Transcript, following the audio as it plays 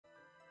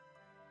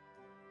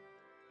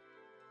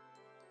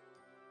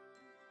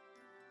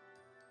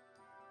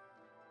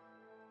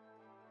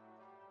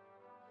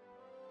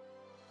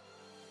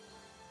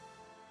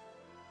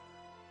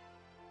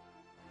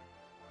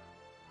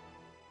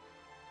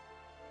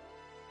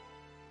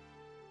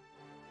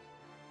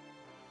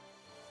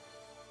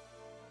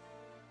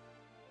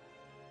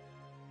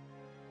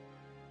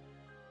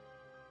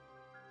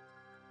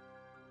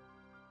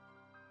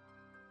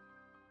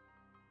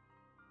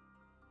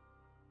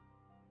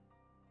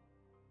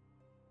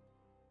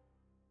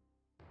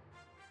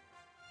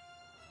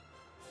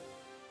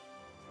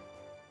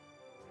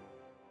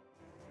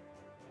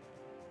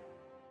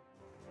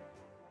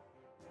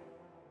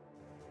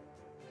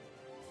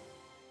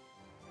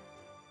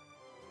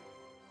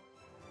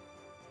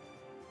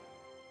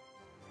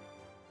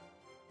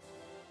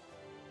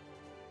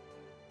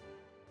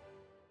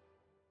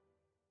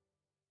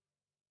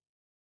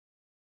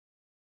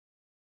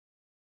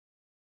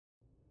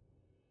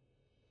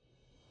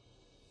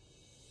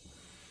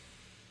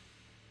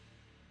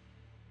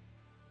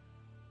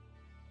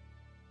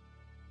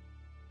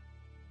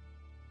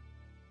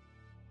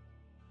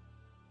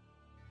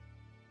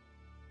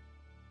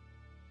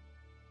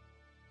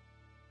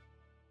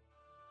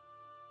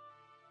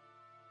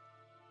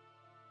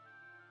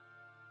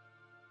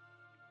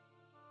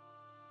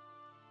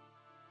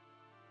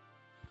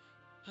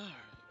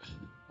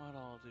What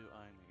all do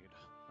I need?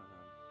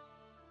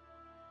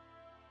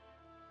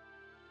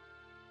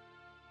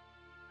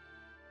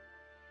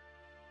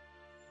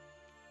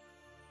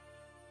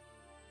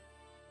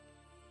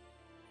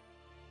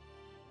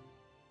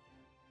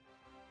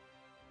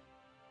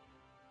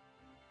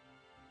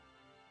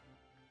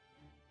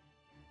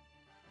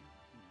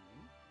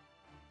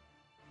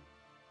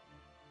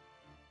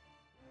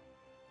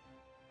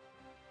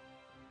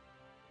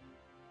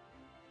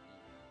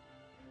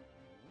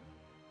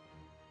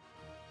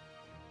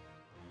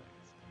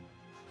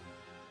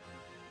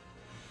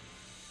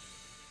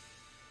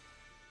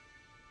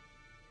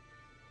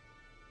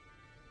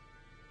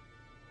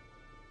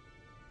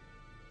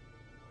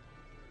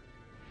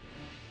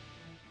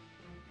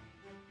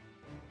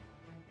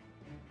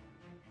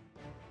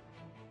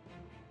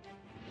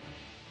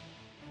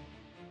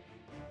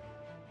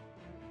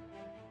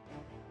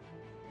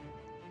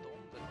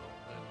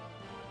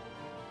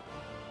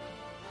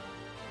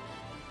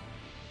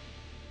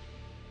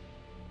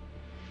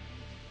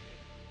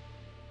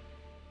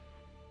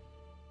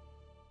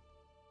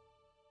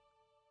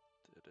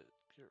 Did it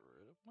get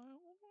rid of my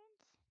old ones?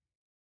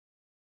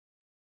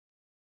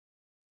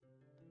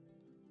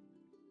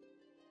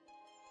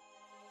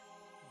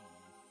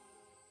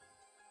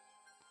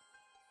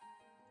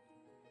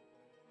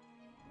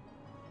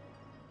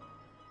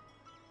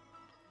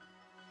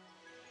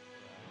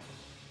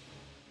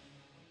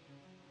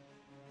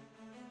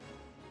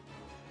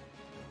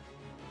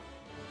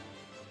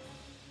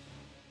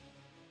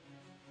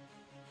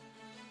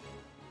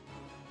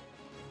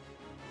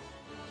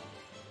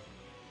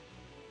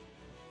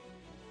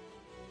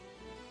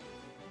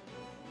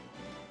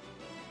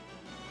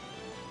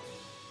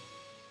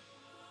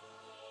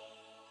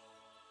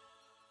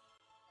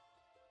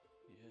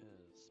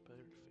 Yes,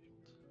 perfect.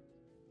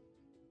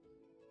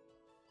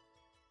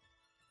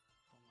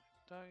 All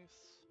my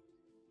dice.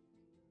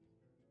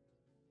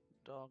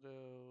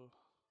 Doggo.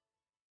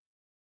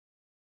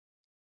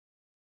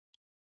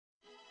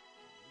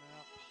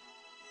 Map.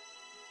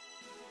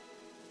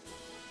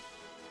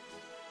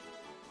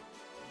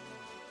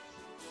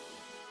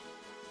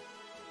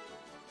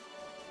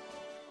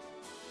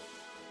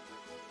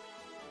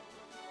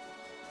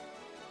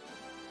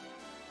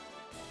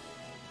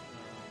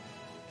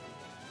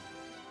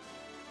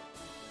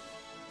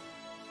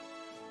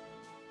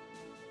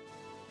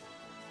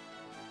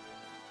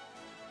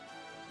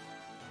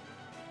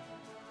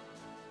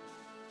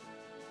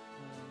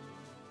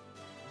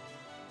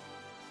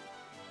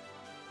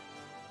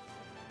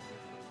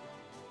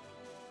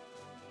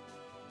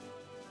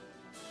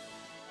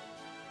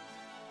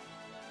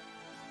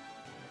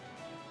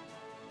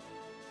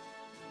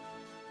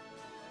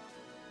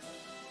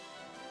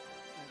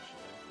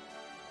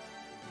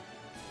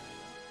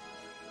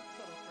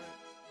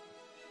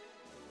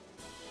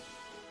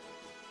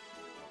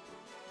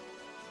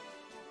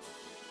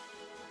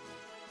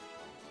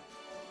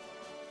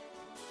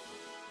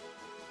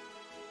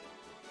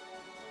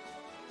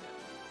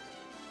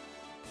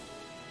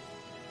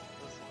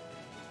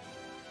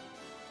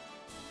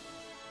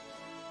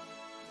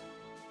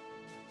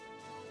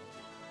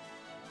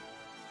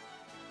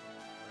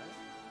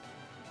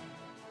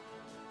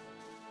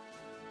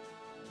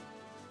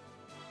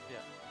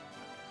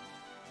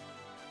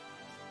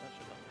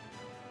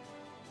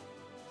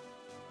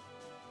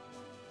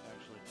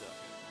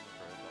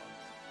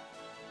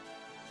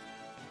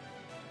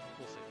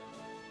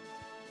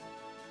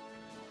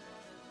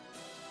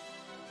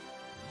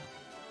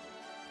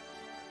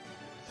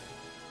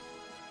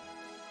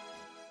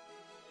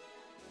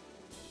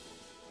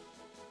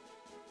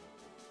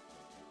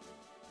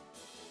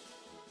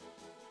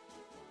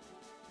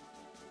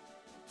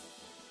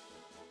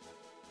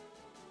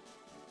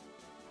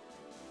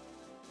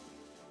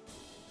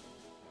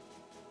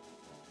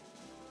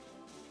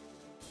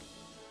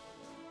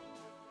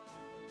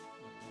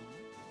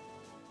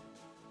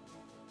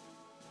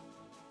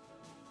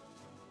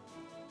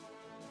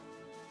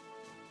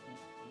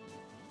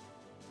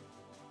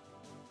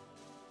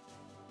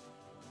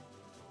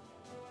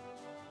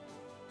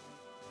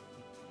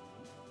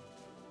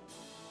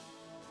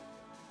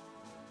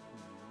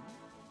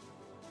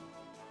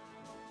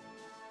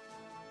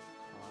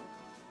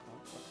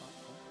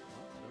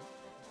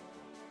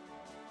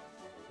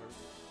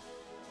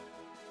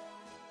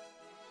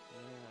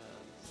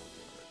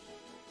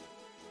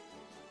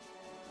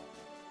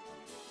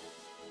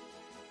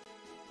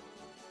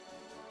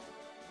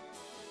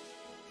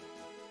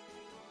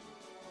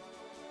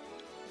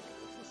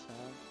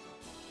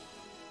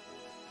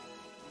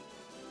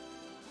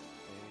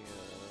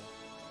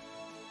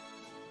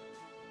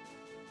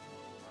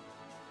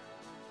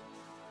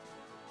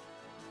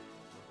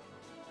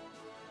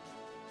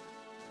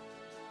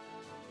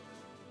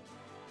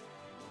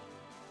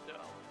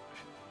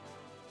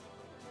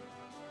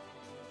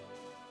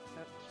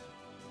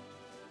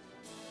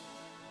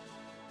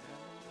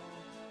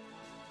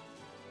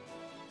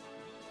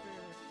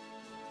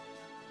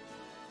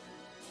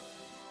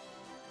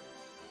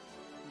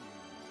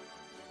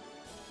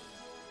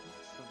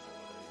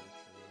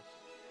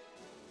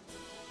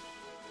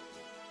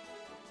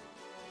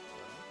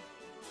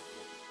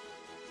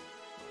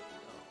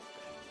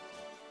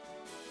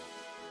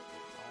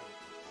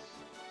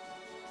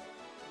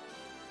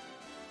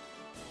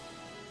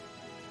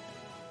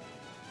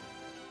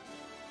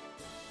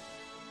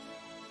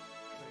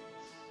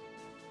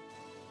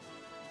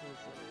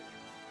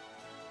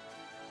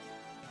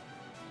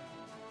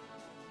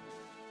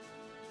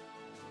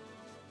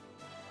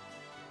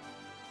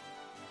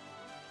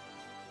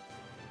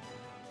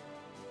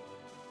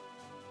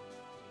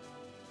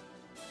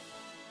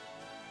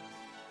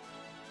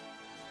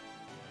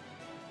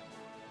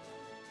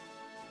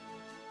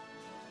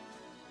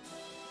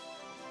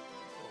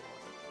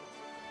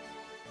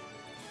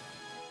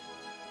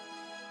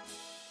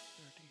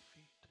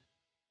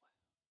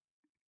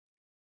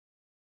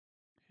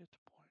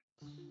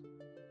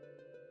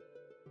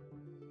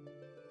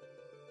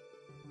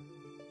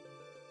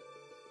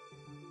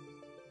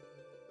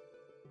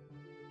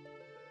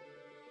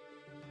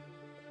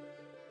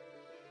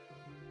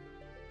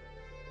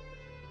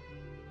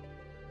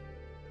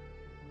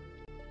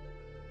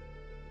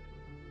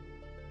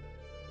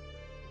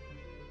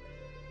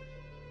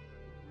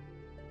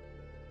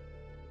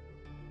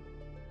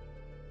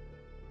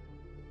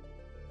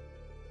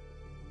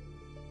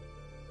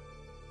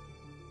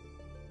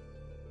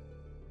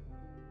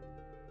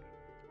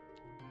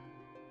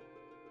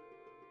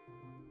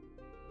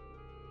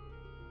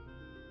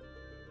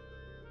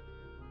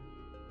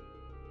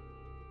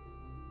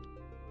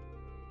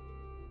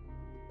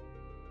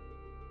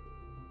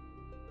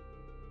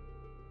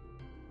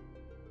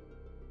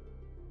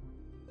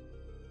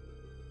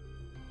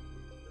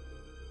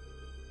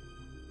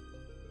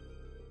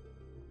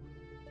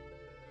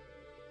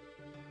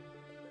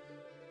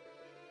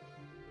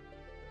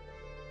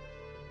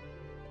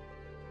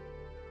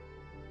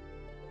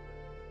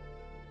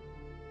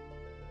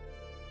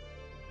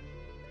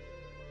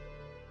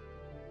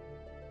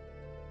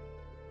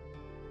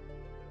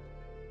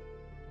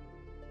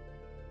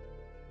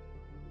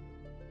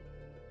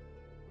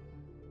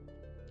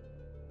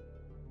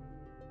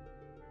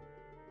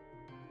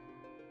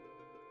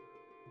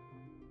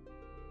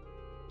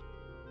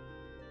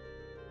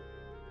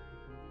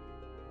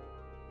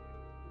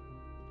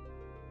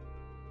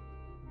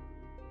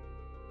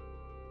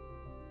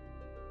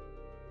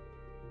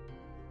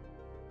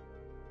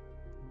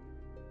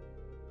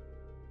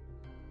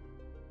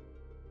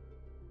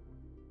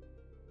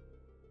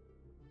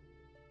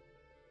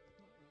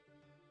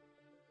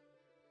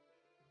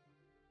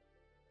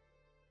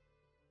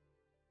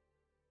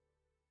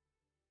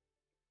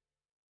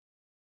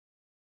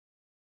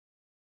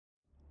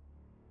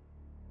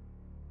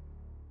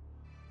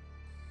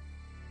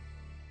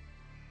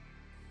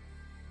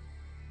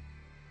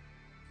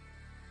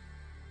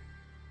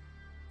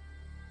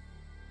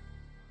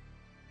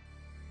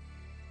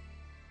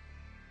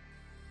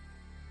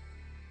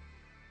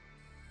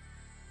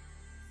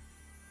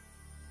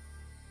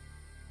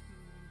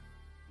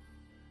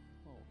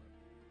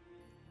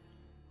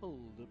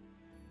 Hold up.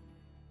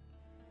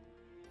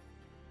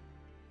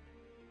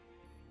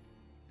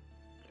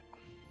 Yeah.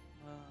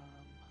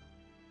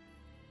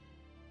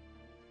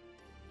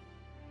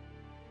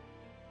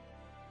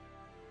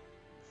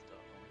 This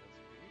dog only has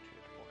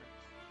wheelchair ports.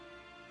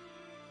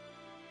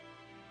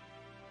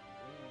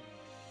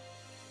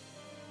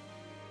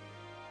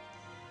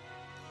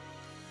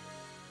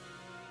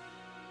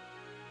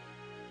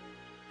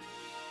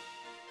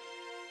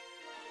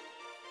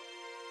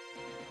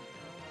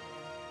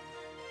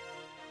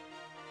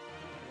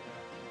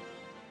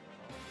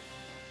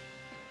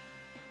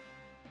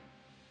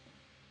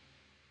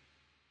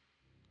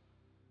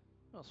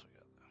 What else we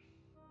got there?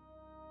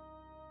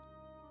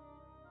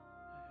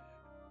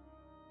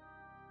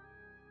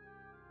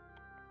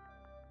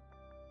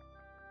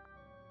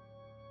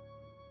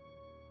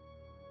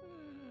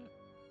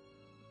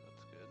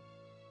 That's good.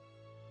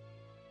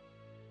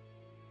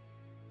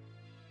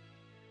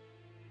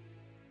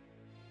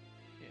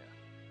 Yeah.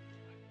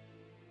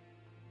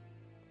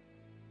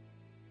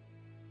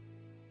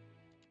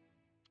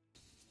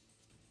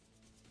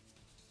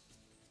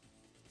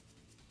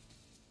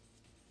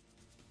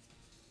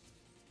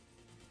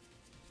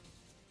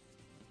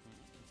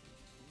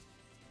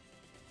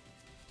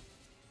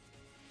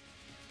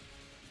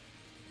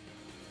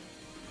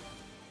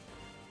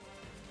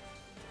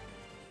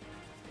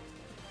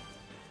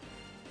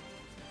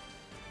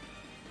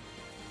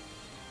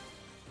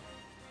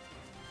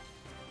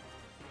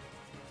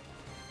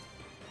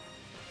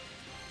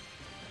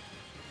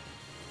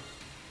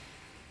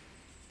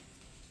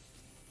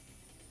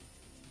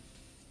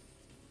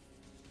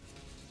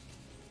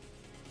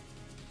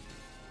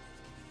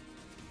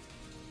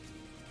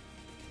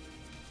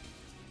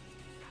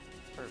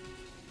 Perfect.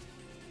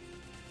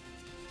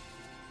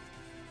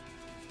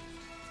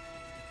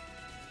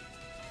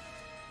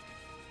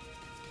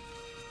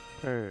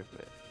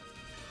 Perfect.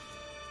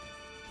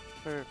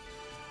 Perfect.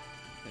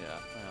 Yeah,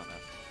 I don't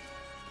know.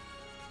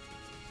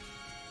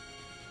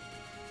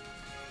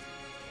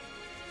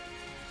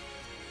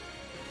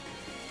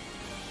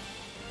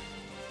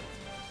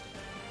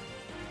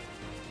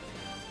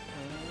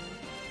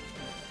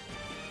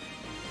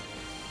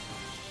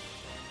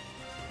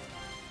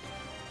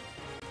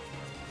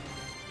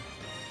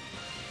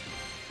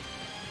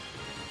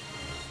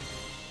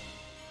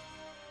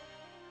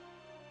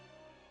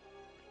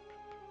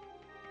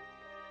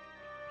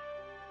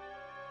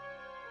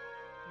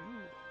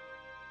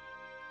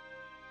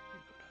 You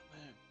go down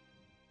there.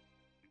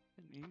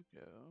 And you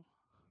go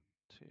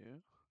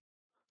to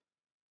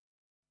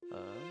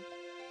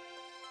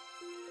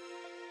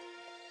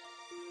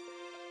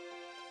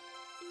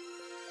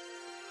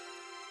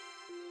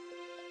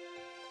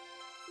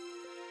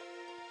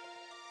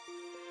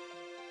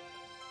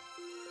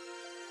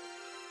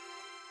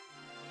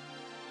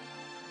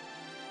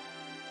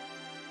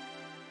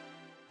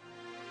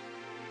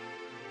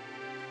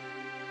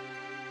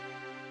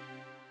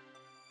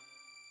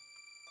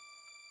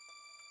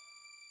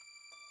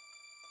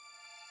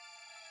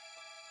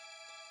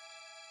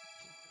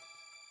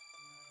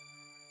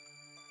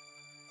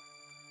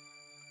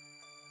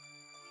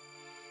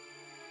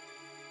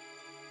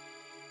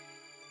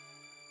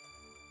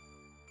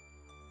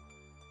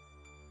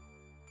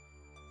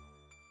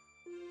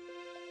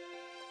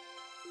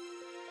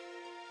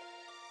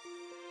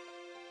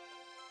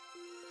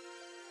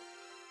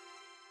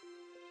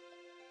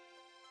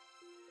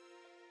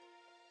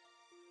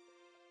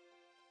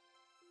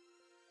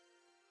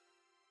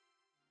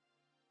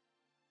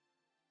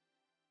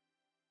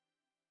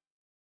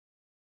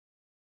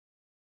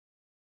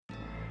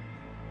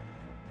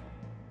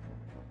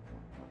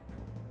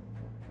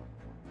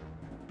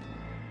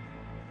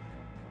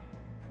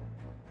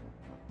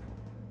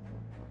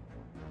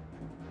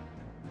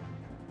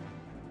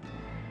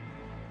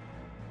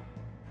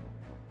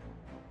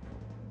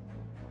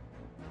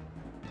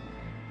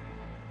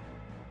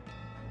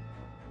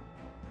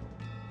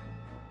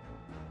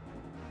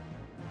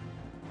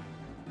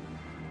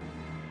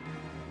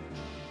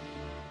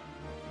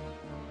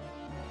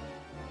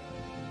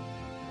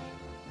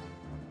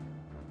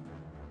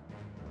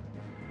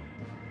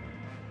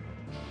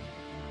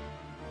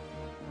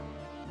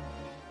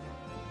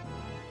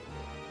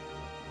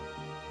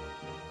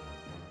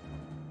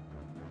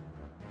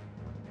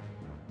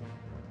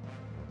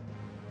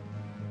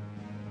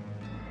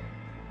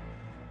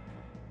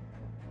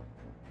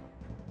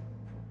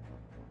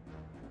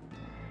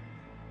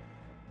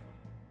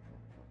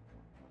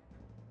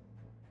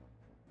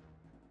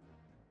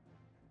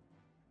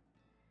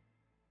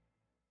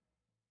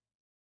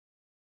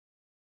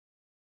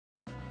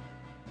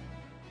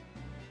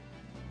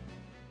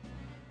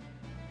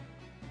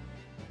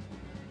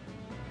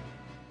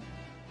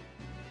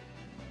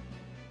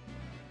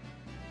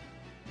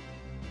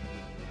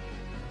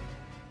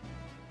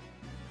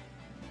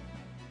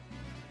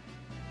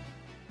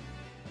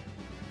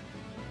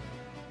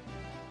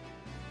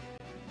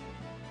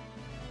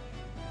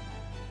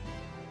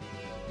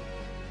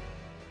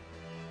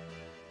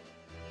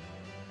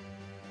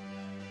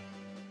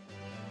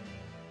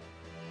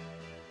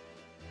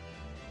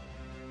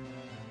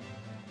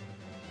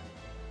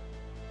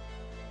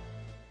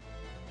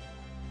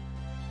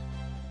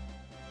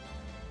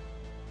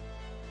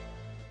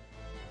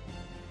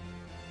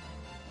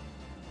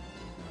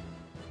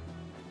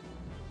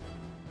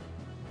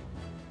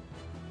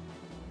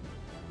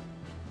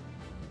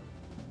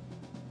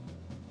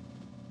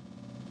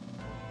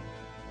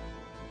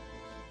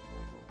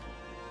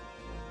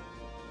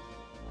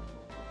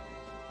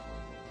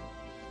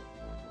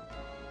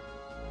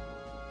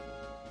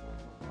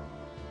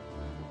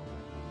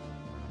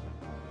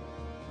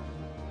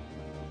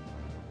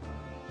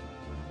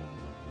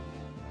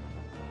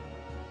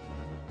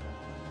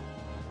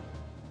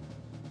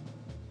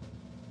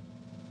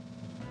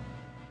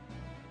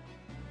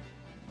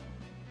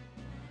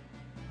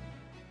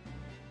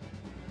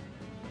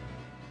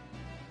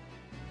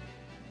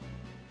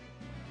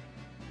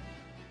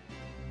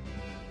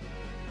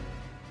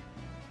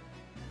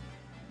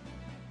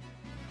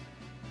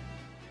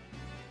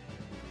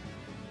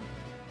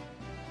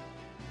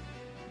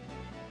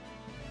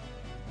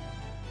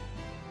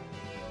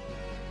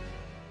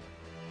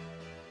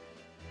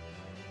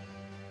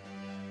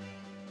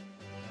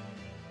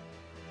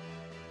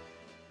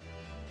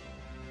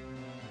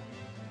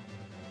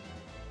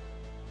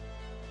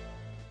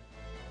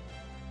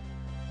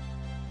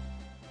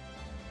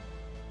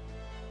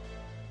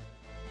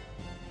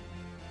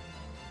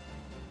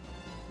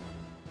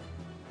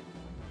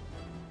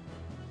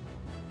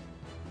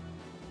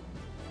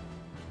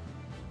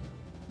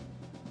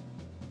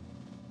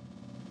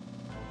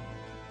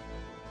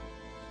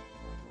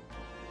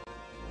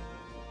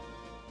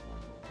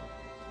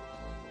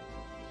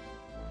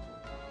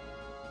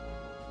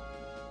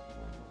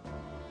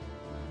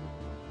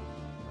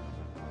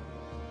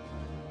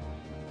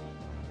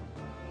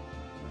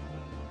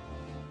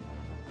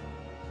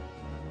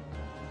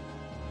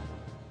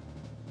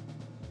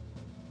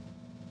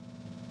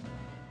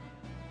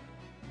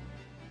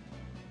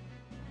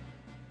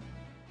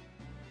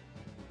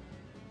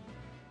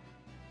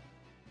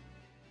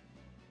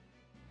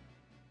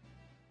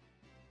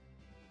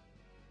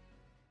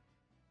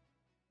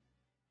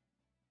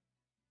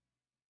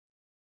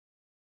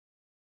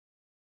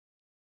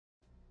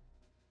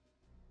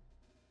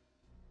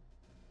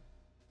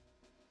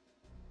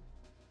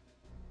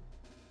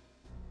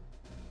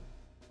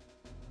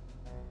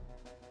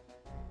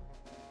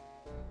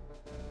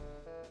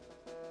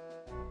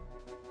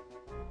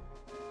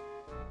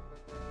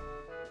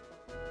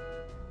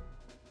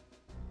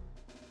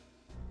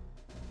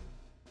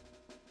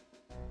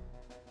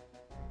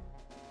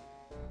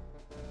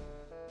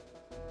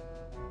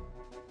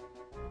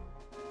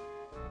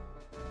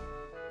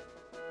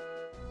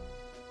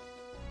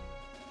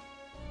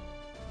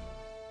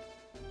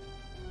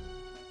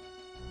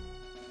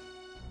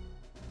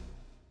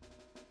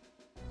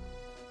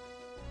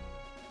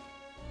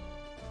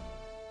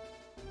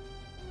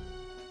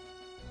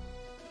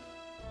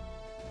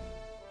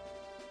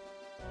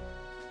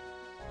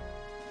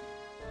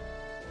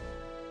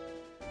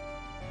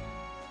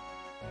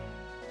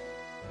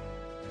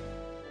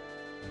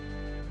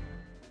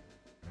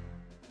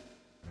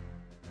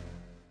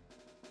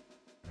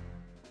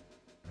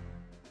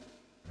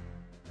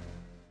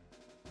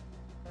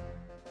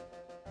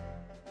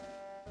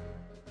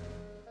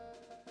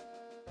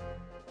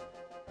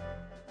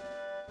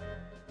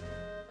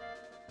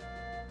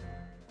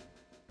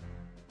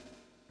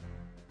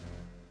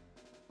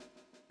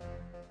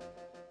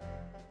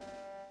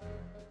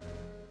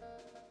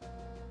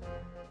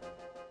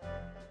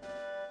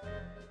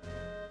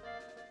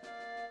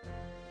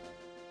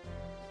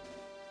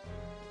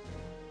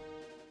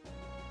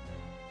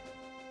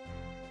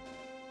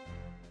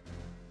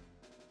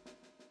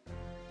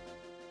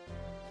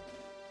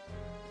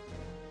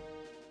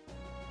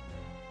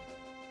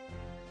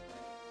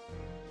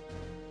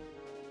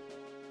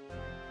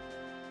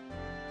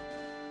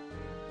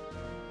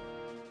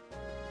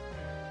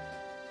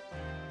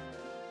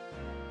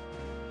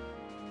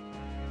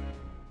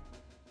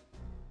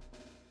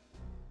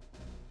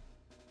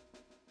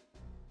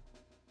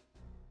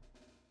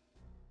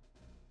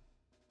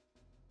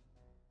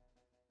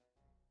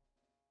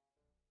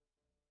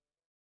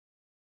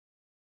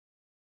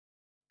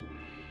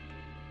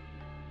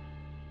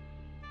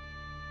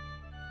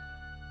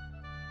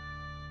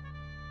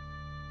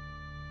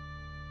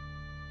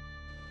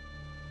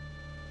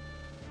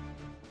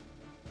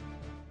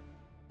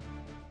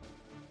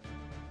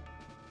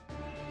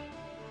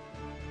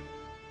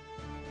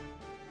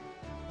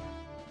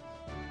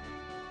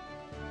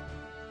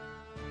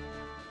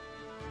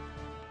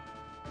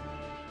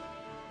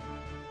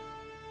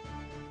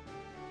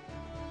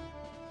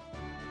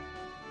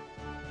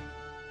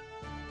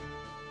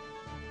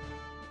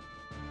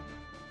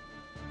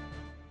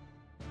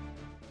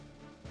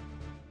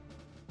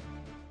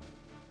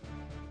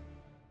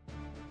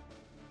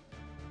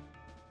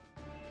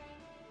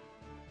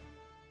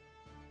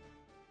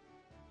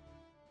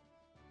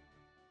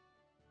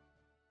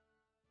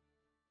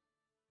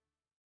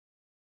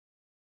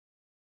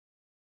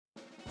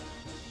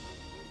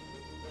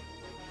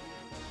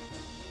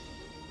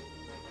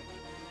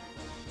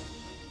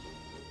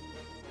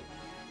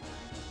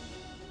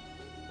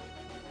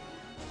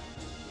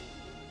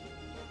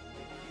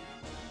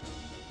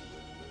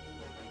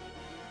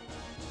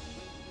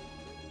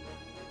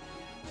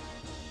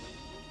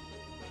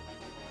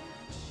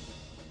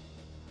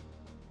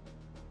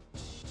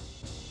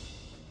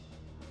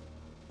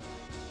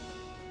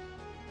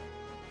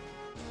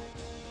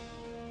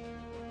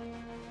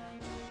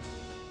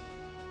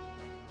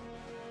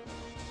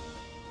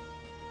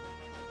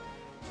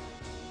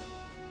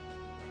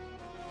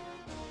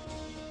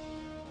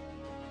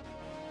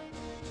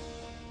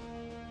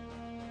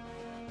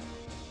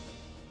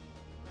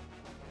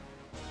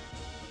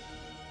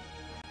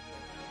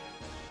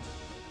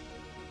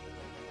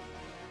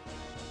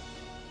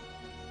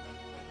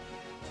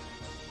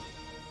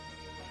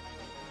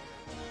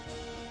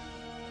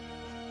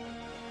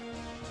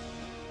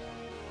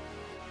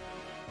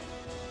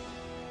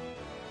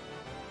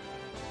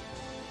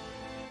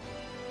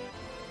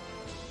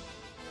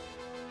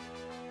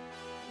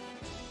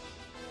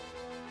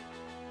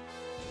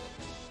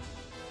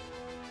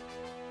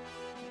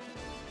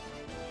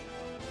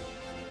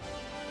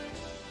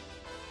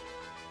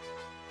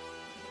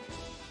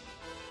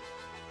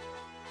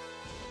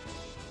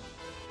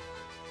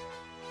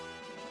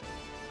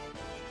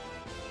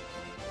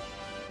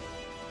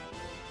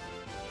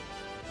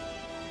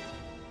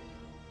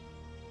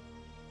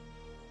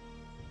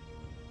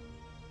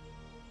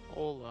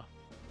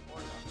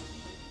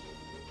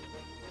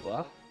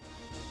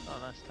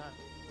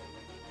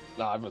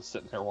No, I was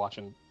sitting there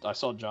watching. I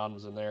saw John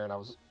was in there, and I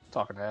was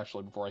talking to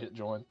Ashley before I hit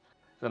join.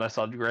 Then I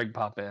saw Greg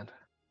pop in. And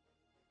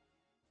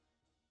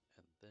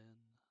then...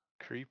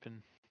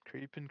 Creeping.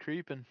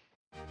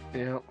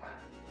 Yep.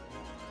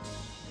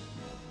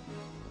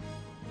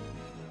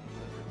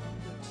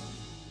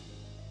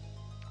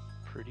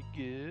 Pretty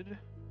good.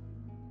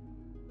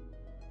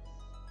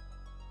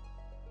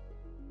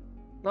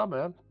 Not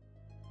bad.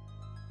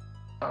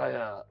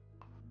 I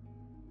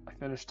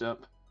finished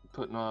up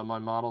putting my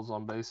models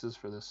on bases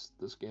for this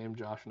game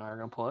Josh and I are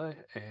gonna play,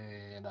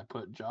 and I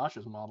put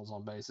Josh's models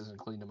on bases and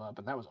cleaned them up,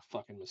 and that was a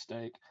fucking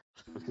mistake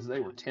because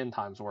they were 10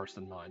 times worse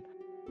than mine.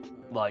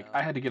 Like,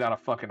 I had to get out a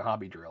fucking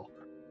hobby drill,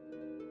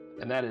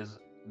 and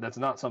that's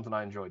not something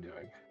I enjoy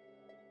doing.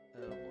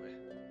 Oh boy.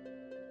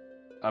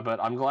 But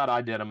I'm glad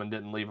I did them and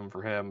didn't leave them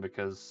for him,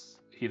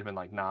 because he'd have been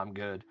like, "Nah, I'm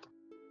good."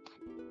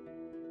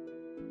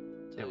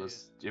 It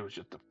was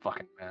just a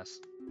fucking mess.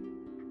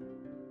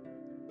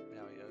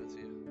 Now he owes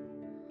you.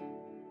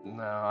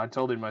 No, I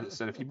told him, I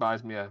said if he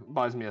buys me a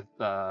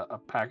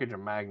package of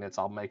magnets,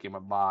 I'll make him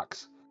a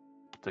box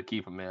to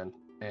keep them in,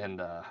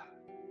 and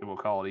we'll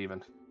call it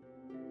even.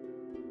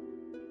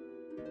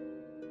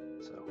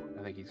 So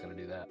I think he's gonna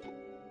do that.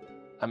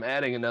 I'm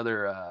adding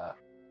another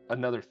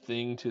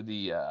thing to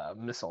the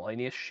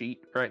miscellaneous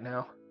sheet right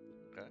now.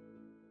 Okay.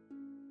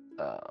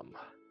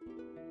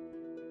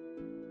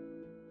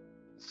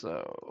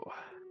 So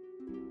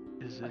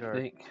Is it I our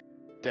think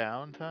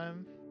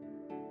downtime?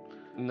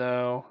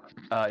 no.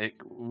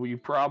 We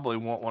probably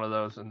want one of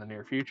those in the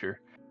near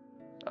future.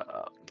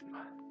 I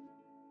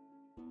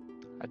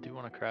do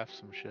want to craft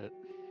some shit.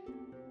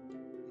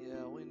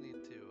 Yeah, we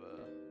need to.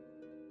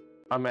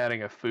 I'm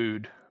adding a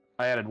food.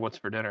 I added what's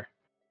for dinner.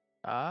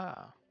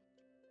 Ah.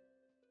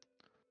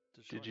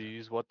 Did you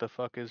use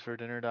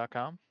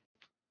whatthefuckisfordinner.com?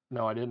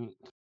 No, I didn't.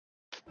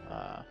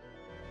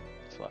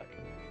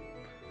 Slacking.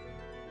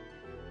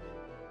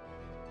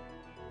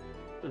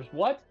 There's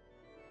what?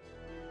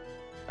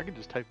 I can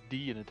just type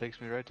D and it takes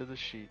me right to the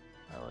sheet.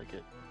 I like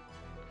it.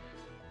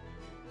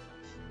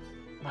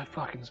 My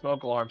fucking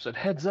smoke alarm said,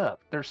 "Heads up,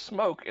 there's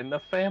smoke in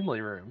the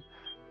family room.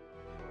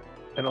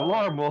 An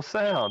alarm will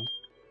sound."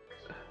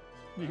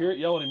 You hear it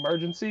yelling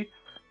emergency?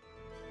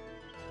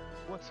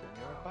 What's in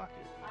your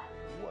pocket?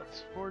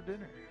 What's for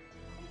dinner?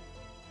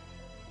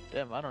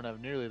 Damn, I don't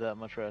have nearly that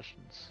much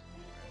rations.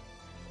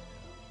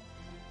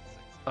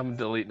 I'm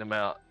deleting them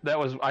out.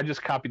 I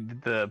just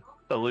copied the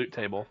loot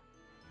table.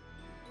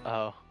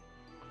 Oh.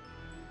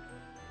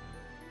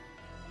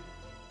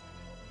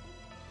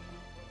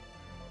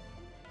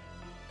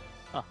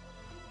 Huh.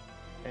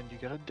 And you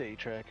got a day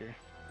tracker.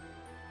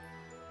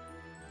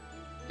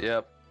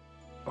 Yep.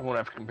 I'm gonna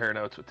have to compare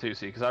notes with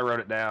Tusi because I wrote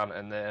it down,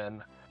 and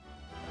then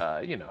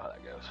you know how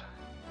that goes.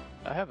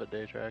 I have a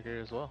day tracker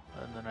as well,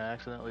 and then I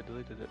accidentally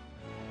deleted it.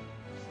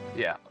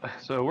 Yeah.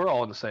 So we're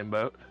all in the same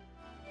boat.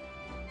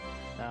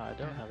 Now I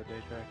don't have a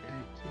day tracker.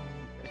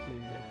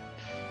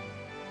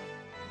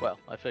 Well,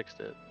 I fixed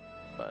it,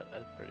 but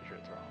I'm pretty sure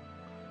it's wrong.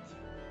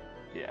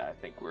 Yeah, I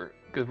think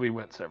because we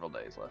went several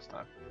days last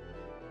time.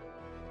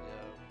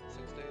 Yeah,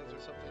 6 days or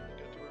something to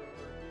get to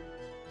wherever.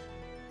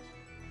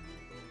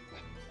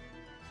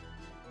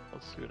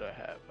 Let's see what I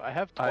have. I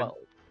have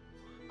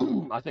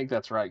 12. I think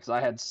that's right, because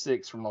I had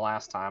 6 from the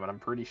last time, and I'm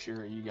pretty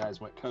sure you guys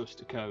went coast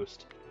to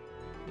coast.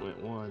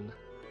 Went 1,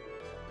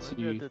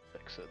 Maybe I 2, did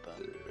fix it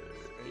then.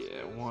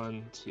 yeah,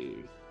 1,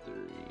 2, 3.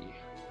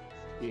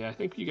 Yeah, I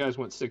think you guys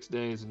went 6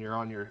 days, and you're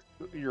on your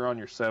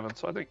 7th.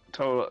 So I think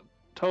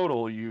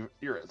total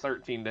you're at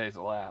 13 days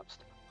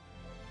elapsed,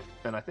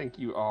 and I think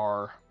you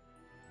are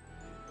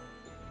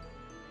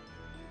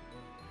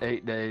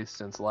 8 days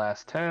since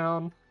last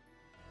town.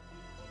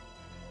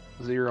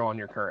 0 on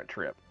your current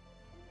trip,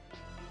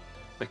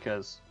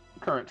 because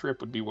current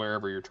trip would be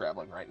wherever you're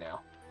traveling right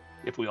now.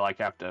 If we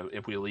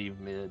leave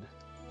mid.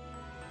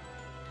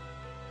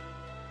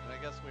 And I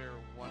guess we're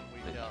 1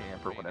 week Mid out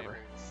camp from or being whatever.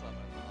 able to summon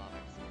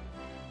Onyx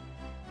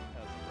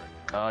as of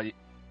right now.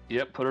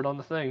 Yep, put it on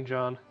the thing,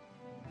 John.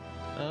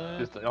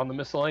 Just on the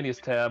miscellaneous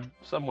tab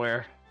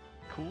somewhere.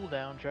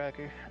 Cooldown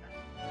tracker.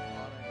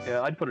 Onyx.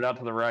 Yeah, I'd put it out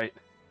to the right.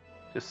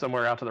 Just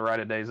somewhere out to the right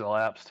of days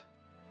elapsed.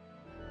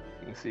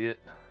 You can see it.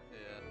 Yeah.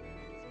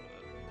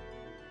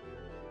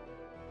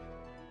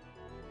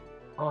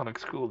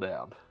 Onyx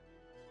cooldown.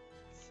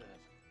 7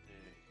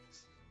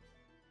 days.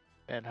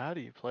 And how do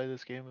you play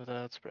this game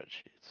without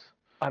spreadsheets?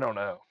 I don't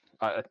know.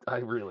 I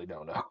really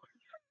don't know.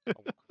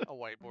 A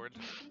whiteboard.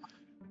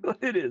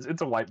 It is.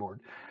 It's a whiteboard.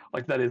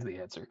 Like, that is the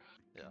answer.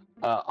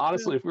 Yeah.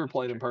 Honestly, if we were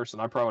playing in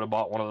person, I probably would have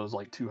bought one of those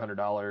like $200,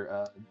 $200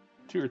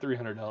 or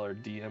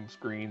 $300 DM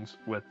screens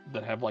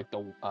that have like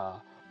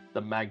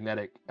the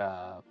magnetic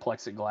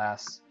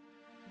plexiglass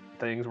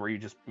things where you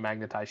just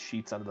magnetize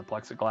sheets out of the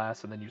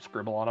plexiglass and then you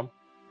scribble on them.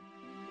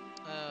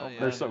 Oh, yeah.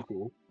 They're so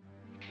cool.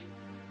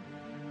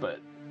 But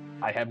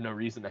I have no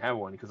reason to have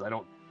one because I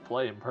don't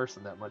play in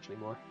person that much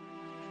anymore.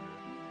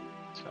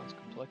 Sounds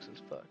complex as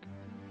fuck.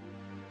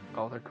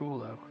 Oh, they're cool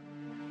though.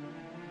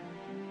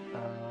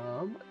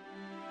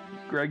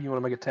 Greg, you want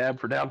to make a tab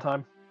for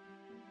downtime?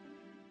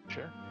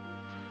 Sure.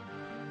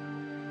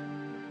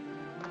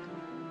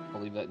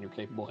 leave that in your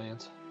capable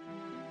hands.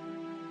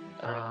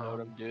 I don't even know what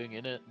I'm doing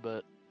in it,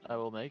 but I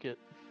will make it.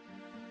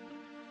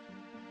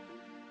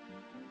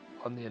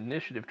 On the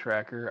initiative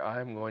tracker,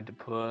 I'm going to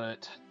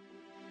put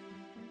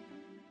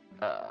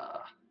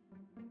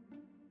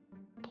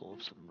Pull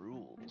up some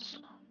rules.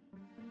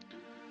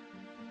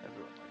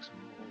 Everyone likes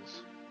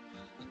rules.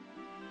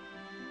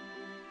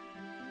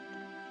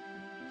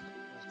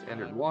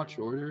 standard watch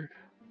order.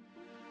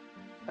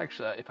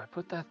 Actually, if I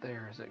put that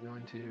there, is it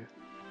going to?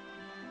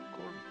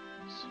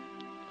 Coordinates.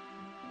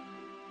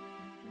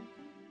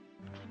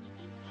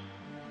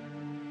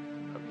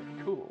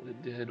 Okay, cool.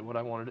 It did what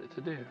I wanted it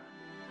to do.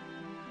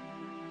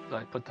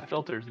 I put the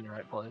filters in the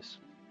right place.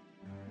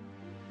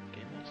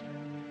 Game master.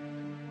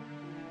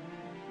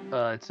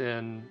 It's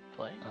in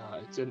Playing?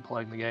 it's in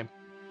playing the game.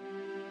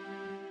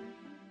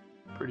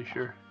 Pretty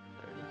sure.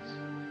 There it is.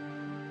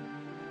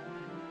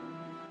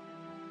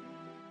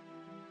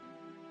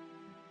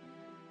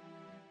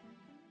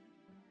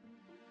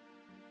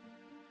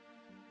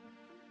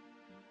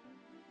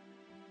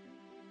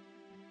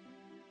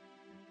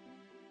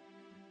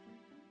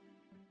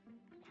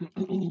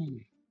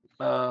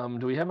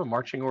 Do we have a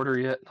marching order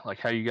yet? Like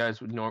how you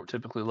guys would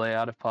typically lay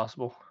out if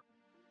possible?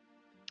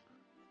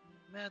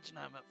 Imagine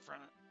I'm up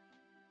front.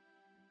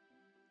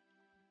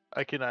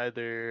 I can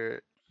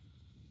either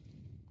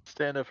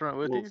stand up front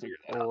with We'll you, figure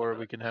that out in a or minute.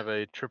 we can have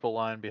a triple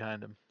line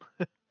behind him.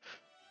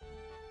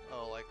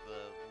 Oh, like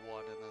the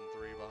 1 and then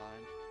 3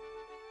 behind.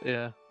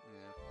 Yeah, Yeah.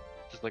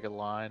 just like a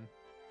line.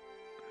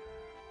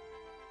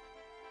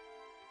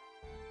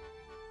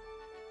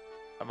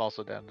 I'm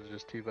also down to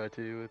just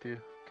 2x2 with you,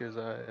 because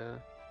I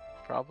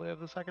probably have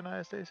the second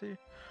highest AC. It's Lee's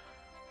AC.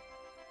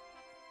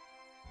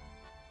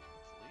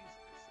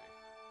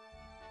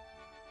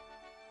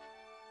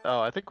 Oh,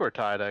 I think we're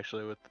tied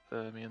actually with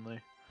me and Lee.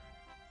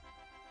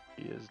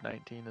 He is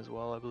 19 as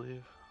well, I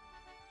believe.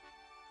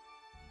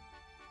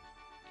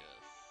 Yes.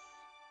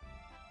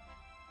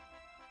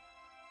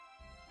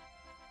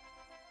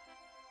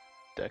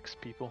 Dex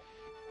people.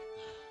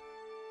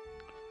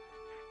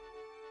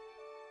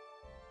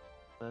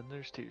 Then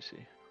there's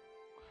Tusi.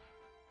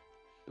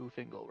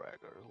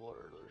 Ufingelragger,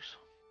 Lorders.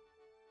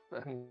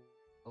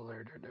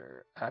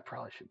 I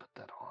probably should put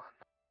that on.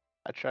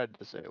 I tried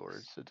to say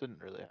words, it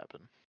didn't really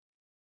happen.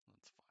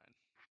 That's fine.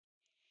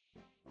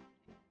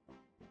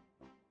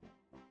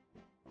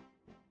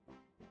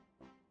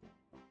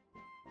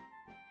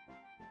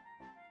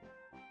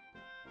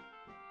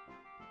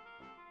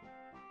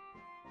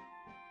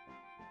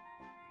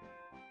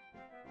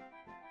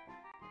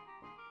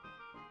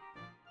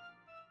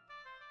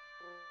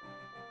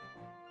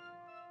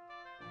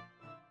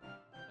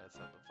 Let's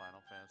have the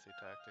Final Fantasy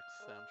Tactics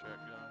soundtrack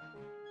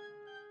going.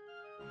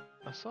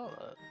 I saw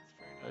that. It's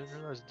very I nice. didn't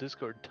realize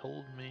Discord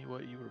told me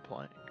what you were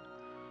playing.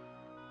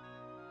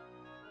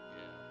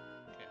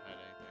 Yeah, can't hide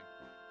anything.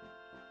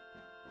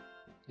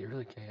 You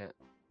really can't.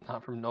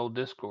 Not from no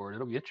Discord.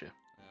 It'll get you.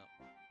 Yep.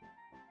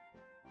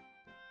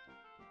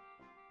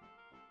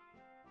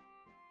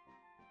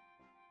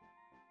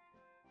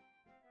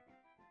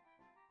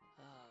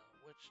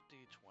 Which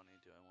D20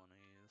 do I want to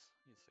use?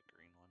 Use the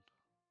green one.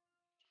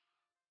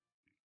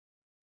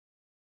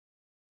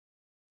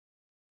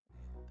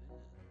 And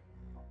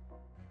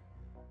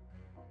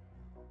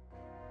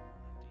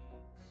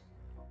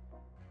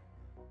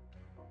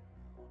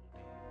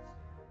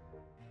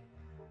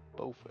then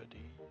Both of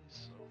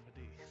these. both of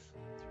these.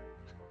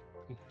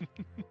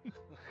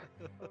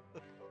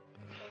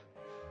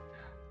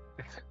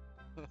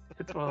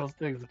 It's one of those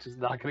things that's just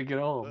not gonna get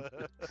old.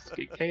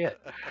 It can't.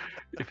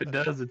 If it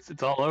does,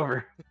 it's all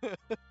over.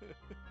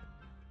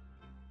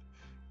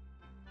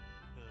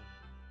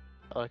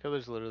 I like how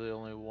there's literally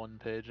only one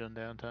page on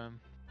downtime.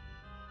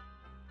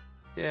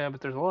 Yeah,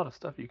 but there's a lot of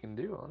stuff you can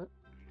do on it.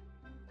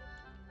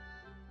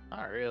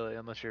 Not really,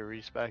 unless you're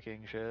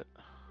respecing shit.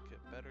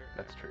 Get better.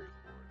 That's true.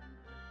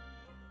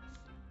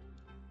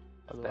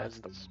 Otherwise,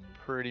 That's it's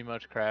pretty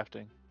much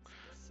crafting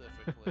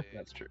Specifically.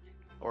 That's true.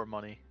 or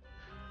money.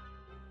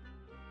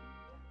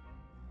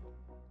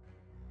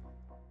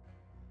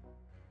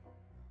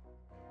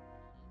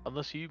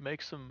 Unless you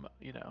make some,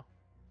 you know,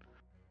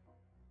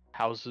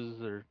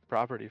 houses or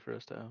property for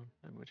us to own,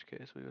 in which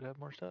case we would have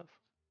more stuff.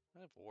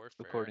 I have warfare.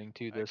 According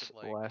to I this could,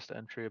 like, last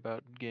entry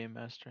about game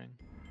mastering.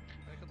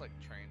 I could like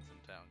train some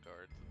town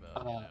guards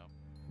about, you know.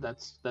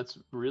 That's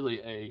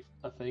really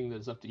a thing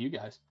that's up to you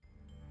guys.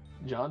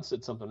 John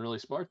said something really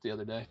smart the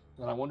other day,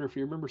 and I wonder if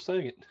you remember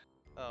saying it.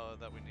 Oh,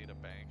 that we need a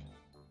bank.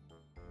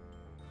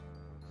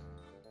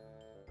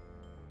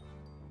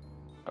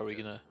 Are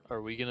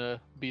we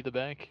gonna be the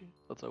bank?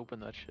 Let's open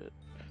that shit.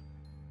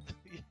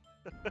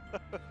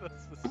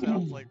 This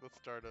sounds like the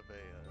start of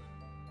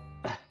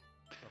a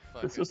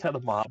This is how the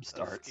mob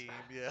starts. scheme,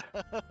 yeah.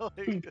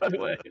 Like, By the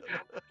way,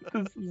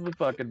 this is the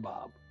fucking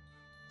mob.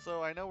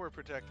 so I know we're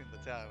protecting the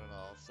town and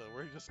all, so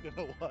we're just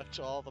gonna watch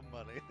all the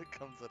money that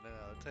comes in and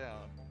out of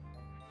town.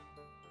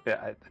 Yeah,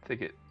 I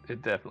think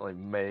it definitely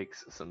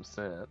makes some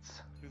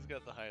sense. Who's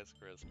got the highest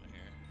charisma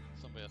here?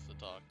 Somebody has to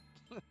talk.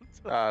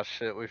 Ah,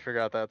 shit, we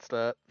forgot that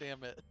stat.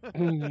 Damn it.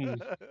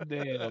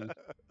 Damn.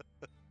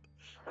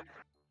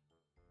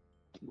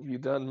 You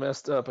done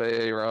messed up,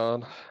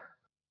 Aaron.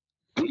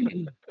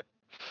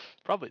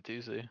 Probably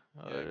Tuesday.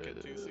 Yeah,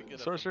 could Tusi get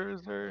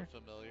Sorcerers a or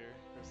familiar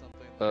or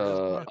something?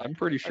 Charisma? I'm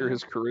pretty sure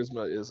his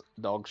charisma is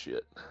dog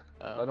shit.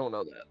 I don't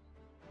know that.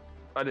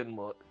 I didn't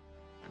look.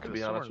 To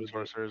be honest with you.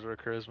 Sorcerers or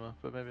charisma,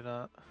 but maybe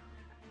not.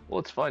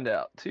 Let's find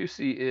out.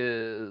 Tusi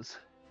is.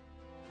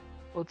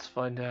 Let's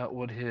find out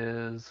what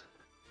his.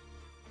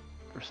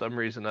 For some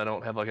reason, I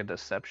don't have like a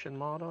deception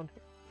mod on.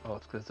 Oh,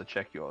 it's because the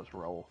check you always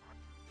roll.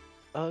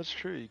 Oh, that's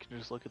true. You can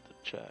just look at the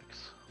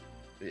checks.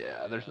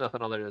 Yeah, there's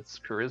nothing on there that's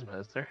charisma,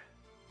 is there?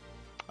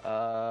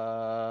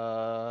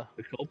 Uh.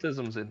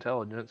 Occultism's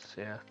intelligence,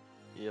 yeah.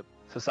 Yep.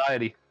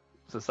 Society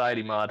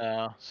mod.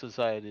 No,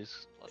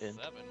 society's Plus in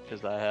 7.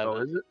 because I have Oh,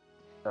 it. is it?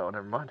 Oh,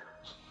 never mind.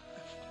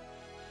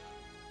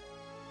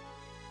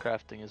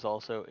 Crafting is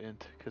also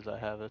int because I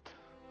have it.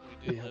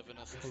 We do Yeah. live in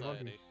a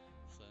society,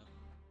 so.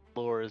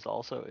 Lore is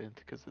also int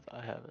because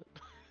I have it.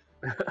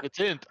 If it's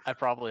int, I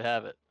probably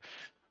have it.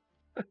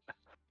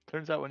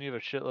 Turns out when you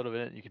have a shitload of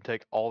int, you can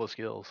take all the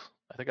skills.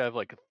 I think I have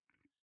like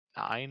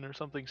 9 or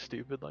something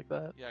stupid like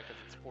that. Yeah, because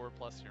it's 4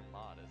 plus your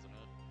mod, isn't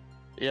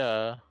it?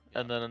 Yeah,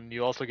 and then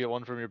you also get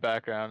one from your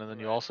background, and then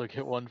you Right. also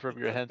get one from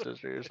your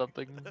ancestry or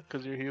something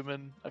because you're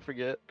human. I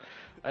forget.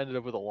 I ended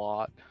up with a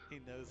lot. He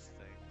knows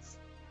things.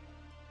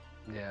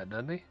 Yeah,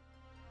 doesn't he?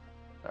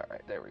 All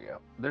right, there we go.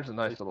 There's a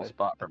nice least little I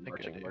spot for think I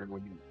marching do. where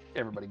when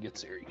everybody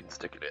gets here, you can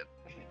stick it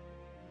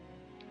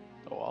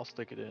Oh, I'll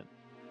stick it in.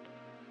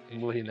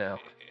 in. Will you now?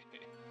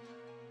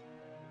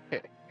 I'll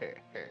go ahead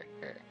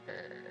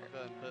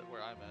and put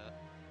where I'm at.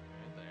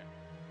 Right there.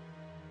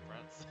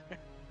 Front.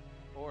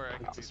 Or I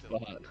can That's do a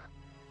something. spot.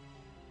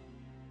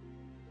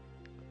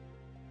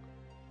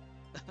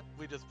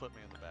 We just put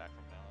me in the back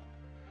from now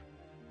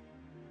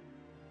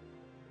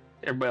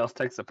Everybody else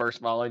takes the first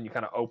volley, and you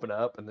kind of open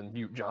up, and then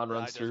John on. I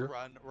runs just through.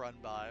 run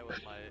by with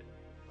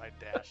my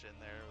dash in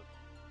there with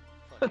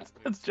fucking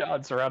smooth That's speed.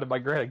 John surrounded by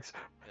Gregs.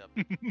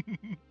 Yep.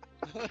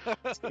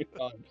 It's gonna be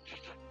fun.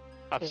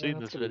 I've seen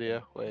that's this gonna be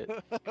video. Wait.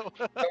 Oh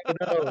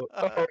no!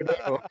 Oh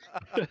no!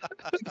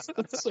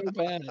 It's so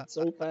bad.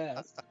 So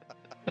fast.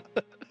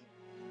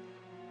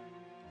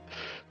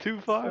 Too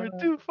far,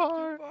 too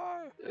far.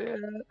 Yeah.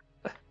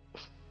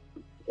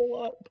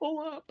 Pull up! Pull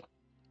up!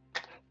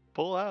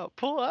 Pull out,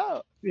 pull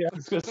out. Yeah, I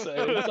was gonna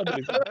say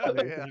somebody's got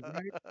to Yeah.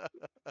 right?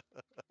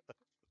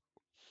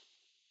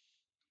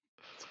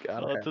 It's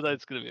gotta Oh, happen.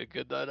 tonight's gonna be a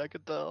good night. I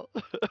can tell.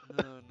 Oh,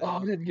 Oh, I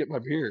no. didn't get my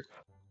beer.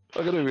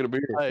 I gotta get a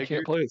beer. I I agree.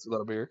 can't play this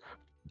without a beer.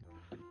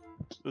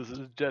 This is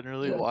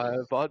generally why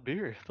I bought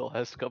beer the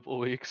last couple of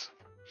weeks.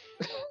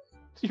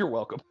 You're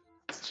welcome.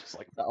 It's just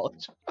like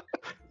college.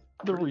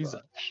 The Pretty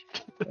reason.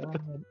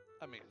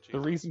 I mean, The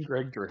Jesus. reason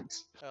Greg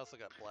drinks. I also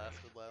got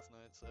blasted last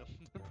night, so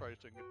I probably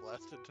shouldn't get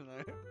blasted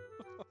tonight.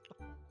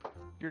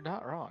 You're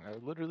not wrong. I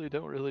literally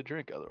don't really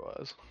drink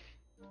otherwise.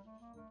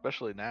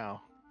 Especially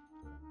now.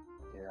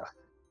 Yeah.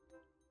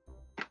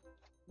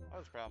 I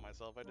was proud of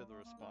myself. I did the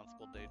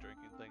responsible day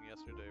drinking thing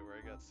yesterday where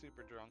I got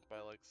super drunk by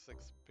like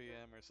 6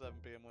 p.m. or 7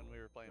 p.m. when we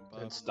were playing pub.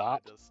 And then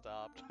stopped? I just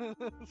stopped.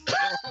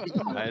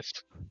 So- Nice.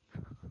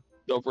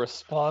 The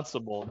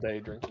responsible day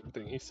drinking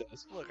thing, he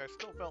says. Look, I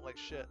still felt like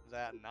shit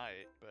that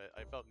night, but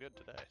I felt good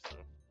today, so.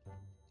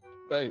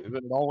 Hey,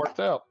 then it all worked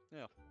out.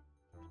 Yeah.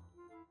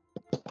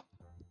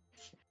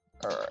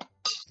 Alright.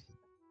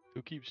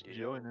 Who keeps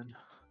joining?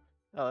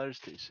 Oh, there's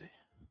TC.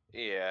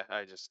 Yeah,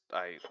 I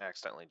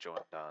accidentally joined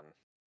on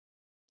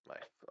my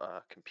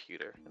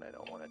computer, and I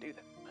don't want to do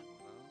that.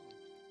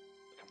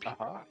 Computer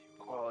audio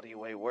quality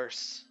way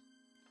worse.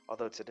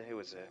 Although today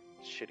was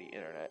a shitty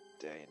internet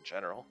day in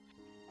general.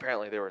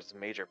 Apparently there was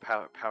major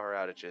power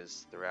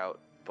outages throughout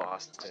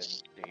Boston,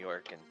 New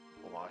York, and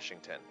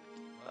Washington.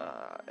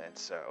 And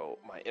so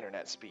my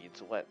internet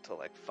speeds went to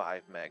like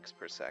 5 megs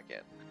per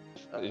second.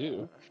 Ew.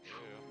 Ew.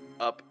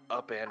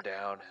 Up and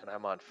down, and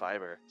I'm on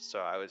fiber, so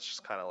I was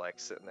just kind of like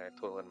sitting there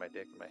twiddling my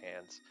dick in my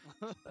hands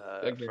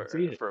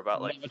for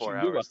about like Not much 4 you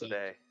can do hours about a that.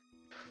 day.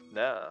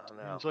 No.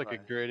 Seems like a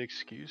great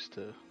excuse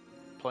to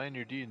playing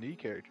your D&D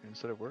character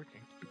instead of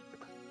working.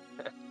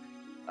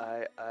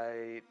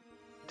 I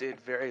did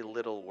very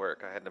little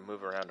work. I had to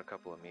move around a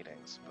couple of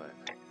meetings, but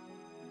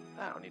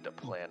I don't need to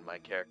plan my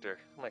character.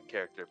 My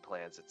character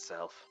plans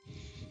itself.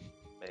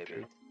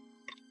 Maybe.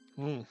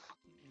 Mm,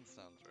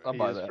 Sounds I'll right.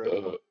 buy is that.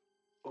 very-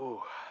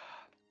 Ooh,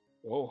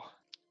 Oh.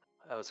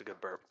 that was a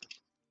good burp.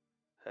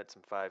 Had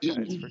some Five Guys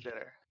for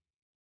dinner.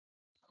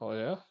 Oh,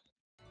 yeah?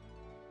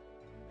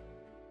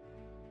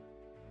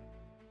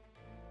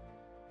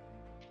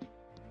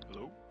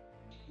 Hello?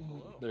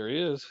 Hello. There he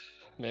is.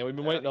 Man, we've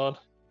been waiting on.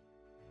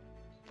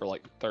 For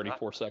like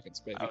 34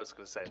 seconds, maybe. I was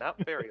gonna say not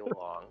very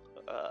long.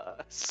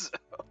 So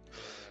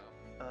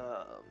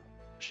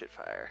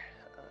Shitfire.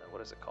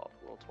 What is it called?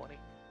 Roll 20.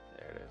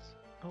 There it is.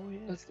 Oh, yeah.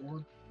 That's the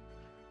one.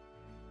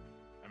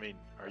 I mean,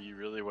 are you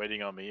really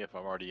waiting on me if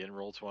I'm already in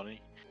roll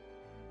 20?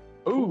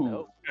 Ooh.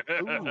 No.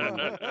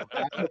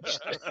 Ouch.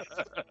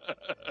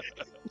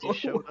 You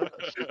showed up.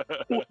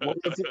 What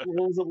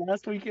was it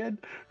last weekend?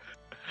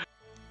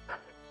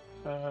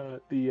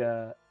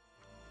 The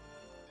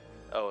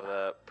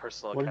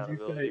personal What did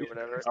you accountability say? or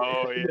whatever.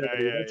 Oh, yeah,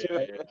 yeah, That's yeah,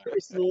 right. yeah.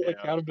 Personal Yeah.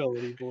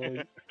 accountability,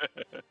 boys.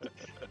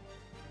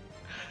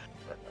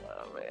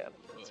 Oh man,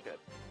 that's good.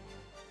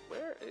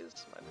 Where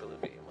is my blue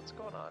beam? What's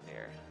going on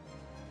here?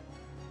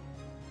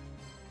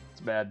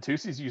 It's bad.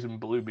 Tusi's using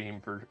Blue Beam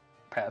for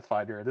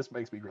Pathfinder, and this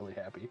makes me really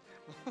happy.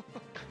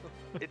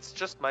 It's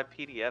just my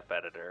PDF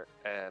editor,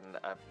 and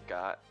I've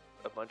got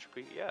a bunch of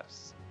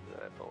PDFs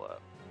that I pull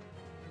up.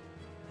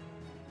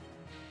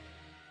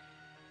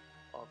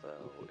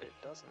 Although it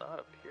does not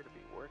appear to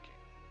be working,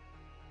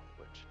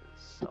 which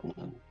is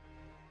something.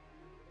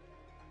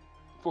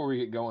 Before we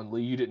get going,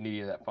 Lee, you didn't need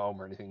any of that foam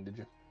or anything, did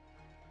you?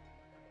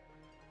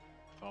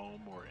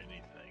 Foam or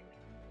anything.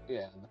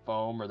 Yeah, the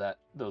foam or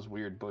those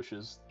weird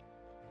bushes,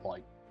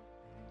 like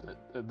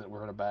that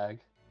were in a bag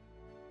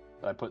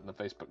that I put in the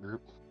Facebook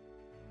group.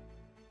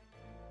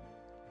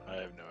 I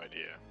have no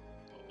idea.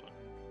 Hold on.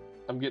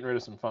 I'm getting rid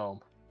of some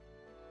foam.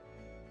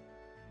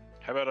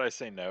 How about I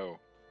say no?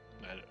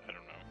 I don't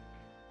know.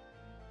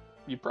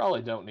 You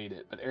probably don't need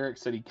it, but Eric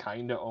said he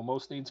kinda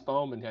almost needs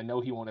foam, and I know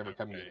he won't ever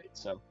come Okay. get it.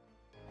 So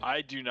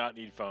I do not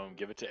need foam.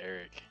 Give it to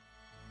Eric.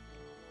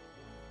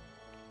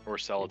 Or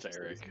sell it to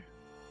Eric.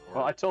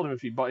 well, I told him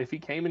if he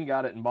came and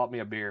got it and bought me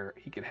a beer,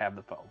 he could have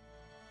the foam.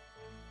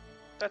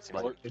 That seems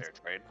Like, like a fair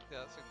trade. Yeah,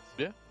 that seems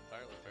Yeah.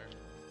 entirely fair.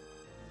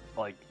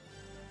 Like,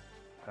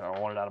 I don't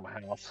want it out of my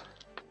house.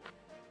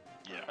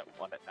 Yeah. I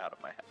want it out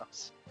of my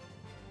house.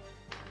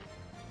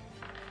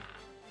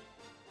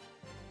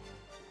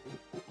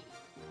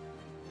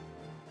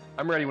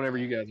 I'm ready whenever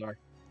you guys are.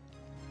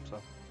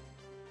 So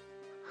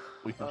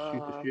we can shoot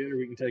the shit or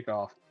we can take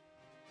off.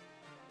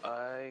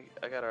 I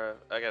gotta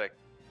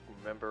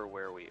remember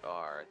where we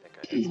are. I think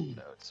I had some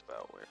notes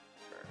about where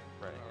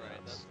we're running. Alright,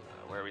 notes. that's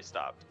what Where we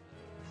stopped.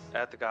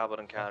 At the goblin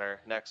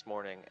encounter next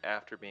morning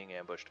after being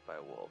ambushed by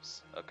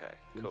wolves. Okay,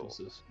 cool.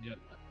 Emphasis. Yep.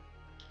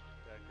 Yeah,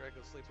 Greg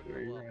was sleeping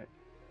Very real well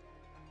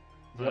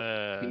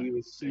right. Yep. He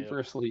was super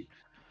asleep.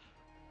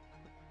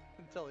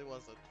 until he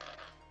wasn't.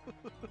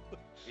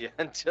 Yeah,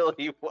 until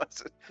he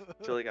wasn't.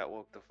 Until he got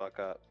woke the fuck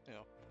up. Yeah.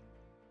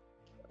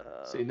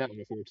 Seen that one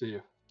before too.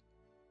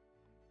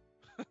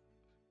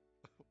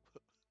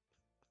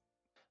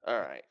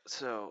 Alright,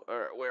 so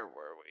where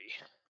were we?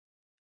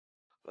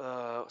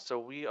 So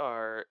we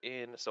are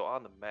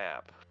on the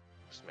map.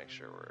 Just make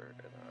sure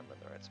I'm in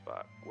the right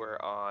spot. We're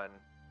on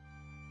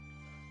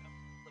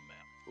The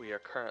map. We are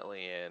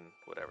currently in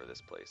whatever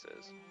this place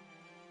is.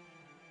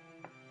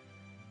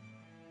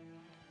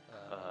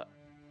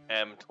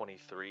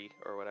 M23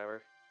 or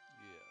whatever.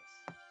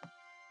 Yes.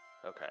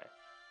 Okay.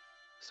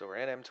 So we're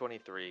in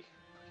M23.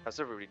 How's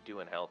everybody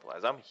doing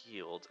health-wise? I'm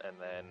healed, and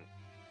then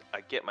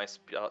I get my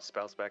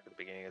spells back at the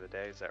beginning of the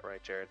day. Is that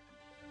right, Jared?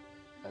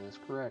 That is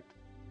correct.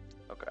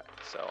 Okay,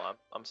 so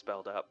I'm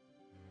spelled up.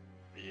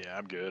 Yeah,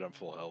 I'm good. I'm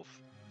full health.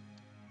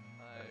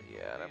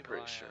 Yeah, and I'm believe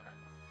pretty I sure. am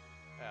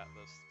At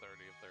this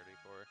 30 of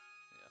 34.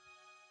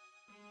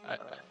 Yeah.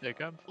 I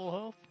think I'm full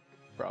health.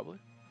 Probably.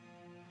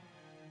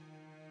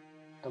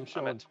 I'm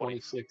showing at 20.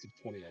 26 of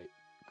 28,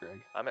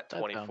 Greg. I'm at That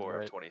sounds 24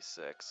 right. of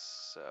 26,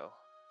 so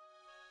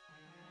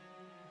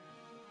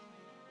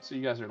So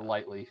you guys are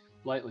lightly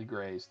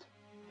grazed.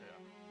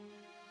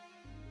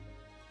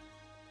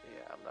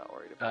 yeah, I'm not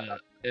worried about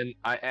it. And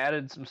I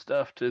added some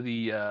stuff to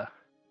the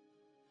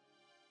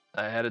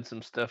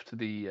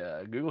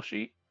Google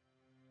Sheet.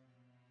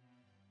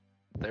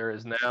 There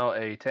is now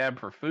a tab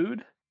for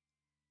food,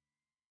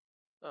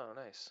 Oh,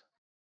 nice.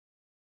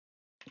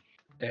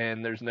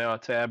 and there's now a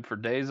tab for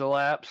days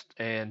elapsed,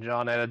 and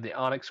John added the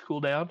Onyx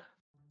cooldown.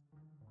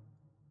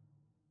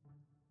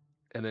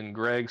 And then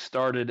Greg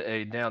started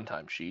a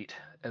downtime sheet.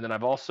 And then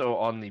I've also,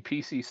 on the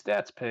PC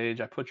stats page,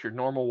 I put your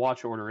normal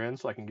watch order in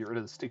so I can get rid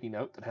of the sticky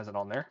note that has it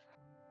on there.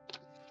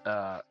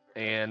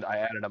 And I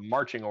added a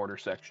marching order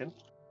section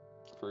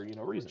for,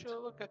 reasons. Would you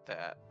look at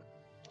that?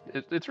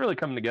 It's really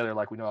coming together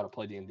like we know how to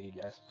play D&D,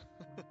 guys.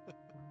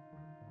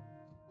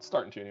 It's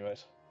starting to,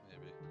 anyways.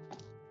 Maybe.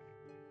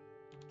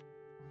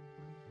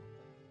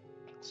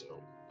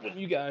 So when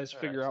you guys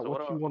Alright, figure out so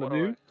what you want to what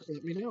do do,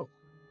 let me know.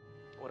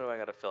 What do I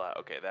gotta fill out?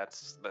 Okay,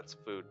 that's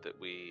food that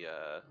we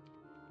have.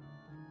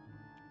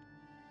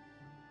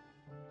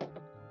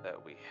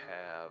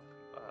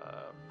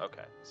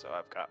 Okay, so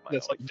I've got my.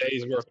 That's like own food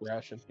days for worth this.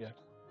 ration, yeah.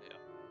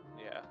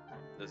 Yeah,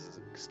 this is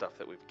stuff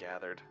that we've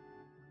gathered.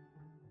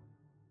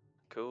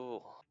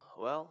 Cool.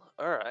 Well,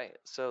 all right.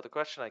 So the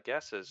question, I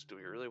guess, is: do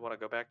we really want to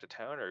go back to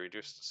town, or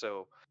do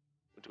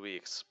we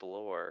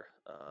explore,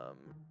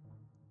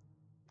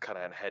 kind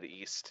of and head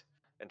east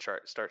and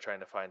start trying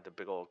to find the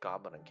big old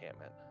goblin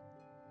encampment,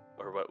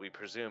 or what we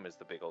presume is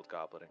the big old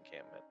goblin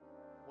encampment?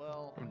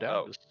 Well, I'm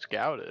down to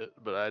scout it,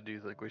 but I do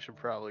think we should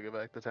probably go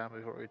back to town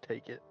before we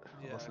take it,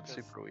 unless it's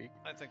 'cause super weak.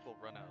 I think we'll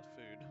run out of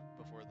food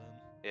before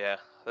then. Yeah,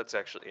 that's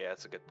a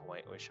good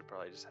point. We should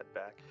probably just head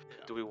back.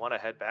 Yeah. Do we want to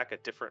head back a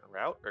different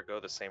route or go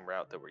the same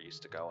route that we're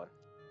used to going?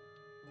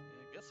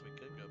 I guess we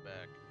could go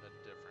back a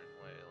different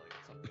way, like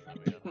something that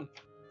we had.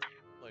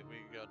 Like we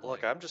could go to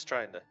Look, like I'm just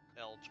trying to.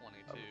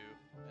 L22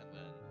 and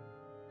then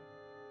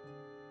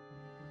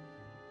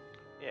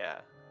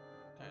Yeah,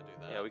 kind of do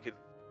that. yeah,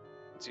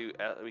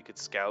 we could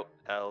scout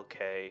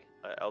LK,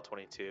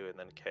 L22, and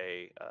then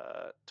K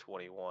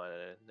 21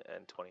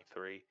 and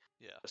 23.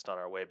 Yeah. Just on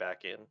our way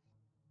back in.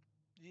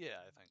 Yeah,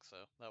 I think so.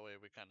 That way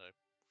we kind of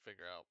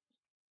figure out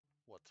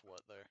what's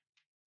what there.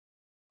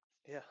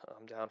 Yeah,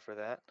 I'm down for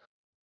that.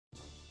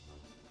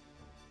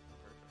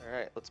 All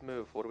right, let's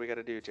move. What do we got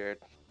to do, Jared?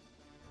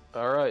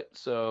 All right,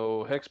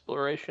 so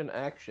exploration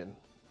actions.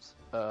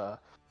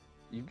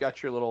 You've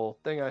got your little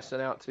thing I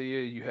sent out to you.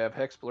 You have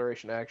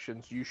exploration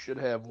actions. You should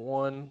have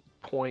 1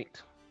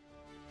 point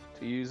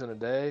to use in a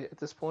day at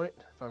this point,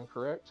 if I'm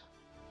correct.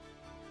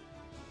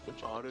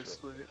 Which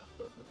honestly,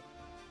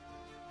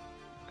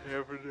 I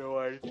have no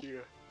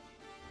idea.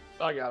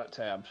 I got it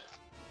tabbed.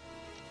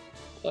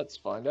 Let's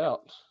find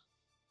out.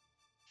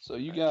 So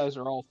you guys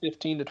are all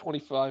 15 to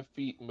 25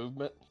 feet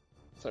movement.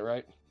 Is that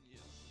right?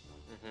 Yes.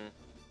 Mm-hmm.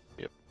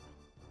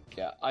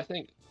 Yeah, I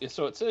think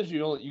so. It says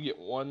you get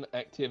 1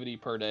 activity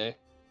per day,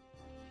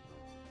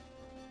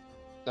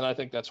 and I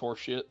think that's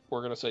horseshit.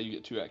 We're gonna say you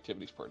get 2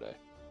 activities per day,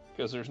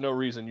 because there's no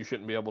reason you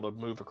shouldn't be able to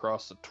move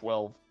across a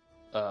 12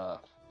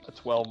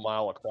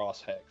 mile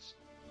across hex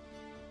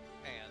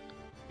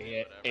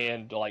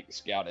and like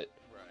scout it.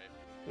 Right.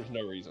 There's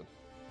no reason.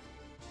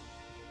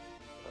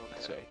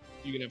 Okay. So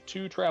you can have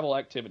 2 travel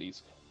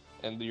activities,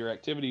 and your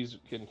activities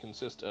can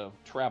consist of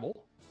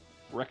travel,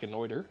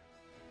 reconnoiter,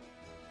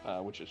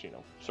 which is,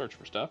 search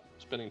for stuff,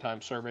 spending time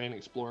surveying,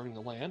 exploring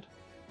the land,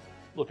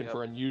 looking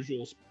for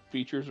unusual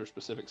features or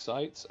specific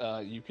sites.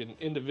 You can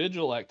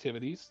individual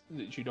activities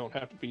that you don't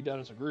have to be done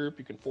as a group.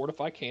 You can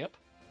fortify camp.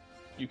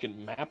 You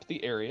can map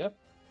the area,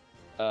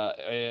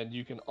 and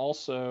you can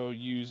also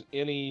use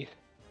any.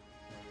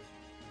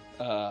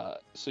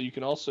 So you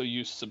can also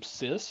use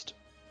subsist,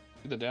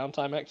 the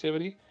downtime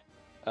activity,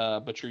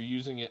 but you're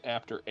using it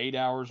after 8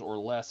 hours or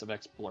less of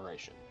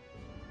exploration.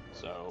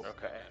 So.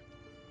 Okay.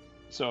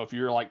 So if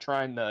you're like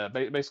trying to,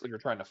 basically you're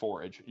trying to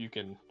forage, you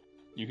can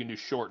do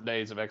short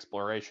days of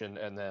exploration,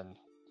 and then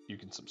you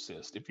can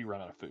subsist if you run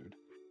out of food.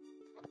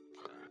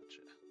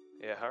 Gotcha.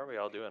 Yeah, how are we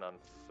all doing on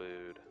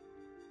food?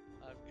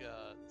 I've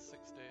got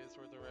 6 days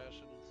worth of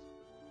rations.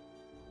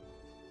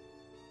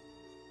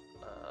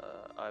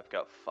 I've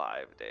got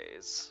 5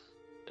 days.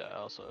 Yeah, I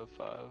also have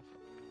 5.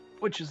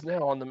 Which is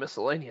now on the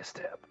miscellaneous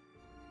tab.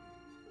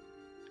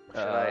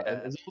 Should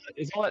I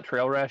is all that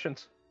trail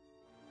rations?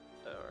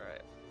 All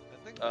right.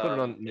 I think. Put it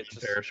on it's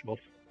just- non-perishable.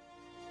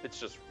 It's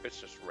just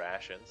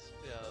rations.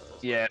 Yeah. That's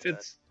also Yeah, if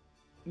it's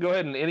go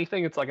ahead and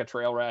anything it's like a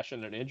trail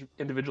ration, an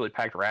individually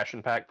packed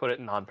ration pack, put it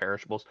in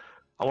non-perishables.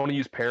 I want to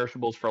use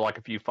perishables for like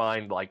if you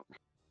hunt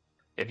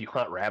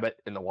rabbit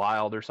in the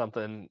wild or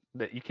something,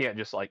 that you can't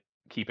just like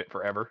keep it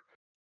forever.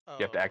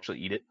 You have to actually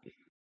eat it.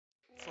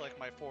 It's like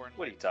my 4 and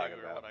What are my you talking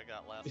 2 about? What I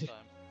got last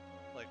time.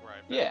 Like where I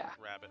found Yeah.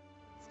 rabbit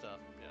stuff.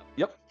 Yeah.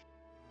 Yep.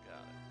 Got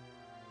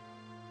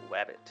it.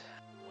 Wabbit.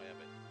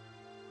 Wabbit.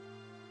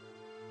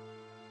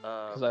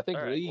 Because I think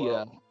all right, Lee,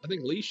 well, I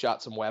think Lee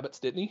shot some wabbits,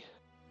 didn't he?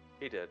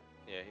 he did.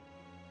 Yeah, he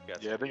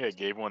got Yeah, I some. think I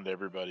gave one to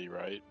everybody,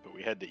 right? But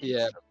we had to eat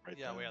Yeah. stuff right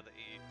Yeah, then. we had to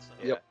eat. So.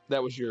 Yeah. Yep.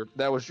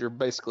 That was your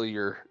basically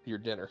your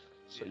dinner.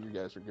 So Yeah. you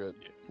guys are good.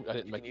 Yeah. I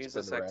didn't You make can you use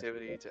spend this the ration.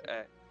 activity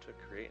to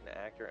create an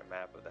accurate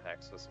map of the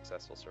hex with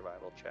successful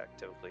survival check.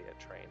 Typically a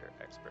trained or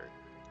expert.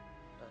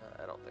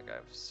 I don't think I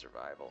have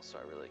survival, so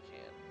I really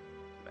can't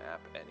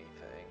map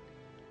anything.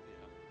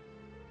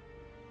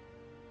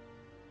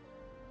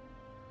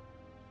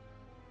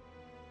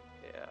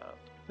 Yeah.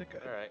 I think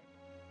All right.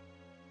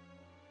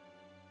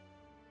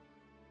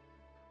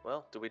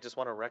 Well, do we just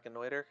want to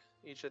reconnoiter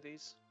each of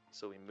these?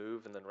 So we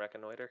move and then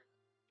reconnoiter?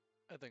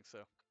 I think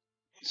so.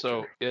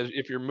 So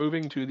if you are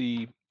moving to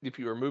the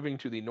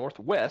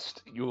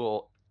northwest, you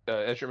will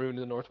as you're moving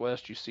to the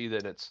northwest, you see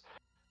that it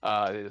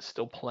is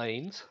still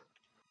plains.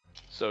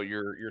 So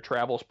your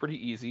travel is pretty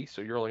easy.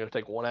 So you're only going to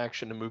take 1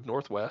 action to move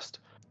northwest.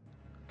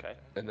 Okay.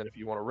 And then if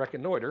you want to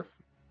reconnoiter,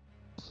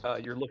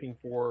 you're looking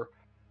for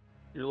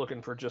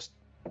just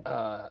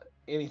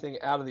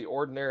anything out of the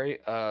ordinary.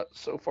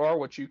 So far,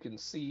 what you can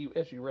see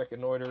as you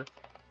reconnoiter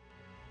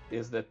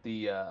is that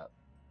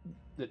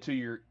that to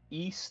your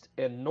east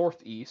and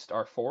northeast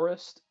are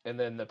forest, and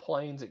then the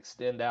plains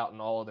extend out in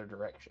all other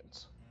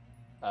directions.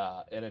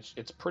 And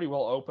it's pretty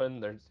well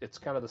open. It's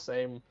kind of the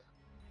same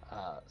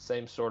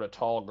sort of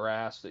tall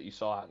grass that you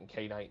saw out in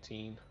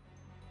K19.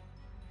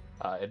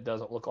 It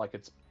doesn't look like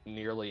it's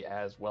nearly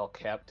as well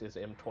kept as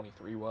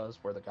M23 was,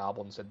 where the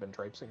goblins had been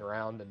traipsing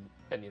around and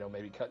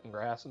maybe cutting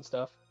grass and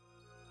stuff.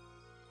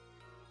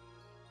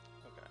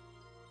 Okay.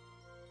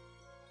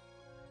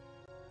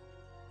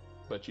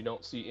 But you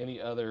don't see any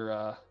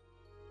other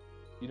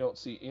You don't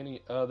see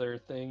any other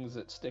things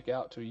that stick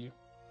out to you.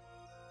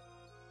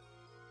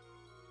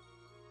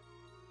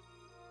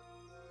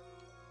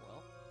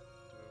 Well,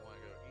 do we want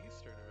to go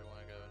east or do we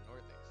want to go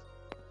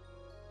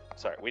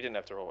northeast? Sorry, we didn't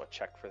have to roll a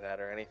check for that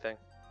or anything.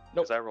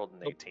 Nope. Because I rolled an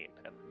Nope. 18,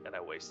 and I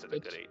wasted a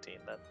good 18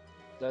 then.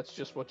 That's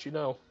just what you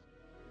know.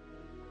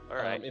 All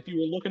right. If you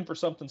were looking for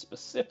something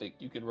specific,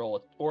 you could roll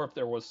it. Or if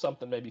there was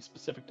something maybe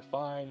specific to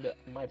find that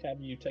might have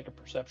you take a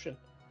perception.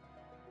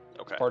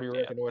 Okay. Part of your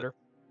yeah, reconnoiter.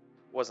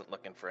 Wasn't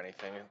looking for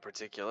anything in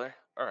particular.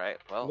 All right.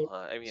 Well, Nope.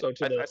 I mean, So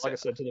to the, I'd like say I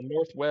said, to the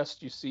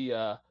northwest you see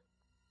to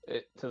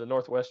the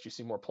northwest you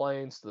see more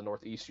plains. To the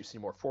northeast you see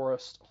more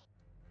forest.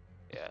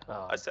 yeah.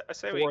 Um, I say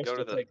we forest go to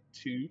will the. take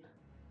 2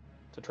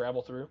 to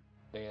travel through,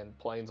 and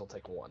plains will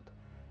take 1.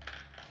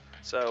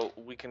 So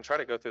we can try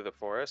to go through the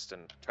forest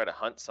and try to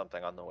hunt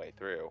something on the way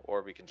through,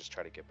 or we can just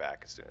try to get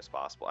back as soon as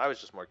possible. I was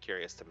just more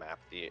curious to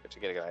to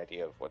get an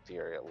idea of what the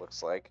area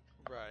looks like.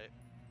 Right.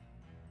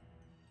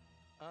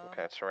 What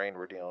kind of terrain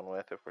we're dealing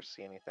with, if we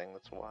see anything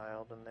that's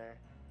wild in there.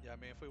 Yeah, I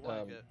mean, if we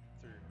want to get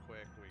through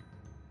quick, we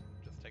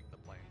just take the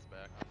planes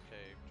back on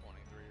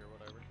K23 or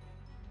whatever.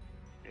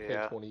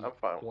 Yeah, I'm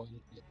fine. Even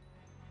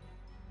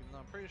though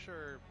I'm pretty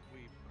sure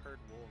we heard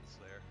wolves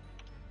there,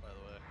 by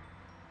the way.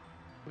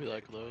 We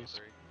like those.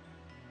 K23.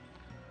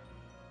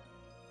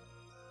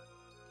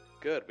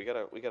 Good. We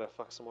gotta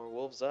fuck some more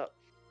wolves up.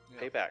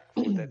 Yeah, Payback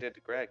for what they did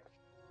to Greg.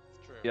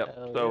 it's true. Yep.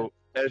 Hell So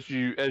as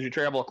you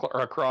travel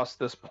across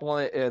this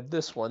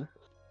this one,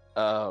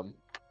 go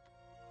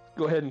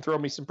ahead and throw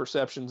me some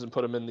perceptions and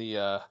put them in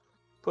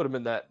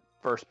that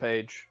first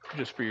page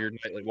just for your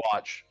nightly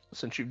watch.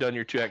 Since you've done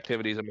your 2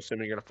 activities, I'm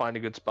assuming you're gonna find a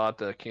good spot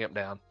to camp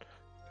down.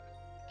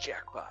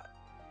 Jackpot.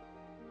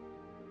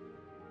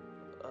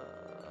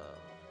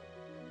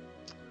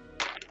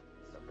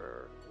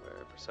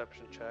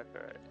 Perception check.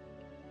 All right.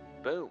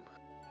 Boom.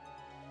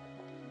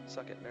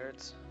 Suck it,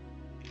 nerds.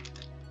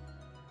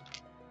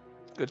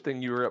 Good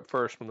thing you were up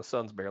first when the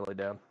sun's barely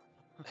down.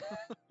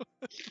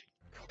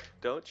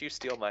 Don't you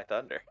steal my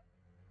thunder.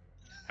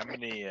 How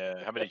many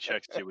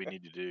checks do we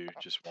need to do?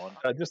 Just one?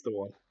 Just the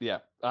one. Yeah.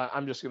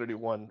 I'm just gonna do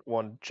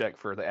one check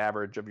for the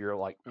average of your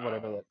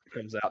whatever that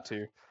comes out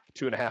to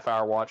 2.5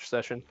 hour watch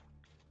session.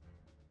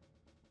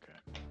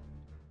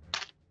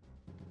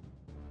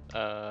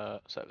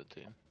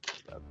 17.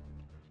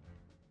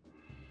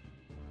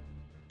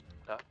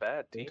 Not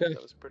bad, team. Okay.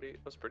 That was pretty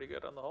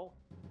good on the whole.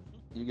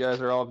 You guys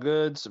are all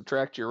good.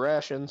 Subtract your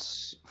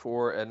rations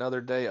for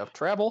another day of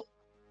travel.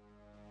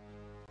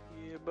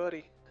 Yeah,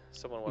 buddy.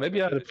 Someone wanna Maybe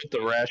go I ought do to the put the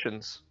sheet?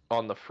 rations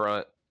on the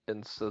front,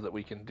 and so that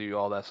we can do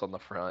all this on the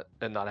front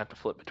and not have to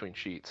flip between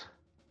sheets.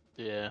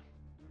 Yeah.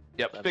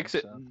 Yep, that fix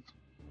makes it. sense.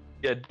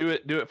 Yeah, do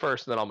it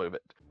first, and then I'll move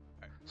it.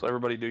 Alright. So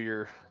everybody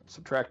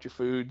subtract your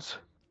foods.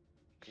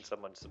 Can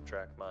someone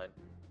subtract mine?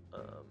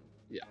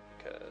 Yeah.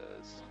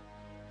 Because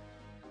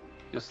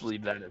Just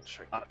leave that as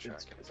sure it's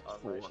is on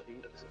my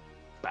sheet.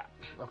 Bap.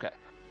 Okay.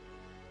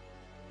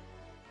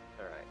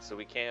 All right. So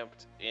we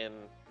camped in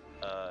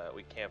L,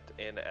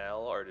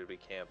 or did we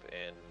camp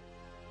in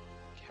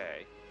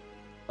K?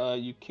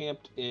 You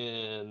camped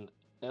in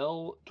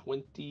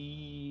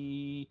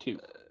L22.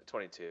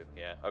 22.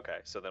 Yeah. Okay.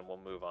 So then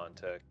we'll move on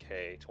to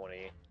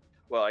K20.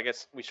 Well, I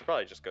guess we should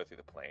probably just go through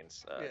the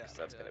planes because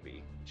that's gonna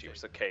be cheaper.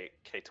 So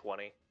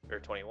K20 or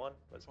 21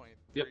 was. 23?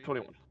 Yep,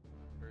 21.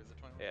 Or is it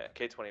 21? Yeah,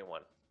 K21.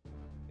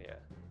 Yeah.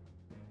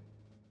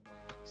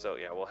 So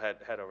yeah, we'll head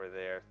over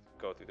there,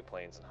 go through the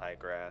plains and high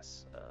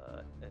grass,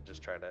 and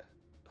just try to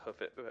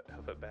hoof it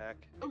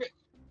back. Okay.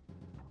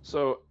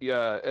 So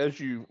yeah,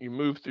 as you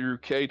move through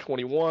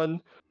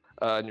K21,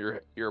 and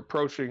you're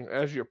approaching,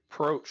 as you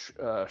approach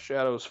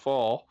Shadows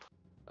Fall,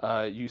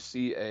 you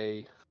see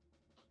a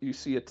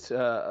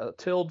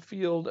tilled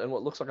field and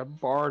what looks like a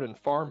barn and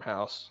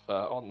farmhouse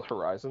on the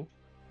horizon,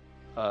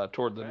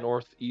 toward the Okay.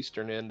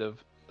 northeastern end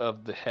of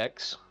the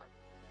hex.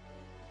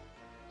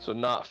 So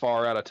not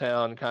far out of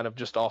town, kind of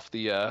just off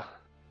the,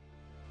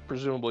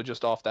 presumably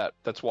just off that.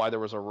 That's why there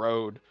was a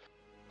road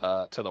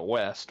to the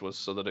west, was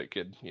so that it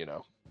could, it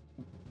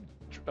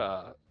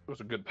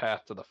was a good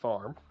path to the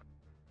farm.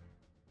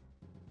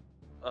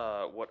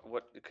 What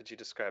could you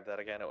describe that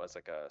again? It was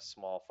like a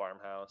small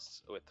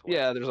farmhouse with.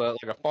 Yeah, there's like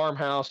a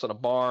farmhouse and a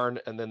barn,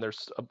 and then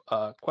there's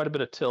quite a bit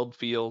of tilled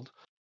field,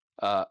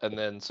 and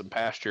then some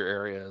pasture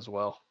area as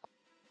well.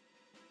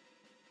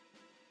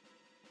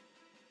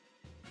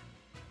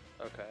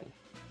 Okay.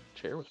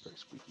 Chair was very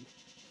squeaky.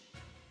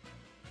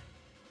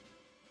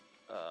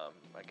 I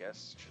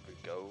guess should we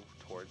go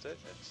towards it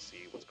and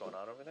see what's going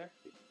on over there?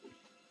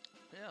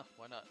 Yeah,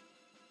 why not?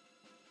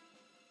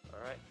 All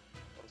right,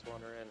 let's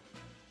wander in.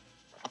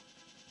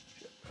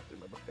 Shit, I threw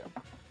my book down.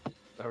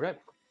 Okay.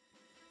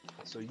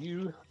 So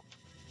you,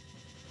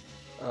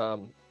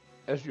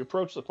 as you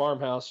approach the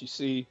farmhouse, you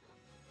see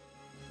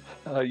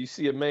a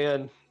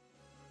man,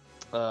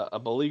 a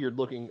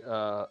beleaguered-looking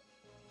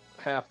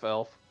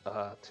half-elf,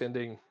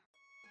 tending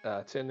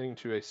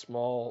to a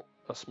small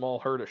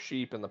herd of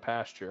sheep in the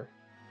pasture.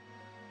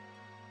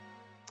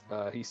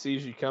 He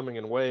sees you coming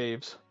and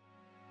waves,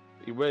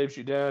 He waves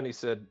you down. He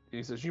says,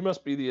 "You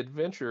must be the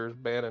adventurers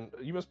Bannon.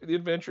 You must be the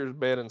adventurers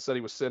Bannon said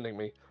he was sending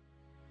me."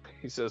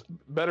 He says,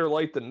 "Better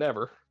late than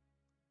never."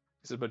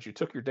 He said, "But you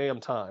took your damn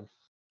time."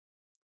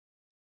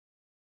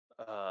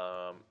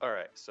 All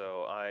right,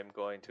 so I'm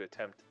going to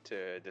attempt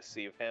to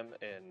deceive him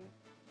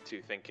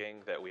into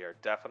thinking that we are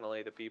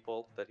definitely the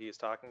people that he is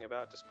talking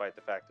about, despite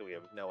the fact that we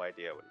have no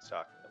idea what he's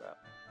talking about.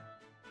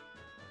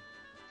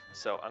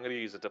 So I'm going to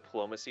use a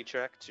diplomacy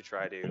check to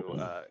try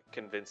to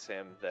convince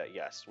him that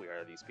yes, we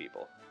are these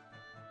people.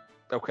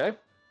 Okay.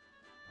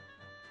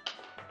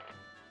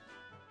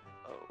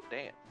 Oh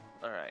damn!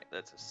 All right,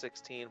 that's a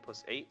 16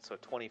 plus 8, so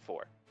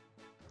 24.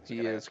 So He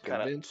gonna is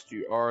kinda- convinced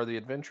you are the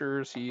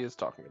adventurers he is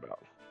talking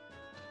about.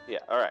 Yeah.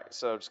 All right.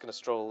 So I'm just gonna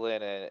stroll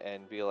in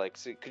and be like,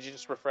 "So could you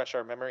just refresh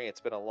our memory? It's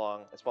been a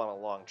long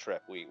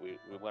trip. We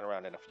went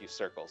around in a few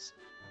circles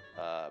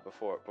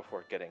before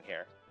getting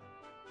here."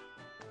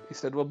 He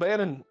said, "Well,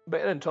 Bannon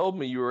told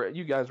me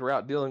you guys were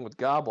out dealing with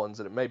goblins,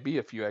 and it may be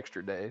a few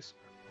extra days.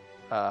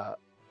 But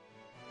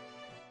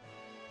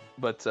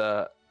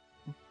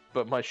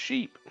my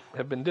sheep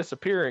have been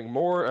disappearing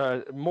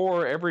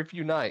more every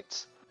few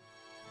nights.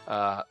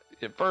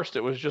 At first it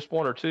was just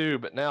one or two,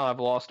 but now I've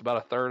lost about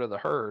a third of the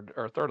herd,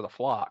 or a third of the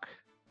flock.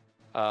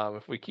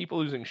 If we keep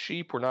losing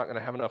sheep, we're not going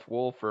to have enough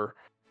wool for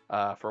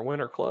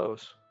winter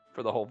clothes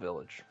for the whole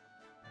village."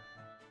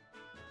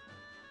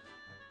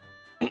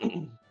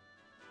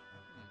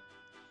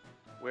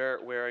 Where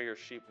are your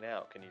sheep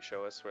now? Can you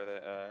show us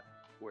where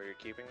you're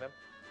keeping them?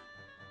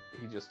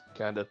 He just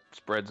kind of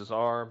spreads his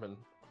arm and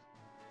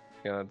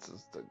it's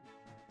just,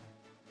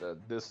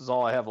 this is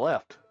all I have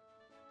left.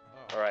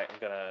 Oh. All right, I'm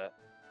gonna.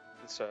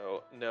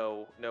 So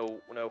no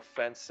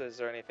fences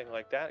or anything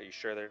like that. Are you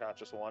sure they're not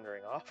just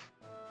wandering off?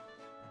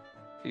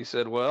 He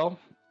said, "Well,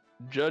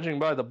 judging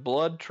by the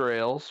blood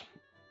trails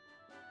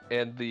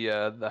and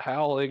the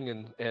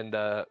howling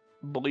and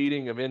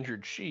bleeding of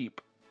injured sheep,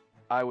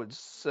 I would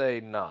say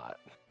not."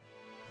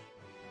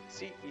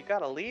 See, you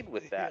gotta lead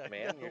with that, Yeah,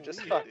 man. You're gotta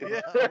just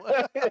lead,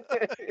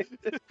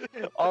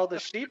 fucking. All the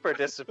sheep are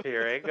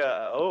disappearing.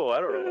 I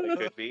don't know what it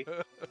could be.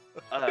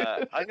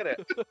 I'm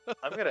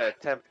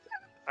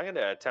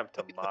gonna attempt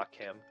to mock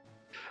him,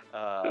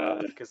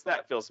 because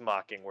that feels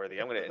mocking worthy.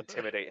 I'm gonna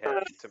intimidate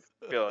him to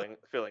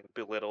feeling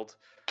belittled.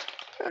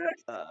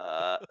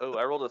 I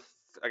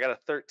got a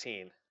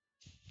 13.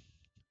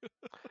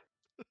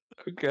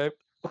 Okay,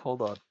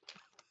 hold on.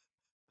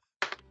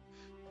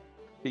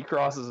 He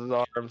crosses his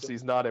arms.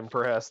 He's not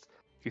impressed.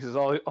 He says,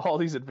 "All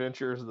these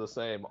adventures are the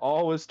same.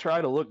 Always try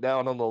to look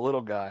down on the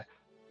little guy."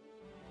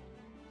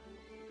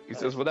 He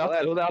says, without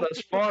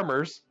us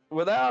farmers,"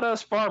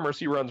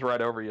 he runs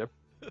right over you.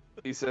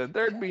 He said,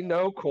 "There'd be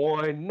no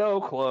coin, no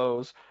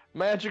clothes,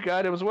 magic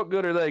items. What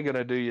good are they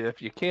gonna do you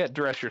if you can't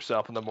dress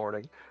yourself in the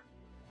morning?"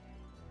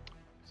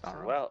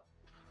 Well,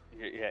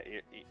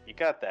 you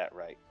got that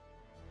right.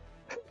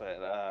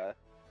 But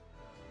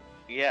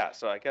yeah.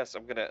 So I guess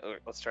I'm gonna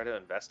let's try to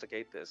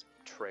investigate this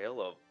trail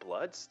of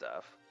blood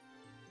stuff.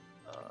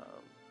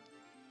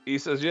 He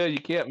says, "Yeah, you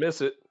can't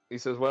miss it." He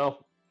says,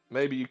 "Well,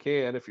 maybe you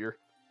can if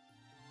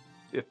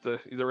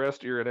the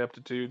rest of your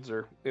ineptitudes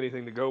are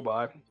anything to go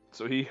by."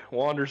 So he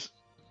wanders.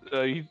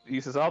 He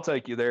says, "I'll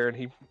take you there,"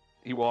 and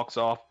he walks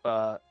off.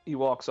 He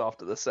walks off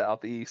to the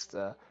southeast.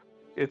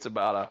 It's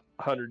about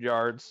 100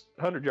 yards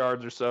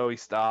or so. He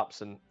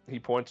stops and he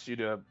points you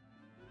to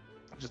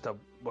just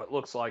what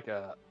looks like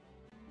an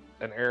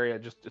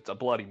area. It's a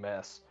bloody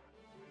mess.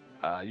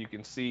 You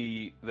can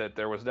see that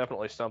there was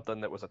definitely something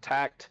that was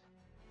attacked,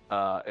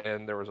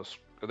 and there was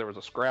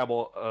a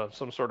scrabble,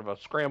 some sort of a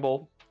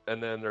scramble,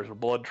 and then there's a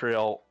blood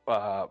trail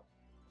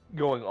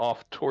going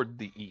off toward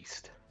the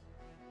east.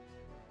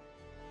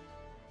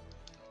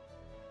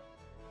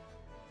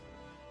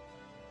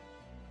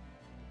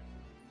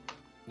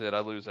 Did I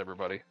lose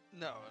everybody?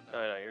 No.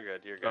 No, you're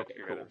good. You're good. Okay,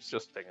 you're cool. good. I'm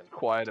Just taking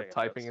quiet of notes.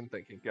 typing and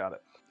thinking. Got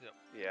it.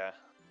 Yeah.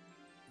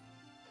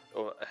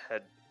 Oh,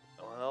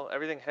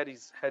 everything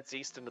heads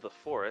east into the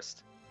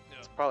forest. Yeah.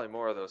 It's probably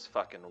more of those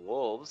fucking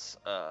wolves.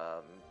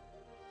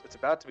 It's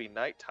about to be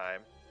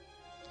nighttime.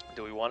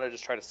 Do we want to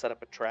just try to set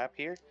up a trap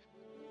here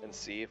and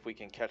see if we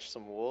can catch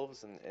some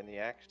wolves in the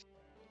act?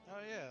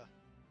 Oh yeah.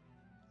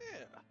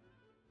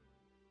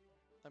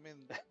 I mean.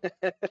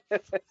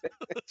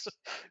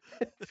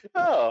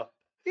 Oh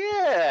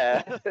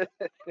yeah.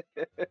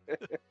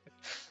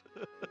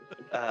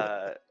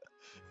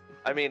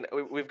 I mean,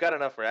 we've got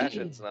enough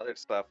rations and other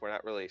stuff. We're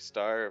not really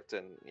starved,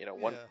 and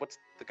what's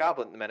the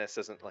goblin menace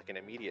isn't like an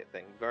immediate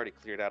thing. We've already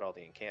cleared out all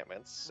the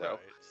encampments, so Right,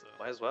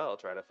 might as well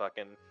try to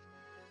fucking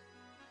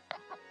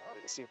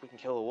see if we can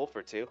kill a wolf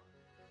or two.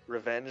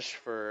 Revenge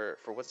for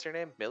what's her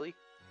name? Millie?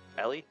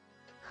 Ellie?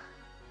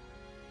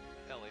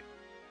 Ellie.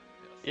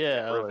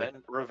 Yes. Yeah. Really?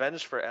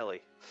 Revenge for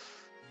Ellie.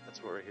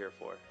 That's what we're here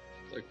for.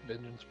 It's like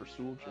vengeance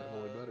pursued,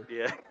 only better.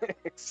 Yeah,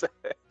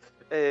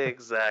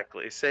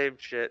 exactly. Same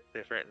shit,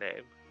 different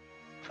name.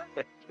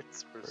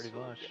 It's Pretty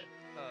much.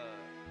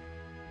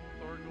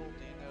 Thorgold,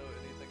 do you know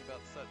anything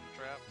about setting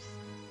traps?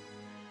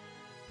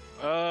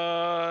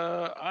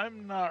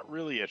 I'm not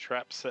really a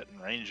trap setting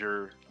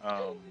ranger.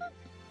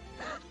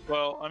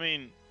 Well, I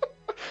mean,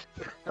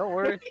 Don't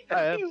worry.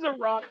 I am. He's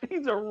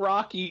a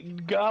rock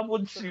eating,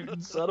 goblin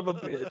shooting son of a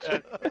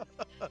bitch.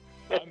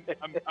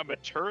 I'm a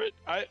turret.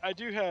 I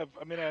do have.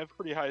 I mean, I have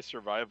pretty high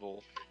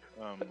survival.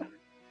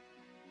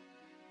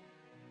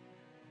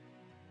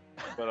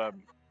 But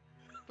I'm.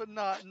 But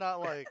not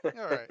like. All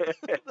right,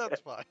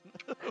 that's fine.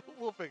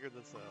 We'll figure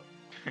this out.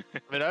 I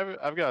mean,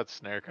 I've got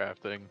snare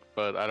crafting,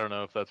 but I don't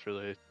know if that's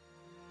really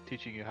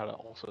teaching you how to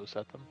also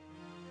set them.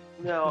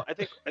 No, I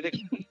think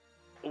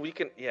we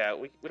can. Yeah,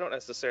 we don't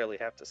necessarily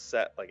have to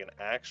set like an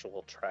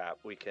actual trap.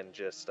 We can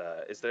just.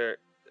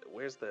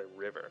 Where's the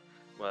river?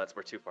 Well,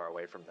 we're too far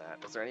away from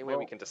that. Is there any way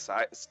we can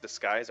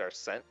disguise our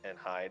scent and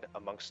hide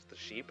amongst the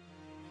sheep?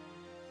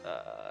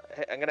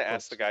 Hey, I'm gonna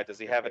ask the guy. Does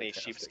he have any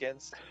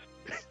sheepskins?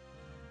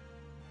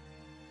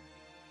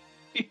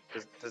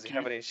 Does he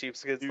have any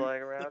sheepskins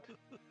lying around?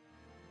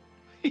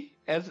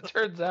 As it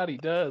turns out, he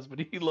does, but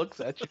he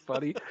looks at you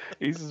funny.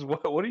 He says,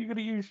 "What are you going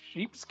to use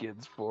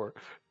sheepskins for?"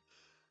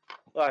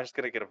 Well, I'm just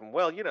gonna get him.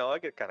 Well, I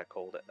get kind of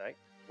cold at night.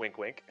 Wink,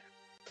 wink.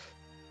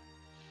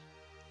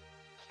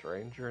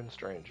 Stranger and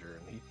stranger,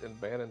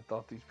 and Bannon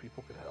thought these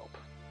people could help.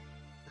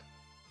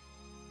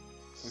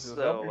 He says,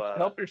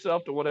 help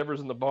yourself to whatever's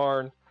in the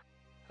barn.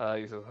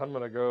 He says, I'm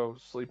going to go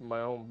sleep in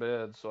my own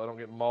bed so I don't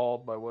get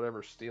mauled by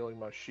whatever's stealing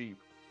my sheep.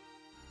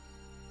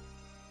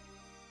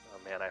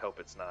 Oh man, I hope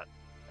it's not.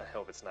 I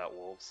hope it's not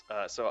wolves.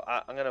 So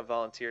I'm gonna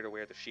volunteer to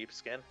wear the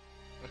sheepskin,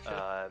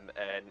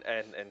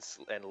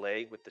 and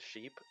lay with the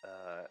sheep.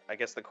 I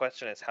guess the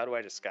question is, how do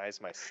I disguise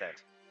my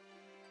scent?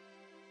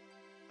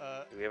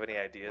 Do we have any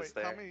ideas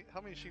there?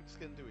 How many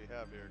sheepskin do we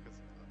have here? Because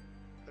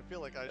I feel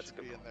like I should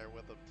be in there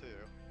with them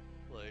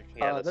too. Like,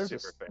 yeah, that's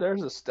super fair.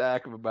 There's a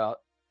stack of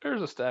about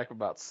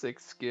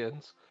 6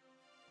 skins.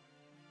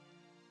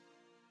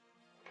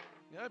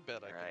 yeah, I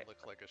bet I can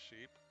look like a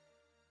sheep.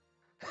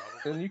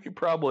 And you could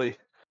probably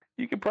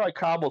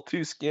cobble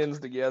 2 skins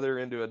together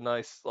into a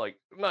nice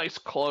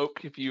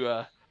cloak if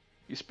you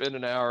spend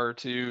an hour or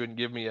two and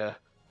give me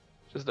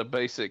just a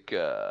basic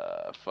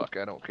I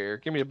don't care.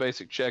 Give me a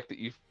basic check that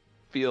you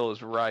feel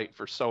is right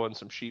for sewing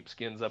some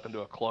sheepskins up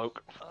into a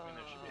cloak.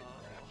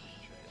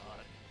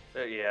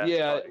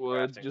 Yeah, it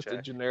would. Just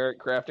a generic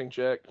crafting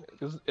check,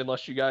 because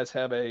unless you guys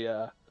have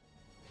a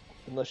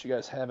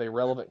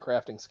relevant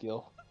crafting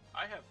skill.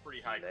 I have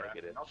pretty high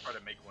crafting. I'll try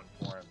to make one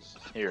for him.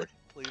 Here.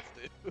 Please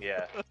do.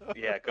 Yeah,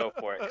 go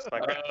for it. 'Cause my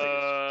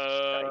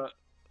crafting is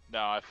no,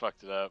 I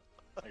fucked it up.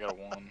 I got a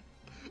 1.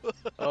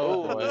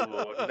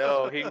 Oh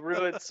no, he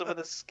ruined some of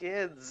the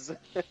skins.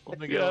 Let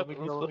me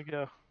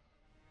go.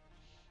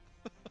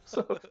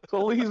 So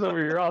Lee's over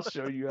here. I'll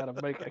show you how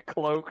to make a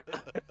cloak.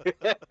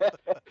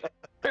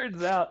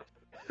 Turns out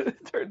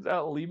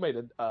Lee made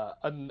a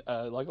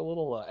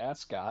little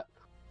ascot.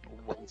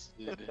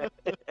 Wasted.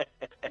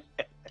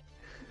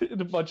 And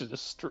a bunch of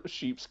just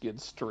sheepskin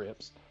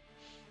strips.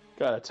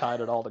 Kind of tied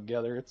it all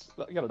together. It's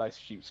got a nice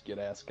sheepskin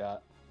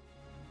ascot.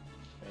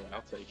 Man,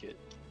 I'll take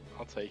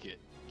it.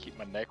 Keep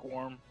my neck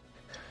warm.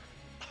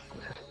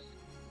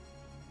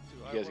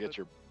 You guys get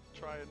your.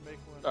 Try and make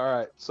one. All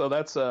right, so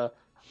that's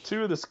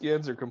 2 of the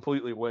skins are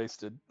completely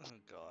wasted. Oh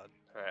God.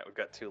 All right, we've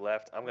got 2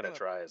 left. I'm gonna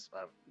try as.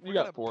 You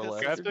got 4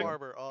 left.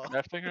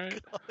 Crafting,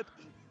 right?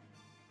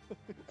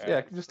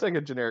 Yeah, just take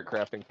a generic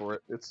crafting for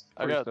it. It's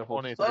I pretty got simple.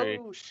 23.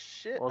 Oh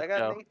shit! Let's I got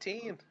go. an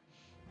 18.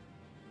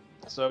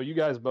 So you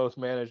guys both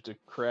managed to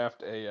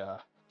craft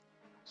a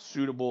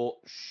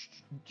suitable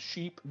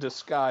sheep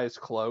disguise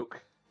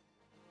cloak.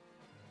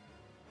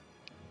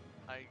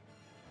 Okay.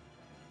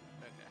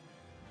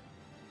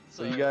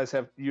 So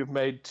you've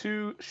made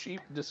 2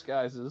 sheep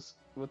disguises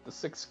with the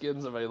 6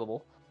 skins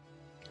available,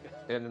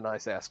 and a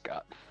nice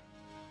ascot.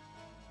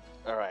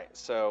 All right,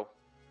 so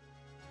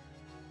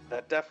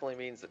that definitely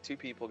means that 2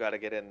 people got to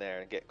get in there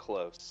and get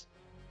close,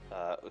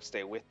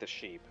 stay with the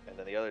sheep, and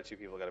then the other 2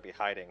 people got to be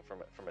hiding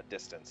from a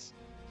distance.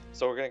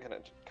 So we're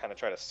gonna kind of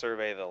try to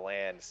survey the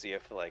land, see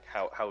if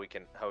how we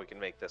can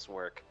make this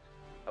work,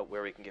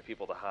 where we can get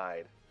people to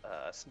hide,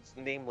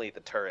 namely the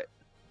turret.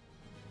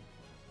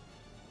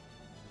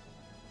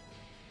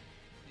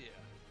 Yeah.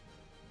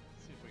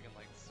 See if we can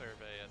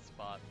survey a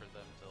spot for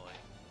them to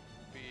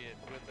be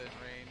within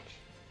range,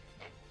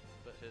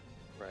 but hidden.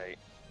 Right.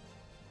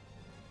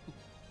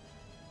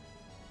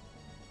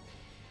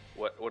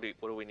 What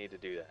do we need to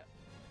do that?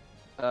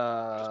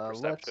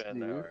 Just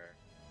perception or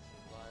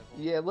Survival.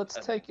 Yeah, let's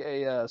take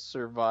a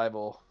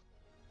survival.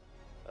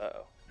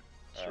 Uh-oh.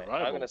 Survival.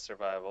 Right, I'm gonna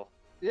survival.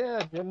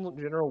 Yeah,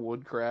 general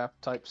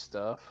woodcraft type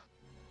stuff.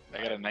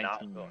 I got a I'm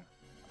not 19.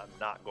 I'm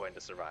not going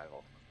to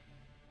survival.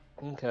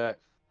 Okay.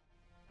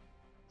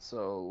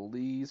 So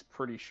Lee's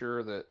pretty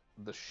sure that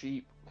the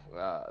sheep,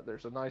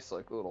 there's a nice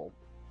little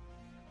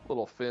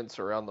fence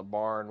around the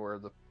barn where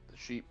the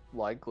sheep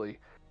likely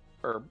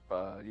are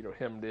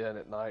hemmed in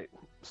at night,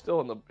 still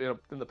in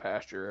the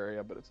pasture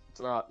area, but it's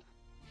not.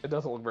 It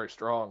doesn't look very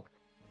strong.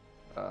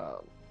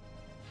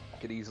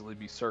 Could easily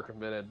be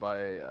circumvented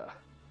by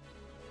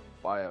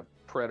a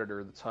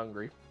predator that's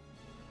hungry.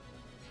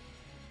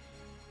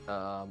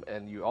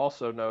 And you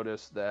also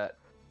notice that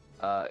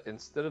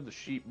instead of the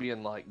sheep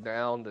being like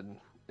downed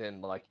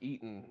and like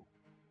eaten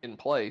in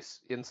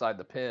place inside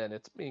the pen,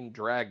 it's being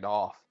dragged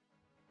off.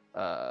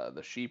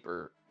 The sheep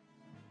are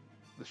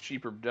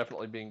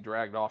definitely being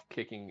dragged off,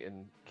 kicking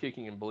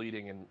and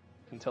bleeding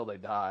until they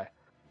die.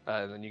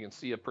 And then you can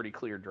see a pretty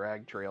clear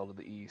drag trail to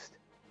the east.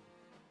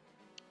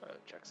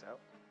 Checks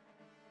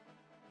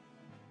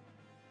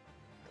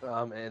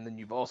out. And then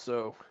you've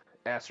also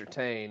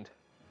ascertained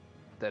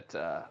that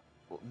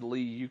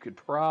Lee, you could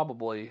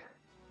probably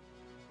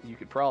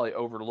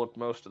overlook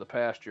most of the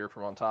pasture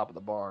from on top of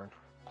the barn.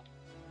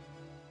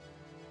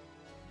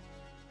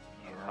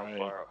 All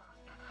right.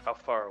 How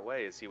far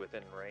away is he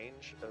within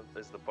range?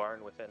 Is the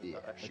barn within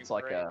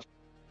shooting range?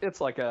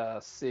 It's like a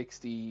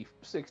 60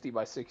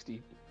 by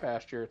 60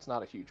 pasture. It's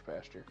not a huge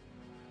pasture.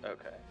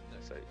 Okay,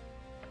 so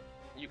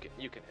you can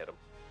hit him.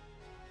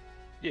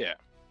 Yeah.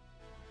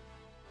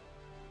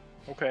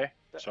 Okay.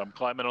 So I'm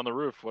climbing on the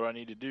roof. What do I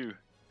need to do?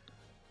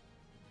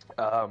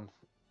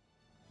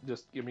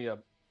 Just give me a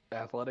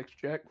athletics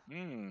check.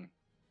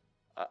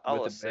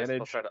 I'll With assist.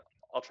 advantage.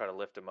 I'll try to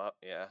lift him up.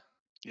 Yeah.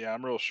 Yeah,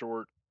 I'm real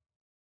short.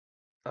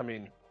 I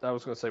mean, I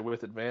was going to say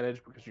with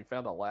advantage because you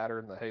found a ladder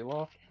in the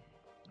hayloft,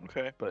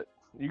 Okay. but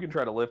you can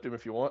try to lift him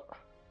if you want.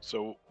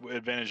 So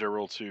advantage I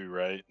roll 2,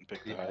 right? And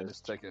pick the Yeah, highest.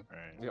 just take it.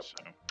 Right. Yep.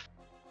 So,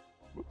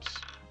 whoops.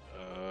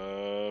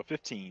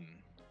 15.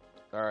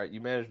 All right,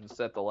 you managed to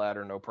set the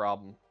ladder, no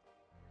problem.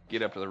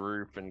 Get up to the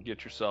roof and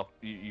get yourself.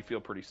 You feel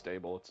pretty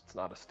stable. It's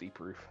not a steep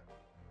roof.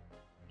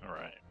 All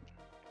right.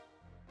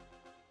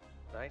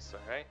 Nice. All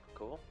right.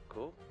 Cool.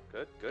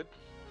 Good.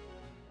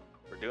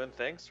 We're doing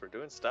things. We're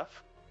doing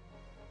stuff.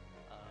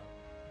 I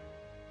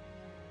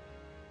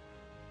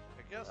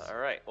guess. All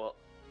right. Well.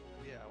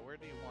 Yeah. Where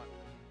do you want?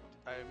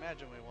 I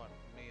imagine we want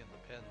me in the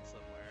pen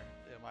somewhere.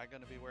 Am I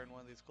going to be wearing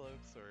one of these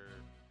cloaks, or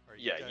are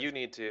you? Yeah, guys... you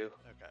need to.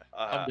 Okay.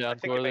 I'm down I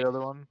think for the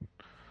other one.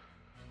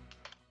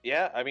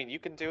 Yeah, I mean, you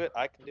can do it.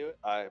 I can do it.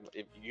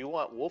 If you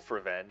want wolf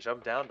revenge, I'm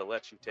down to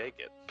let you take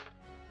it.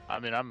 I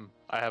mean,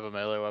 I have a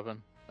melee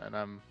weapon, and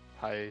I'm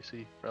high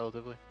AC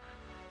relatively.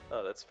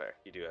 Oh, that's fair.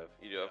 You do have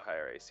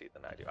higher AC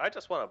than I do. I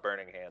just want to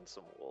burning hand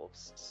some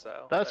wolves.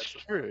 So That's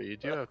true. You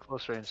do have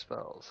close range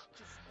spells.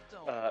 Just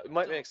don't. It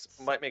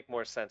might make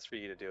more sense for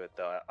you to do it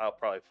though. I'll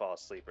probably fall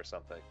asleep or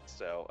something.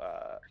 So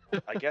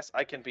I guess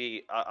I can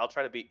be. I'll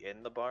try to be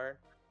in the barn.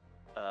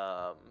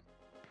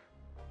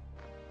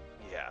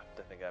 Yeah,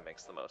 I think that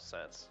makes the most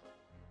sense.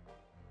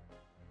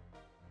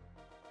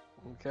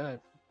 Okay.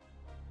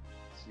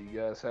 So you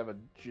guys have a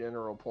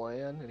general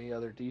plan. Any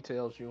other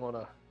details you want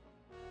to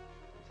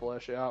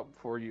flesh out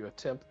before you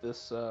attempt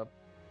this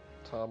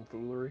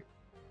tomfoolery?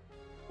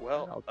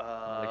 Well,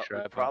 I'll make sure I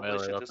we have my probably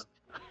melee should weapon.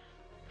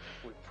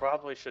 we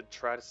probably should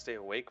try to stay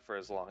awake for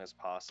as long as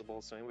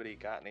possible. So anybody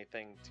got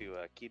anything to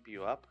keep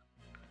you up?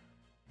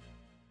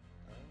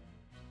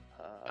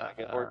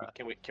 Or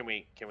can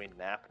we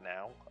nap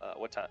now?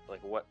 What time?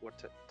 Like what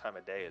time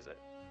of day is it?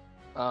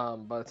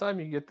 By the time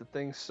you get the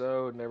things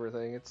sewed and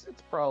everything, it's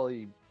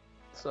probably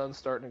sun's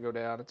starting to go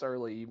down. It's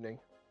early evening.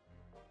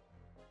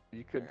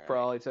 You could Alright.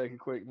 probably take a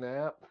quick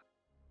nap.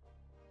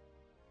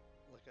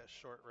 Like a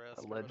short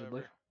rest. Allegedly. Or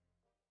whatever.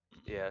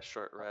 Yeah,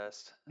 short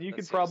rest. You That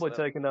could seems probably that-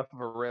 take enough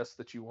of a rest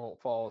that you won't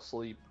fall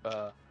asleep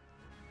at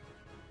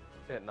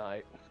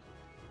night.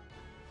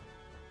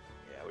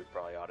 Yeah, we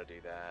probably ought to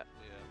do that.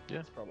 Yeah.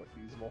 It's probably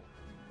feasible.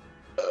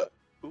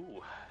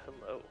 Ooh,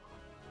 hello.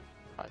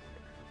 Hi.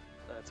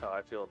 That's how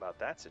I feel about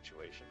that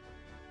situation.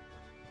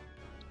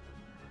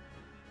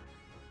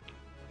 I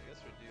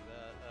guess we do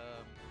that.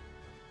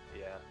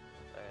 Yeah,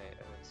 I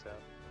think so.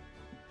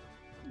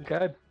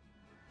 Okay.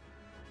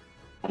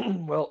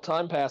 Well,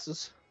 time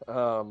passes.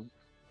 Time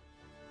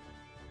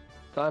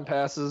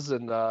passes,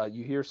 and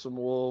you hear some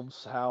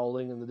wolves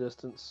howling in the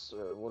distance.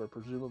 What are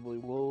presumably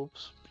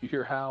wolves? You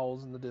hear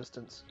howls in the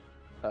distance.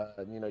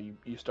 You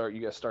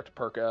guys start to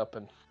perk up,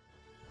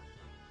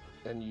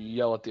 and you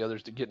yell at the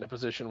others to get in a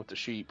position with the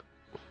sheep.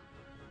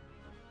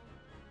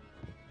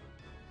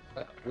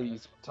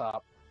 Lee's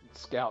top,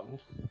 scouting.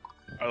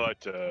 I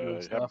like doing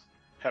to stuff.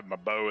 have my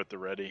bow at the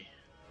ready.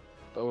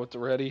 Bow at the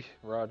ready.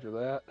 Roger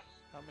that.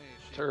 How many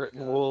sheep Turret we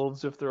and got?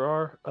 wolves, if there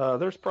are.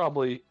 There's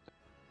probably.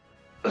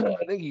 I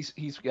think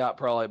he's got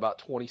probably about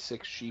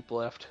 26 sheep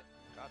left.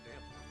 Goddamn.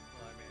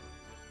 Well, I mean,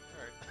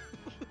 alright.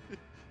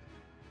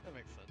 That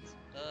makes sense.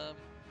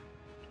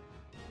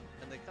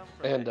 And they come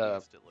from And, the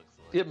east, it looks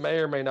like. It may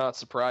or may not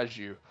surprise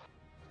you,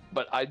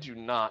 but I do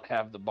not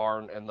have the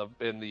barn and the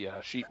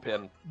sheep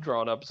pen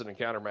drawn up as an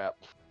encounter map.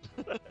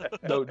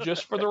 Though,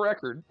 just for the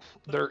record,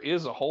 there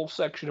is a whole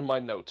section in my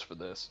notes for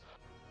this,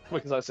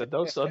 because I said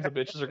those sons of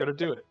bitches are going to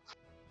do it.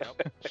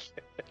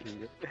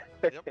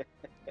 Yep.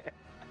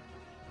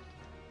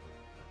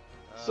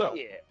 So-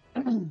 Yeah.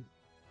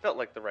 Felt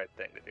like the right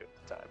thing to do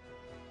at the time.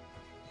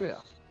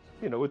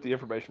 Yeah, with the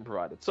information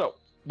provided. So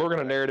we're going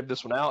to narrative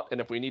this one out, and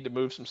if we need to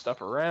move some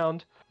stuff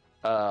around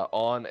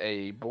on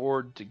a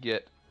board to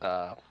get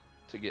a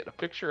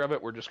picture of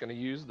it, we're just going to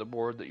use the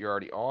board that you're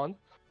already on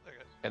Okay.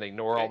 and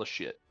ignore all Okay. the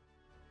shit.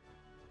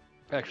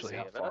 Actually,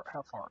 Easy enough.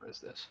 how far is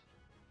this?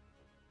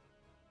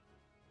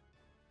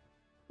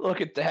 Look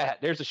at that.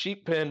 There's a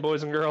sheep pen,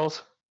 boys and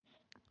girls.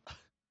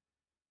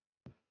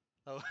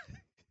 Oh,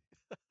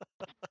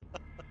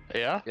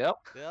 Yeah. Yep,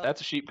 yeah.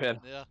 that's a sheep pen.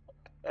 Yeah.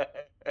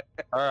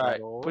 All right,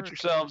 That'll put work.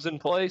 yourselves in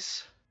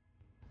place.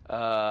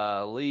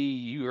 Lee,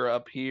 you are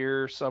up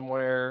here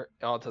somewhere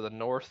to the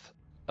north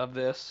of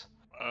this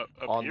Up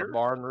on here? the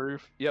barn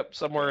roof. Yep,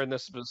 somewhere Okay. in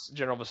this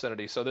general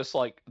vicinity. So this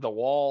like the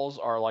walls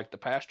are like the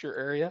pasture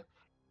area.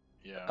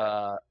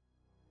 Yeah.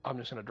 I'm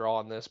just gonna draw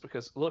on this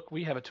because look,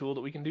 we have a tool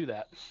that we can do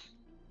that.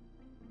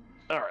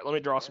 All right, let me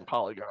draw some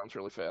polygons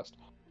really fast.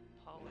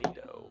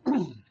 Neato.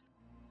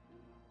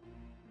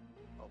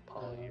 Oh,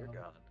 Polly, you're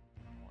gone.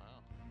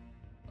 Wow.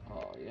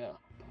 Oh yeah.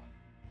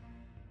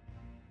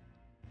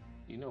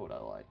 You know what I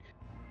like.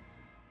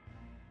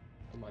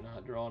 Am I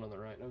not drawing on the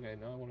right? Okay,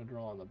 now I want to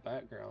draw on the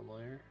background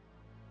layer.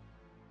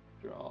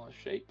 Draw a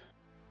shape.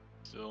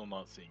 Still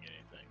not seeing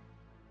anything.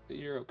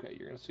 You're okay.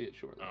 You're gonna see it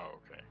shortly. Oh,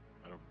 okay.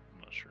 I'm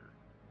not sure.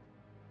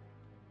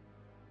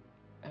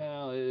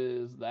 How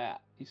is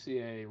that? You see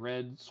a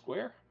red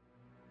square?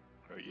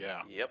 Oh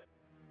yeah. Yep.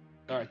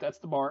 All right, that's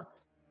the barn.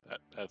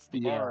 That's the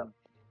The barn.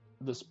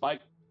 the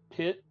spike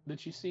pit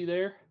that you see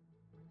there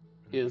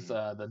is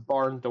Mhm. the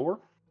barn door,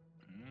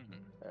 Mhm.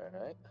 All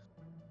right.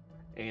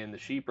 and the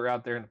sheep are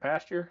out there in the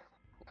pasture.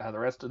 The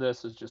rest of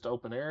this is just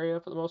open area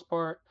for the most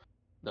part.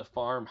 The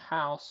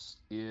farmhouse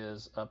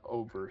is up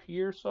over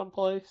here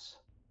someplace,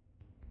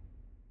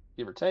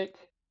 give or take.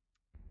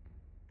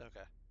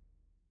 Okay.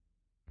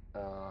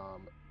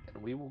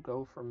 And we will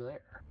go from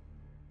there.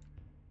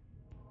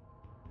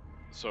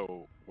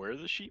 So where are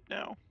the sheep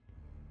now?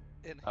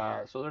 In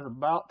here. So there's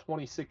about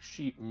 26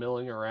 sheep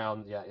milling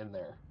around, yeah, in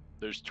there.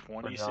 There's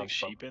 26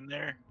 sheep in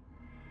there.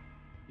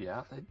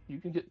 Yeah, you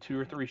can get 2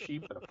 or 3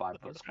 sheep in a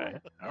 5-foot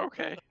square.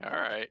 Okay. All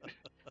right.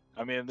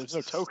 I mean, there's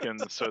no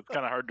tokens, so it's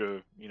kind of hard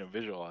to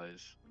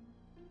visualize.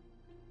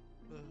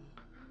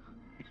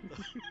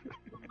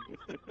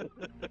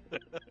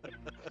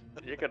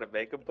 You're gonna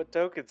make them put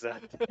tokens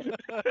up.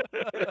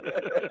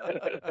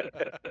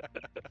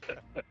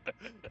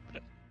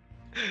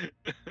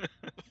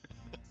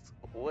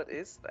 What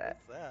is that?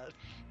 What's that?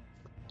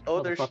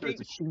 Oh, they're Motherfucker, sheep.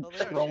 it's a sheep. Oh, they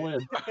are Scroll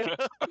in.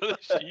 The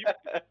sheep.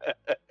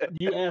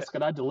 You ask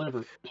and I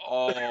deliver.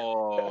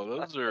 Oh,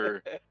 those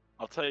are.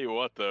 I'll tell you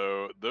what,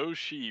 though, those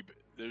sheep.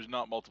 There's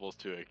not multiples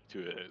to a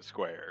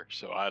square,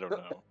 so I don't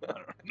know.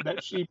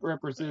 That sheep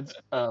represents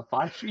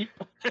 5 sheep.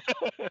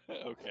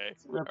 Okay.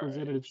 It's a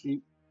representative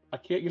sheep. I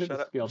can't get it Shut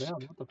to up. scale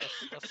down. What the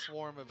A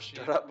swarm of sheep.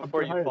 Shut up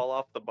before you trying. fall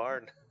off the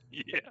barn.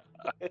 Yeah.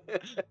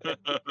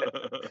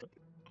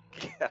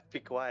 Yeah, be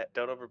quiet.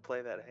 Don't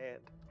overplay that hand.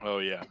 Oh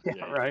yeah.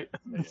 Yeah, right.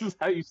 This is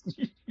how you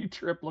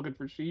trip looking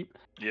for sheep.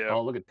 Yeah.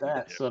 Oh, look at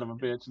that Yep. son of a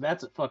bitch.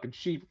 That's a fucking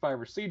sheep if I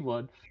ever seen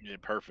one. Yeah.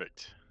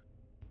 Perfect.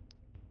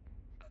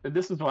 And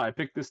this is why I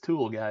picked this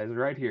tool, guys,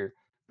 right here.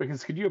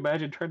 Because could you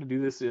imagine trying to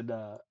do this in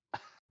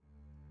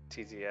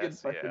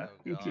TTS, fucking yeah.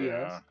 Oh, God.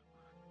 ETS?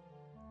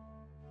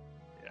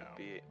 Yeah.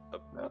 Be a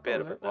No,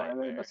 bit of a why are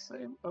they nightmare. the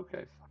same?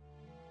 Okay.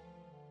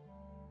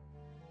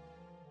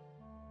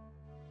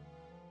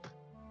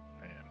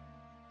 Man.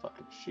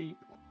 Fucking sheep.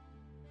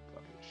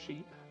 Fucking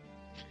sheep.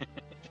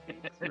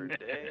 For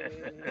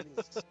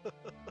days.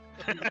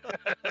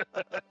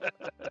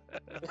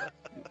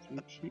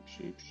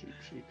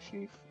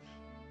 Sheep.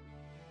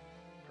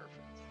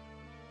 Perfect.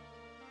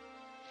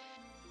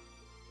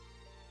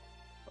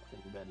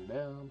 Fucking bedding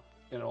down.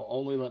 And it'll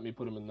only let me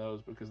put them in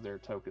those because they're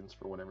tokens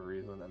for whatever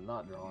reason and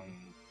not drawing.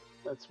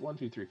 That's 1,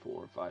 2, 3,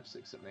 4, 5,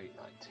 6, 7, 8,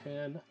 9,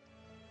 10.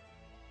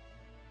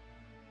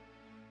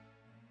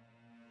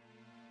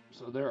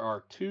 So there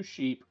are 2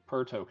 sheep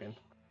per token,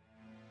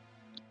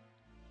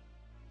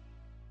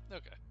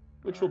 Okay.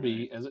 which will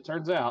be, as it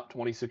turns out,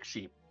 26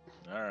 sheep.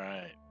 All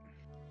right.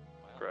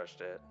 Wow.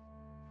 Crushed it.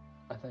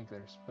 I think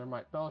there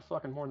might no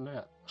fucking more than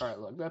that. All right,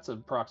 look, that's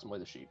approximately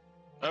the sheep.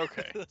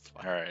 Okay. That's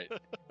fine. All right.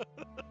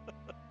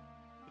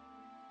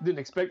 Didn't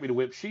expect me to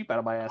whip sheep out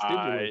of my ass, did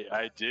you? Lee?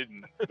 I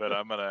didn't, but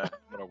I'm gonna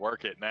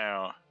work it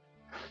now.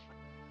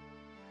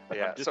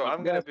 Yeah, just so a- I'm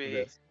gonna Guys, be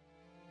this.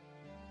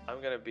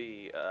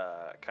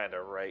 kind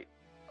of right,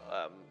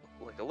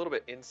 like a little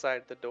bit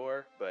inside the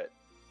door, but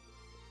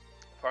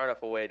far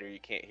enough away where you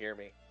can't hear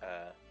me.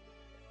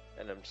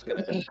 And I'm just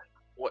gonna.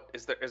 What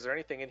is there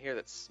anything in here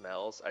that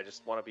smells? I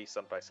just want to be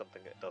by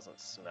something that doesn't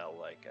smell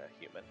like a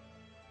human.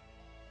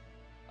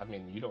 I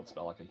mean, you don't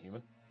smell like a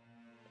human.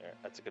 Yeah,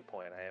 that's a good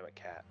point. I am a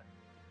cat.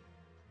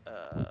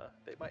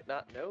 They might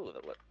not know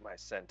what my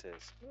scent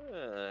is.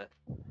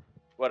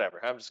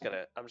 Whatever. I'm just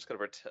gonna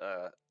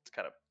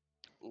kind of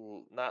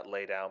not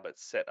lay down, but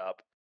sit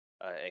up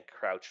and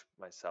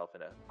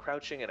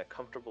crouching in a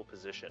comfortable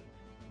position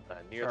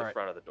near the Alright.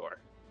 front of the door.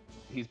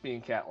 He's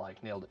being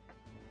cat-like. Nailed it.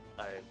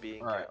 I am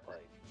being Alright.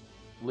 cat-like.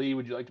 Lee,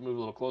 would you like to move a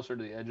little closer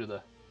to the edge of the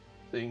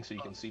thing so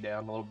you can see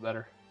down a little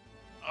better?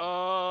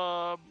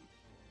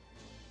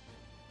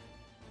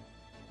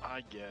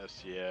 I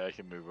guess yeah, I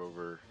can move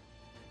over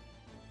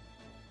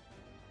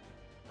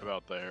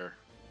about there.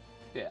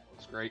 Yeah,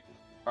 looks great.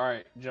 All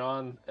right,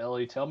 John,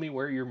 Ellie, tell me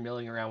where you're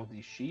milling around with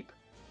these sheep.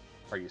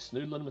 Are you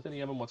snoodling with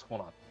any of them? What's going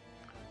on?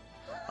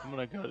 I'm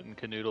gonna go ahead and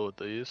canoodle with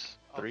these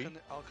three.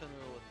 I'll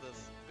canoe with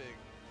this big.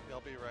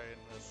 I'll be right in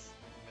this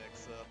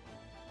mix-up.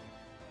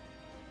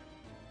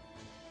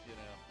 You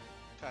know,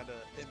 kind of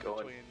in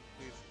between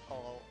these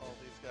all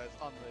these guys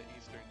on the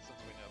eastern, since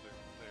we know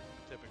they're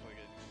typically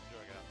getting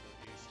drug out to the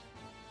east.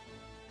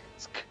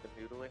 It's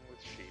canoodling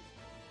with sheep.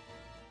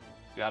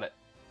 Got it.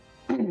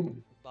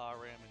 Bah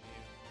ramming you.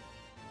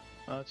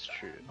 That's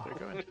true. They're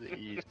going to the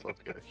east.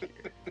 Let's go here.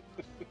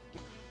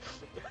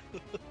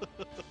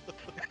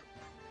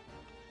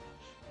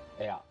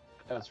 Yeah,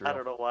 that's real. I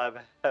don't know why I'm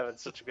having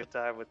such a good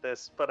time with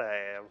this, but I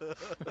am.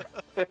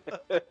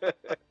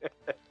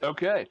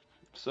 Okay,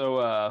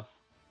 so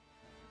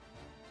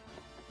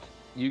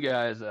you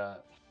guys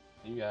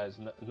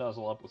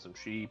nuzzle up with some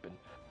sheep, and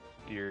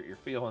you're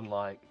feeling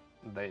like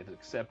they've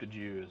accepted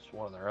you as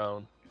one of their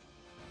own,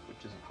 which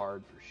isn't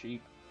hard for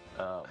sheep.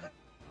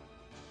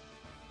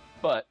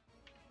 But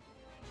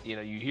you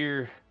know, you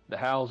hear the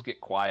howls get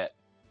quiet,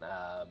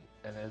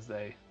 and as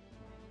they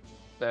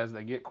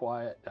get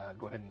quiet,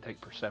 go ahead and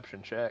take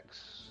perception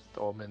checks.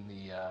 Throw them in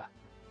the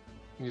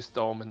you just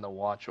throw them in the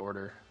watch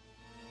order.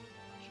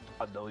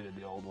 I deleted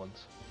the old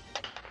ones.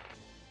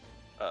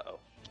 Uh-oh.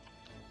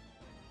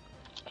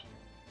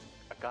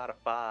 I got a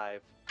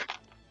 5.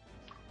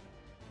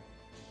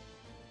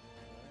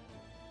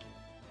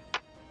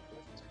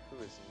 Who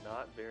is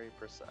not very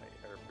precise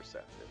or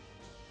perceptive?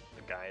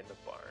 The guy in the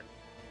barn.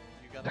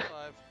 You got a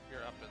 5.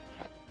 You're up in.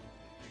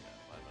 You got a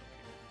 5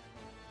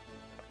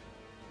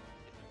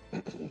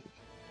 up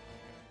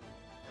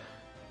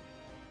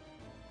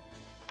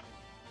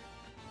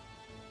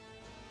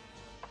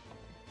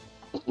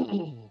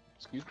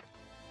Excuse me.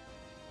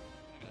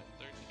 I got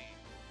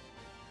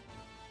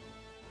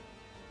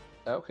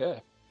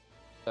 13.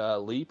 Okay.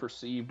 Lee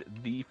perceived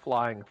the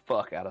flying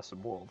fuck out of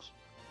some wolves.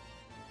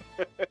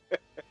 This is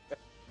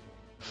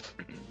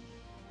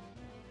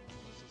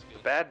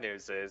The good. bad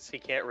news is he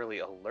can't really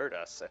alert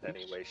us in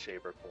any way,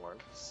 shape, or form,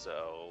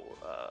 so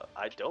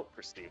I don't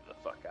perceive the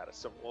fuck out of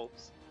some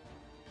wolves.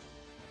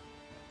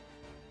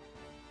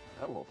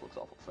 That wolf looks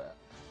awful fat.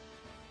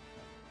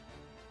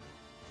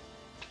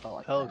 I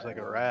like That looks like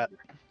a rat.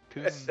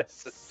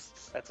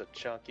 That's a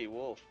chunky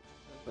wolf.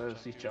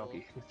 He's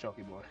chunky. He's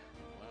chunky boy. Wow.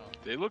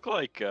 They look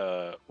like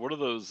what are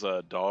those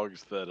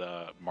dogs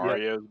that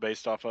Mario's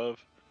based off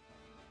of?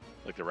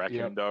 Like the raccoon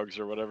Yep. dogs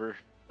or whatever.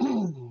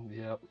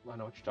 Yep, I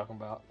know what you're talking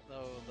about.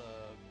 No, the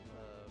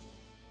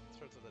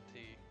starts with a T.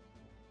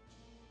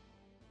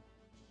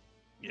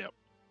 Yep,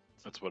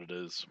 that's what it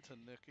is.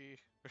 Tanuki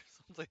or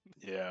something.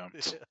 Yeah.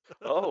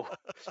 Oh,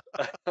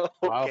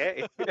 Wow.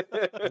 okay.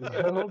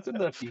 No, it's a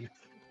nookie.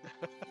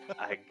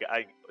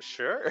 I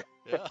sure.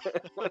 Yeah.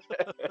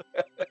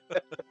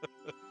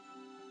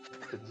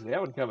 Didn't see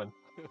that one coming.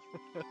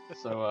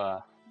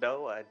 So,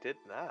 No, I did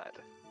not.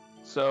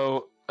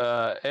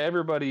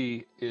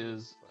 everybody's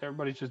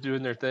just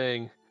doing their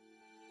thing.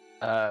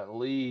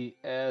 Lee,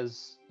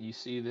 as you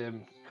see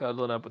them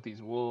cuddling up with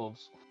these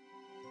wolves,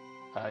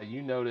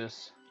 you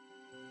notice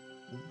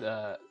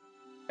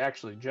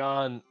actually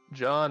John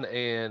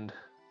and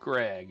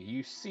Greg,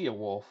 you see a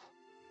wolf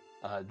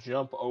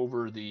jump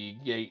over the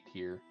gate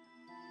here,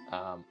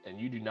 and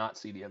you do not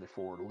see the other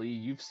four. Lee,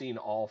 you've seen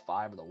all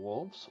 5 of the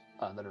wolves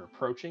that are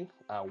approaching.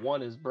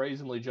 One has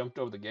brazenly jumped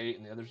over the gate,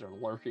 and the others are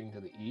lurking to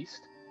the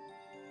east,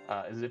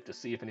 as if to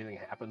see if anything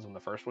happens when the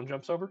first one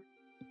jumps over.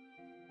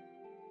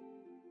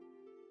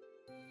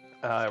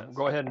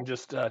 Go ahead and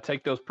just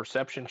take those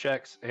perception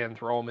checks and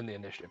throw them in the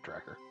initiative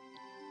tracker.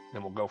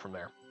 Then we'll go from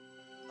there.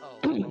 Oh,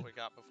 like what we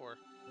got before.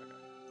 Okay.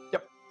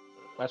 Yep.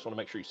 I just want to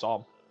make sure you saw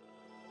them.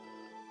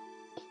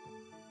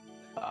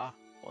 Ah,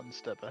 one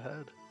step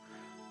ahead.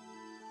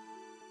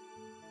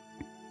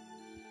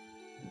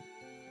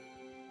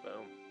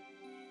 Boom.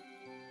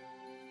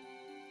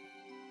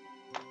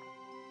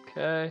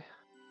 Okay.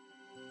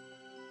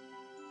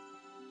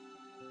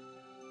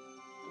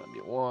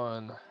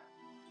 W1,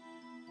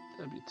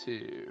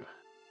 W2,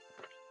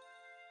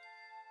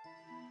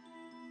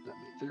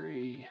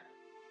 W3,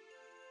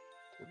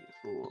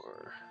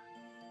 W4,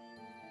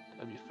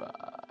 W5,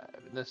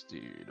 and this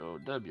dude,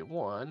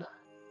 W1,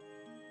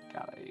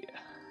 got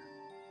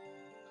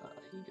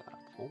he got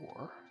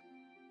 4,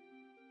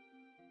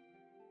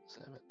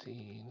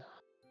 17,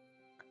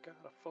 I got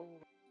a 4.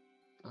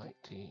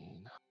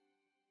 19,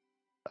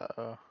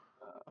 Uh-oh.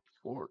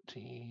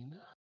 14.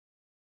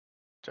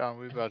 John,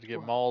 we about to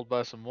get mauled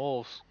by some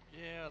wolves.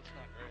 Yeah, that's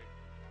not great.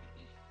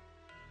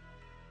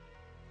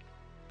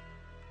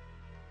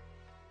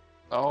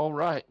 All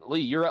right,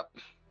 Lee, you're up.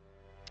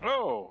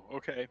 Oh,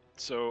 okay.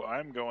 So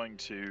I'm going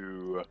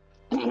to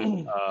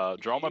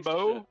draw my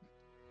bow.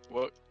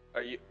 What?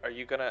 Are you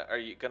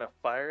gonna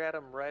fire at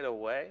them right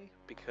away?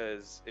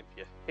 Because if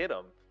you hit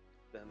them,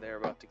 then they're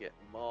about to get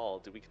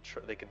mauled.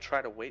 They can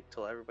try to wait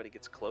till everybody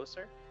gets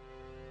closer.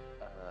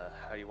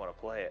 How do you want to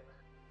play it?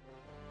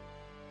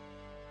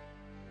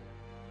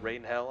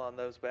 rain hell on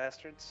those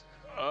bastards?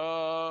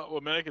 Well,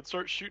 man, I could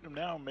start shooting them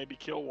now and maybe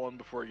kill one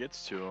before it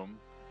gets to them.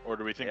 Or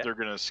do we think Yeah. they're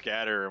gonna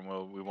scatter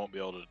and we won't be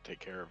able to take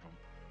care of them?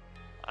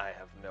 I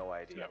have no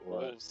idea. that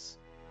what?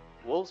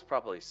 Wolves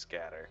probably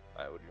scatter.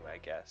 I would be my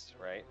guess,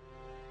 right?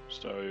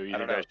 So I either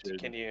don't know. guys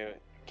should. Can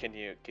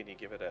you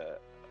give it a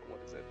what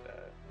is it?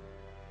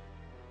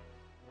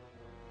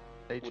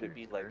 Would it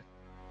be like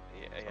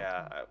like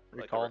a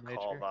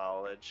recall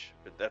knowledge?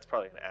 But that's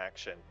probably an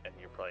action, and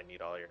you probably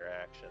need all your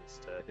actions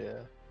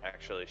to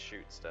actually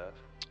shoot stuff.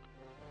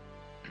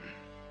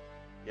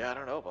 Yeah, I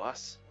don't know,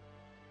 boss.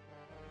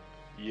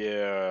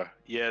 Yeah,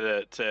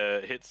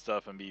 to hit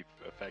stuff and be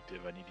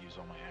effective, I need to use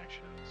all my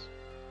actions.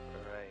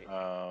 Right.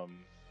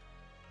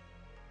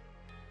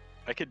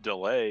 I could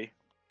delay.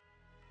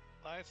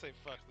 I say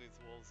fuck these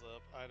wolves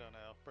up. I don't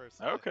know,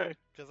 personally. Okay.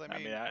 Because I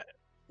mean,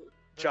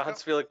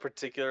 John's feeling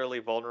particularly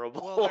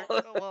vulnerable.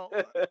 Well,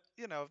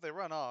 you know, if they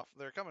run off,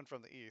 they're coming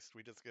from the east.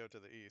 We just go to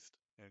the east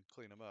and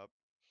clean them up.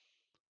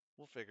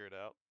 We'll figure it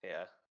out.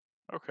 Yeah.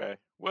 okay.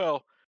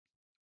 Well,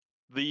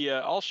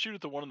 I'll shoot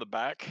at the one in the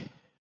back.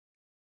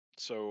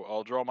 So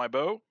I'll draw my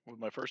bow with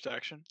my first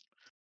action.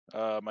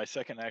 My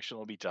second action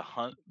will be to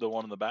hunt the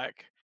one in the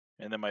back,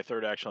 and then my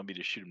third action will be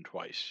to shoot him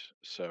twice.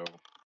 So,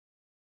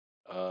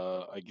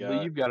 I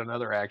got. You've got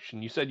another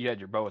action. You said you had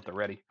your bow at the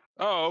ready.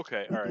 Oh,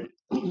 okay. All right.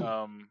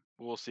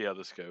 We'll see how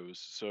this goes.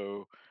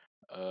 So,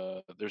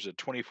 there's a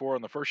 24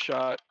 on the first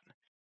shot,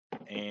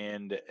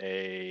 and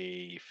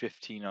a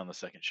 15 on the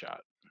second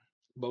shot.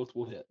 Both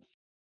will hit.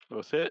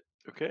 Both hit.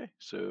 Okay.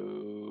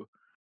 So,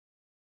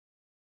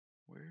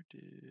 where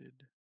did?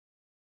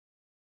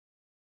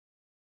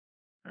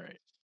 All right.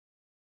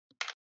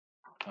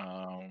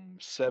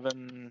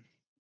 7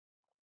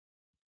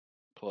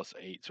 plus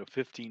 8, so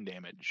 15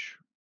 damage.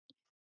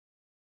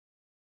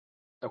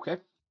 Okay.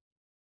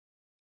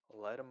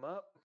 Light him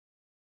up.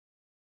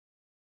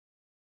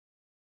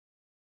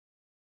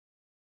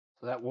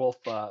 So that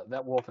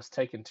wolf has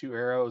taken 2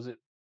 arrows. It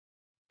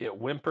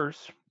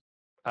whimpers.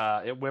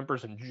 It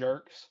whimpers and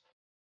jerks,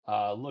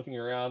 looking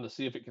around to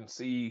see if it can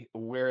see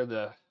where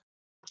the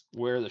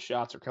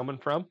shots are coming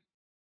from.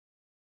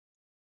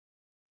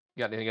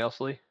 Got anything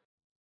else, Lee?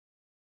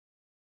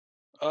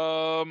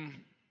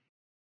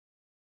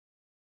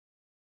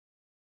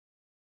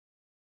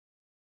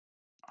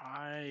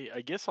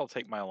 I guess I'll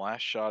take my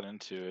last shot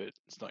into it.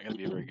 It's not going to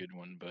be a very good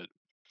one, but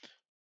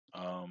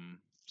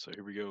so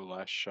here we go.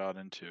 Last shot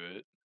into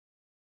it.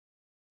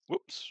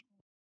 Whoops,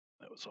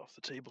 that was off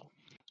the table.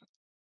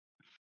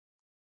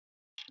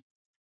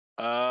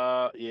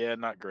 Yeah,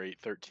 not great.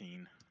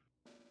 13.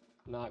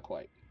 Not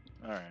quite.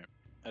 All right,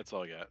 that's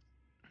all I got.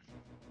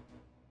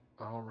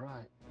 All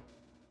right.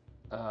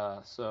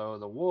 So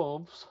the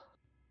wolves,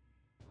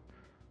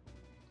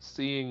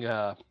 seeing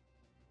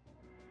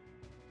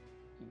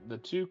the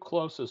 2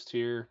 closest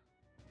here,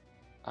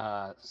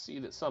 see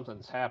that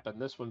something's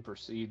happened. This one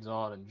proceeds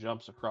on and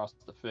jumps across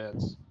the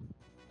fence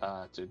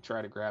to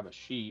try to grab a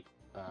sheep,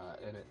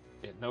 and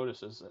it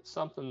notices that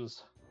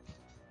something's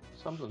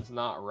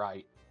not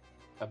right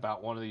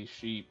about one of these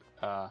sheep.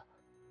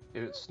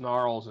 It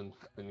snarls and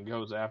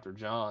goes after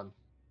John.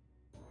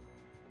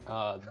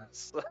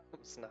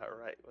 Something's not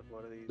right with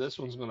one of these. This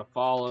one's going to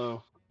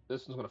follow.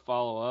 This one's going to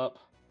follow up,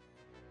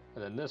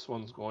 and then this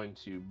one's going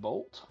to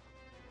bolt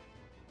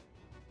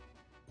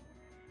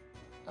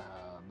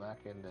back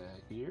into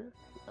here,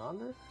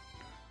 yonder.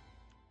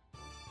 I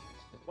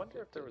wonder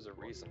if there was a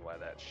reason why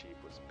that sheep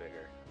was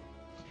bigger.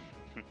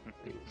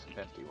 It was a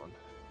hefty one.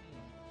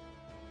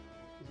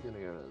 He's going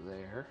to go to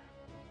there.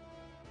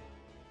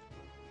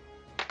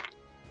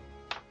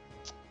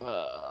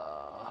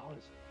 What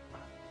is it?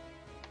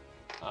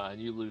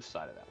 And you lose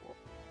sight of that wolf.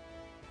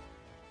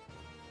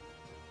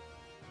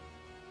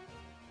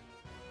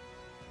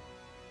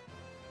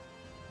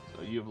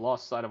 So you've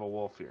lost sight of a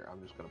wolf here.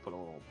 I'm just going to put a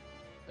little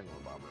thing on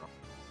the bottom row.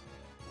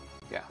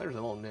 Yeah, there's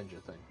a little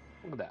ninja thing.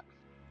 Look at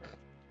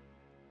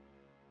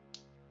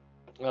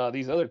that.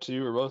 These other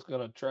 2 are both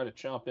going to try to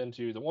chomp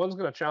into. The one's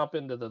going to chomp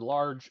into the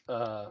large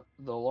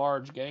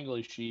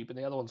gangly sheep, and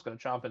the other one's going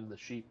to chomp into the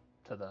sheep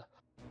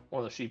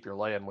one of the sheep you're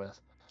laying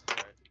with.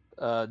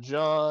 Right.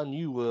 John,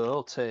 you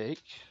will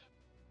take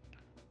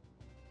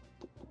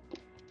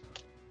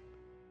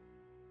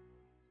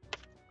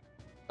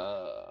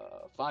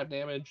 5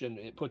 damage, and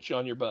it puts you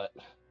on your butt.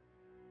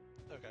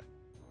 Okay.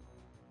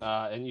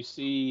 And you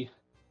see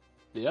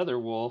the other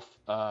wolf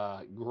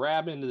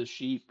grab into the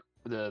sheep,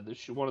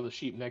 one of the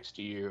sheep next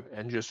to you,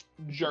 and just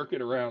jerk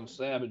it around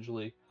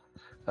savagely,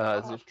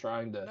 as if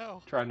trying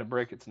to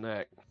break its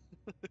neck.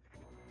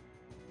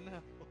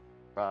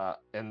 No.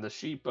 And the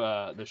sheep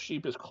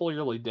is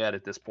clearly dead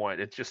at this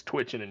point. It's just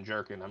twitching and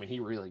jerking. I mean, he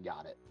really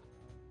got it.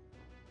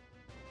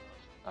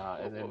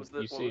 And then what was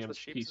the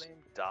sheep's name?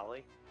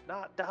 Dolly?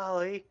 Not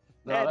Dolly.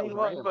 No, that was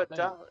anyone Ram, but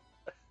Dolly.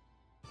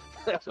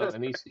 So,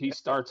 and he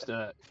starts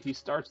to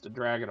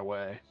drag it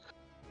away.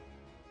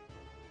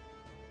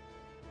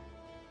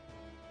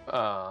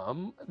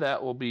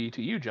 That will be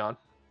to you, John.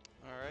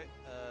 All right.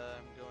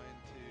 I'm going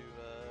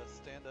to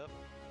stand up.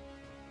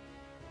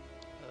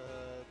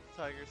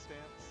 Tiger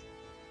Stance,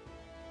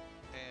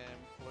 and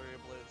Flurry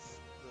of Blaze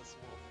this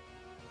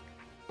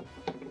wolf.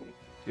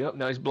 Yep,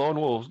 now he's blowing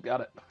wolves.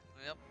 Got it.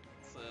 Yep.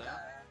 So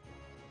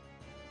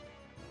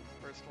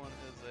first one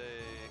is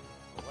a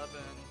 11,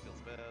 feels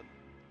bad.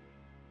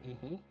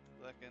 Mm-hmm.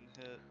 Second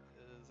hit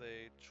is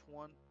a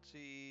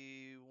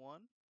 21.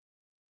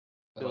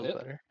 That'll Feels hit.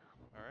 better.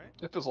 All right.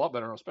 It feels a lot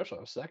better, especially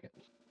on a second.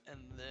 And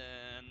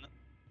then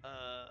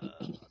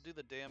do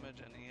the damage,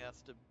 and he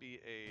has to be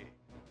a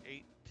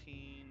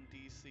 18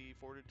 DC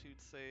Fortitude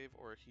save,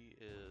 or he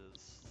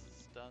is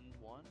stunned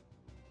 1.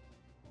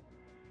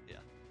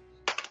 Yeah.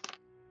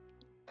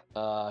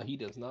 He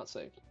does not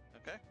save.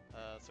 Okay.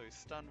 So he's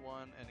stunned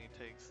 1, and he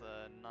takes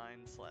 9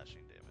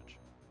 slashing damage.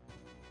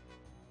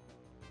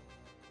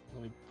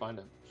 Let me find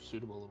a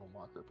suitable little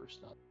marker for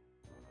stun.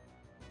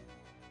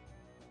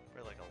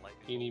 Or like a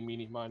lightning. Eeny, bolt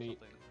meeny, or miny.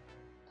 something.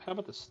 How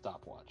about the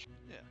stopwatch?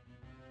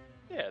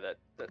 Yeah,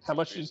 that's How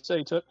much did you say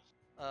you took?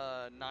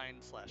 9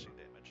 slashing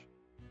damage.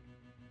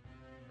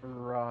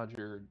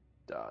 Roger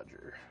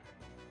Dodger.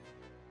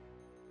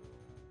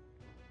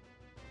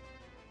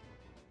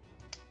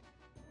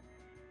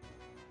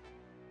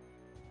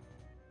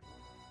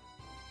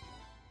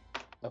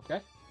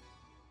 Okay.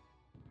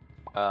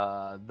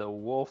 The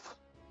wolf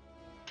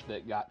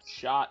that got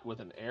shot with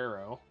an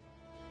arrow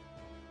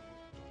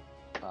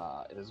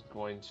is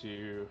going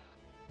to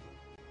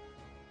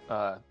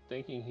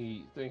thinking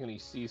he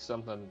sees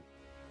something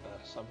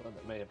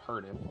that may have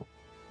hurt him.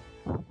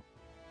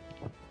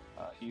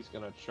 He's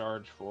gonna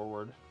charge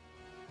forward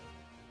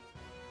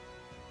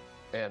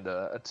and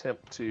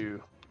attempt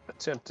to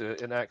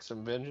enact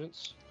some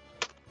vengeance.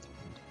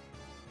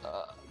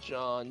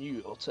 John,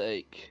 you'll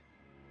take.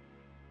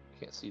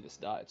 Can't see this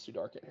die. It's too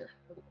dark in here.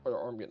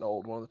 Or I'm getting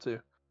old. One of the two.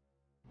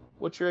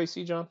 What's your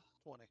AC, John?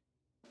 20.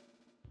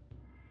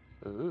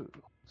 Ooh.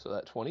 So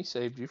that 20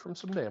 saved you from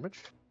some damage.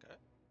 Okay.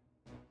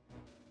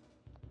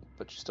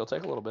 But you still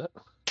take a little bit.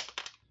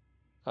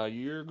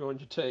 You're going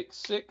to take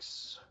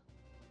 6.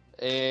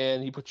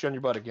 And he puts you on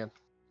your butt again.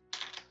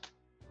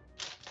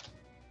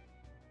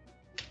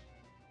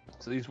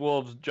 So these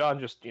wolves, John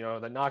just, they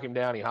knock him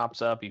down. He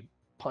hops up. He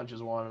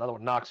punches one. Another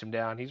one knocks him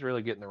down. He's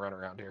really getting the run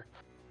around here.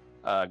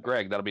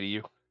 Greg, that'll be to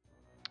you.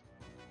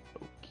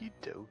 Okie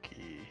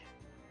dokie.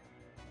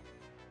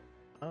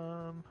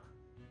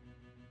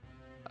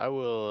 I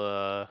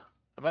will.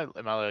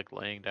 Am I like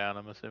laying down?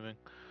 I'm assuming.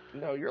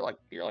 No, you're like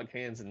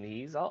hands and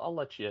knees. I'll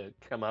let you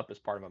come up as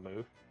part of a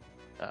move.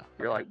 Oh,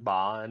 You're like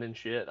bawling and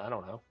shit. I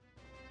don't know.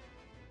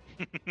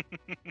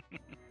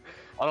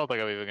 I don't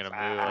think I'm even gonna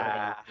move.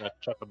 I think I'm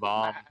just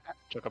gonna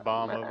chuck a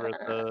bomb over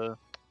at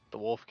the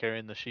wolf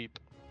carrying the sheep.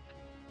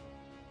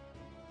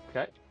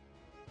 Okay.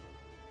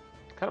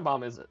 What kind of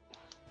bomb is it?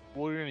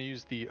 We're gonna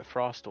use the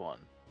frost one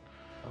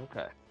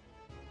Okay.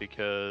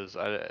 because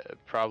I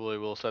probably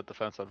will set the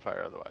fence on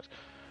fire otherwise,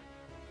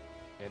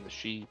 And the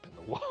sheep and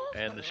the wolf.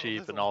 and the There's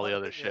sheep a and all the lot,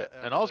 other yeah, shit. And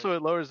everything. also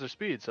it lowers their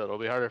speed, so it'll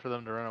be harder for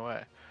them to run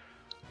away.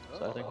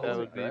 So I think Oh, that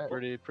would be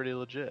great. pretty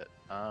legit.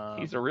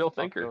 He's a real I'll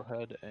thinker. go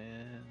ahead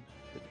and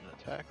hit an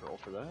attack roll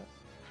for that.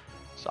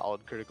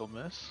 Solid critical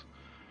miss.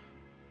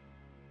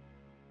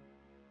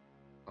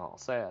 Oh,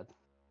 sad.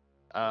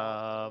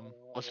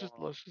 Let's just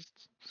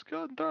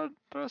go and throw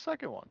a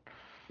second one.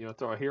 You want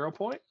to throw a hero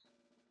point?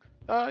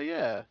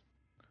 Yeah.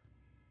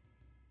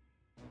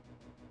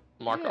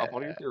 Mark off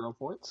one of Yeah. your hero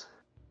points.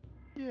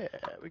 Yeah,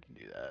 we can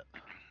do that.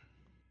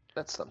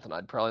 That's something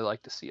I'd probably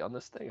like to see on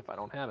this thing if I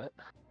don't have it.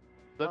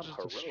 That's Not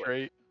just a heroic.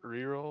 straight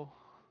reroll.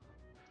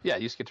 Yeah,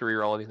 you just get to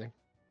reroll anything.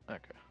 Okay.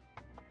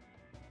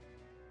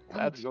 I'm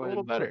That's a gonna go ahead little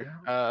and put better.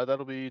 down-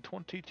 That'll be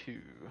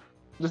 22.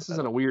 This is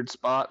in a weird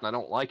spot, and I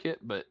don't like it,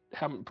 but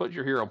put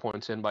your hero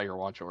points in by your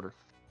watch order.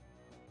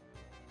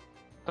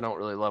 I don't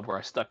really love where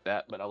I stuck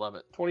that, but I love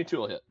it. 22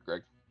 will hit,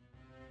 Greg.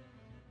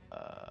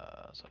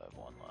 So I have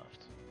one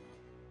left.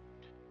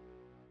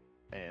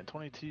 And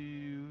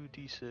 22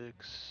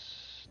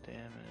 d6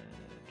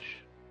 damage.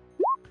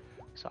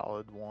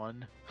 Solid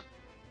 1.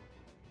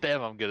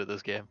 Damn, I'm good at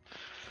this game.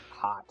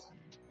 Hot.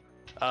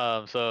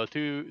 So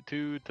two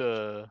to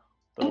the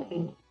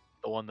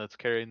one that's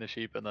carrying the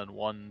sheep, and then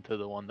 1 to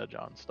the one that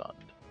John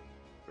stunned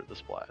for the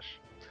splash.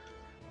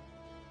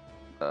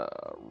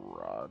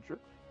 Roger.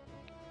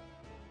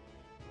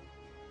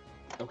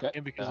 Okay.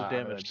 And because the are they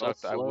damage both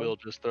sucked, I slowed? will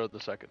just throw the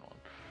second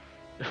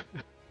one.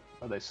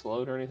 Are they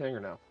slowed or anything, or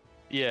no?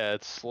 Yeah,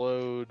 it's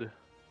slowed.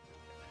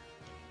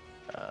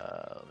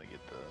 Let me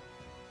get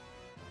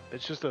the.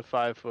 It's just a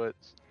 5-foot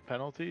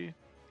penalty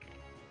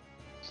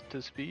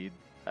to speed.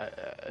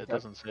 It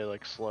doesn't say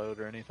like slowed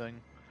or anything.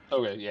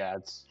 Okay, yeah,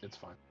 it's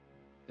fine.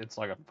 It's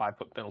like a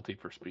 5-foot penalty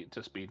for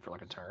speed for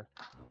like a turn.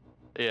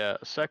 Yeah,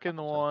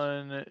 second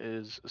one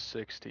is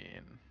 16.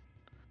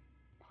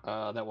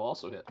 That will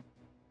also hit.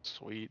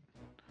 Sweet.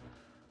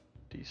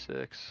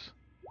 D6.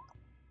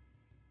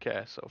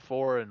 Okay, so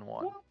 4 and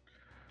 1.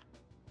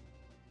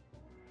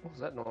 What was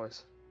that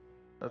noise?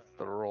 That's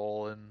the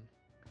roll in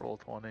roll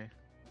 20.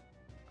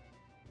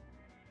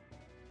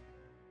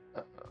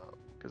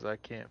 Because I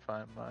can't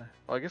find my.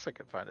 Well, I guess I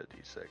could find a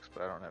D6,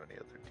 but I don't have any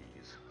other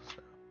Ds.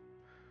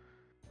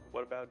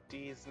 What about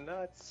D's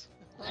nuts?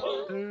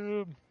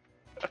 Damn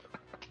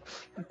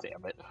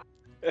it.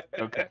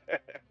 Okay.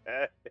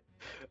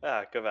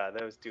 Come on,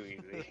 that was too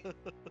easy.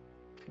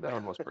 That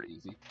one was pretty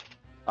easy.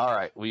 All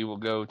right, we will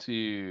go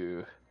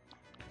to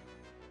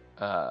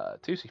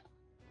Tusi.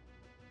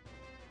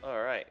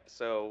 All right,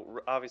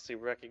 so obviously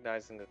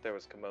recognizing that there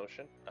was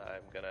commotion,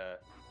 I'm gonna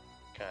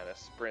kind of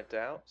sprint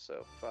out.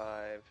 So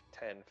 5,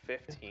 10,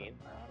 15, 20,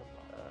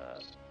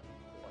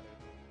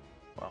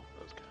 Well,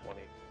 those guys.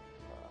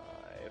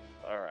 25.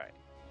 All right.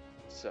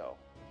 So,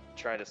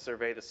 trying to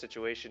survey the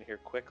situation here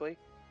quickly.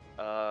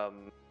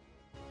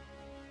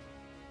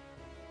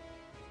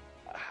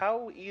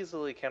 How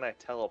easily can I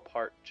tell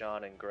apart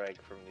John and Greg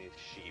from these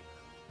sheep?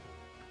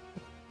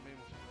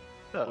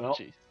 Oh, Well,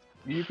 jeez.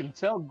 You can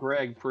tell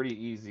Greg pretty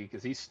easy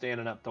because he's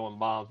standing up throwing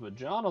bombs, but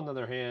John, on the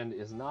other hand,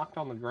 is knocked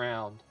on the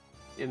ground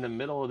in the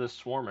middle of this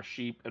swarm of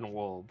sheep and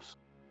wolves.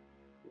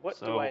 What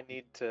do So- I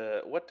need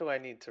to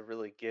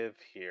really give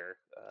here?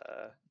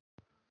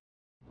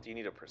 Do you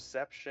need a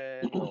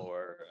perception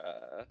or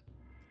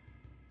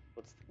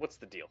what's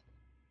the deal?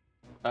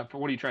 What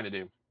are you trying to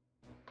do?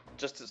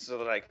 Just so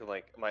that I can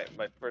my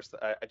first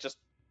I just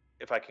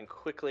if I can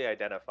quickly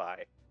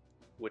identify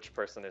which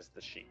person is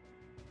the sheep.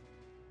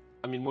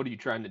 I mean, what are you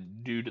trying to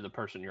do to the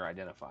person you're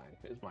identifying?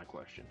 Is my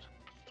question.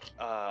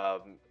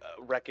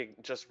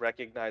 Just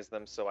recognize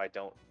them so I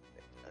don't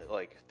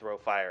throw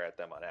fire at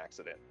them on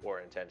accident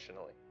or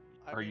intentionally.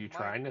 Are you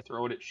trying to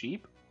throw it at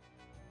sheep?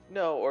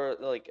 No, or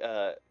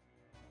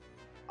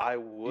I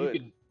would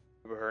can-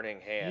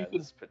 burning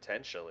hands can-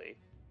 potentially.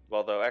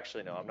 Although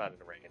actually no, I'm not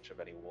in range of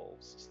any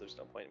wolves, so there's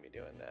no point in me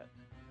doing that.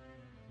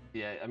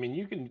 Yeah, I mean,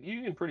 you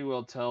can pretty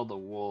well tell the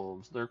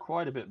wolves. They're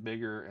quite a bit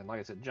bigger, and like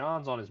I said,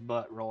 John's on his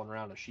butt rolling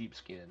around a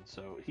sheepskin,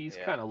 so he's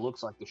Yeah. kind of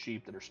looks like the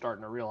sheep that are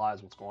starting to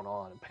realize what's going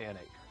on and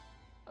panic.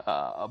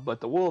 But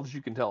the wolves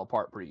you can tell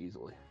apart pretty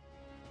easily.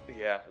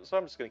 Yeah, so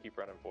I'm just gonna keep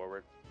running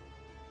forward.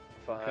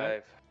 5,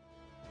 Okay.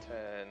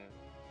 10,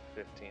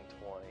 15,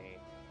 20,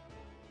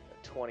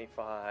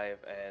 25,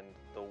 and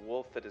the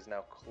wolf that is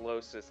now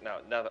closest.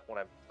 Now that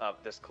when I'm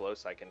this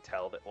close, I can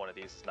tell that one of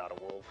these is not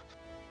a wolf.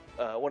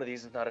 One of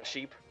these is not a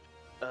sheep.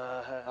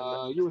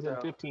 You're within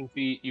 15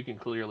 feet. You can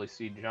clearly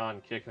see John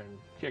kicking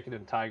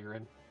and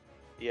tigering.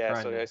 Yeah,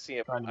 trying so to- I see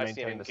him. trying to I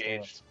see him maintain the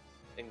stance.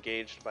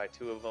 engaged by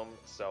 2 of them.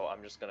 So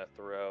I'm just gonna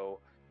throw,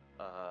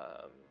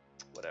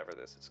 whatever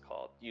this is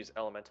called. Use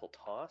elemental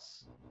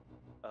toss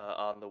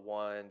on the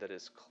one that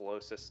is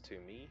closest to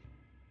me.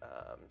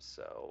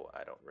 So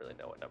I don't really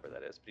know what number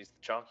that is, but he's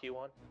the chonky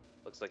one.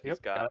 Looks like he's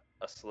Yep, got got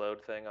a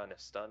slowed thing on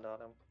his stunned on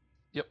him.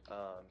 Yep.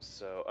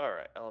 So all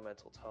right,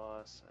 elemental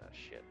toss.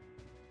 Shit.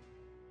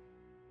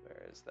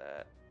 Where is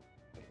that?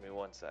 Give me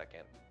 1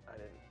 second. I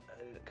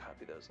didn't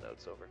copy those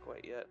notes over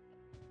quite yet.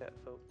 That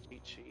folk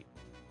cheat sheet.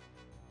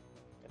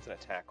 It's an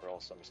attack roll,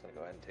 so I'm just gonna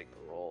go ahead and take the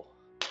roll.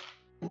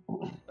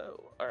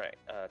 Oh, all right.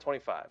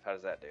 25. How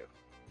does that do?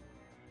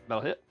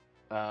 That'll hit.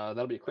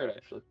 That'll be a crit,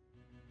 actually.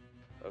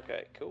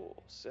 Okay,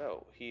 cool.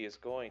 So he is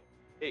going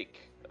to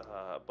take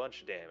a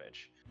bunch of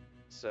damage.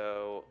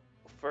 So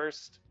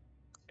first,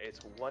 it's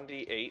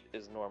 1d8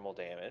 is normal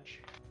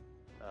damage.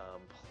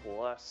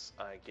 Plus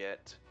I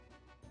get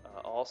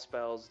all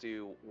spells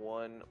do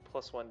 1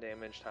 + 1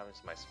 damage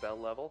times my spell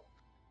level,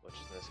 which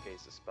in this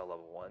case is spell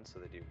level 1, so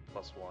they do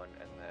 +1,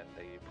 and then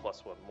they do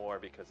 +1 more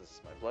because this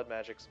is my blood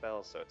magic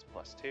spell, so it's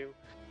 +2.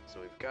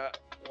 So we've got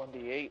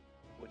 1d8,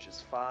 which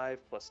is 5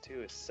 +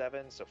 2 is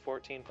 7, so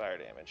 14 fire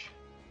damage.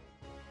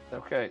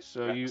 Okay,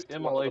 so That's you one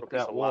immolate little piece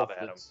that of wolf.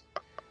 lava at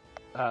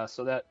him.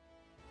 So that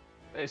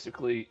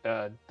basically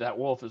that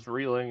wolf is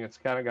reeling. It's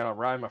kind of got a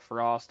rime of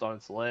frost on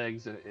its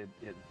legs, and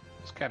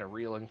it's kind of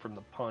reeling from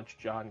the punch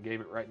John gave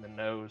it right in the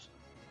nose.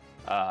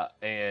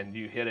 And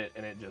you hit it,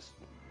 and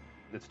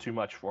it's too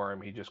much for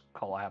him. He just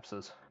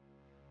collapses.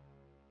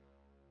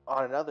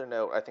 On another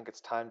note, I think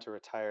it's time to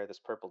retire this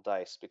purple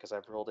dice because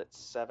I've rolled it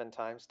 7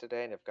 times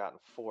today and have gotten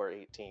 4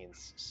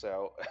 18s.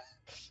 So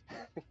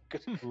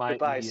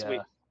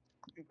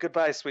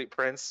goodbye, sweet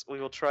prince.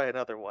 We will try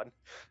another one.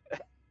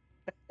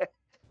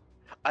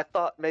 I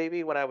thought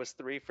maybe when I was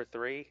 3 for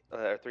 3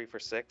 or 3 for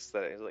 6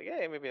 that it was like,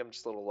 hey, maybe I'm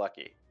just a little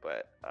lucky.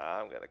 But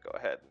I'm gonna go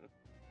ahead and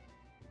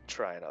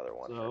try another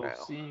one for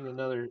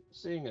now.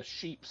 Seeing a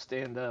sheep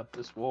stand up,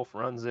 this wolf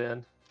runs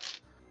in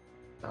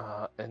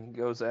and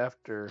goes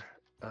after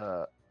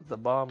the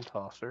bomb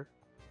tosser.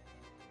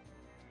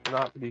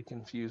 Not to be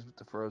confused with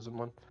the frozen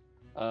one.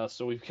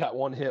 So we've got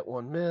 1 hit,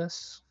 1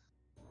 miss.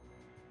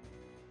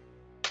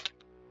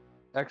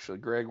 Actually,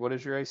 Greg, what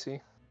is your AC?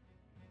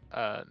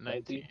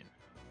 19.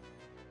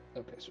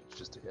 Okay, so it's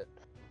just a hit.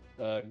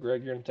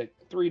 Greg, you're going to take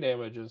 3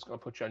 damage, and it's going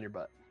to put you on your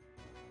butt.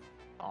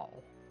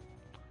 Oh.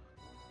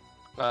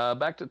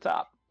 Back to the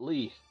top.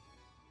 Lee.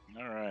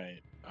 All right.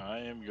 I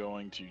am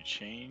going to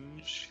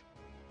change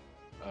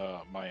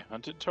my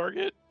hunted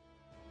target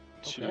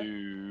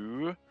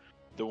to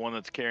the one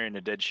that's carrying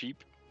a dead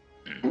sheep.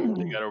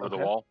 They got over the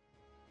wall.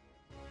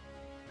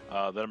 Then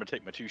I'm going to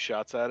take my 2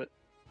 shots at it.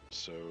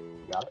 So.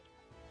 Got it.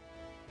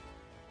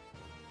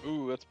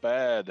 Ooh, that's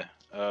bad.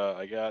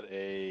 I got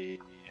a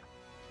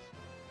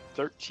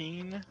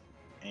 13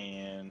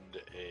 and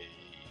a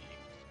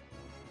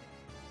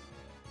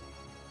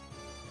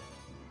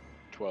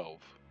 12.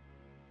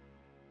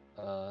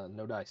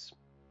 No dice.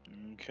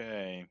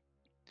 Okay.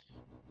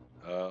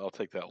 I'll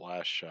take that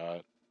last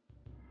shot.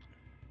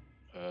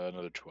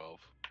 Another 12.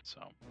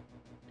 So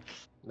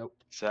Nope.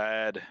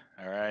 sad.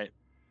 All right.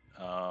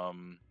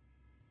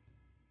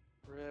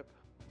 Rip.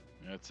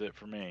 That's it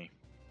for me.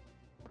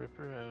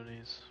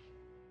 Ripperonis.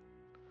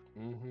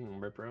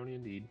 Ripperoni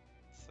indeed.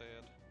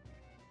 Sad.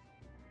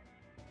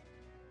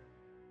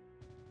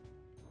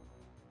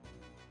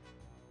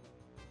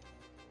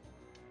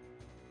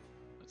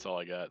 That's all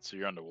I got. So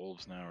you're on the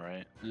wolves now,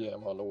 right? Yeah,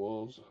 I'm on the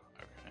wolves.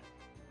 Okay.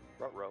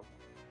 Ruh-roh.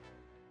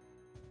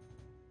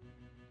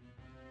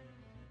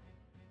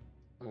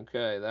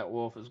 Okay, that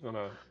wolf is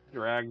gonna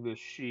drag this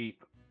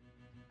sheep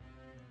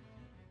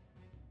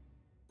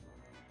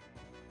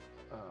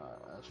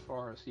as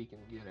far as he can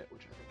get it,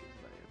 which I think is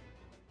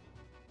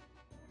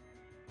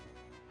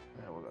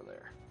there. Yeah, we'll go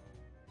there.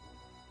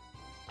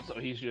 So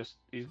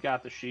he's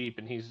got the sheep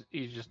and he's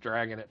just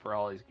dragging it for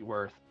all he's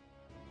worth.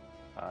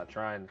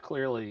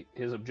 Clearly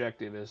his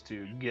objective is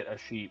to get a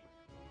sheep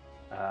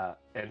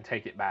and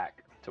take it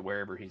back to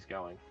wherever he's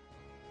going.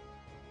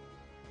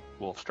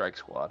 Wolf strike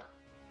squad.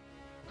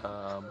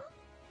 One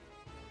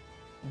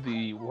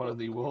of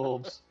the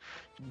wolves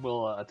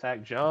will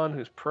attack John,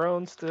 who's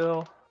prone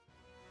still.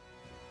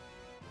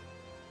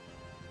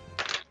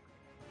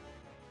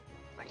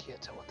 I can't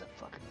tell what that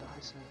fucking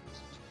dice is.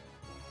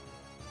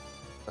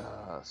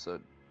 So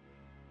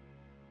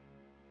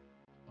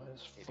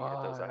minus Need to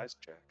get those 5. eyes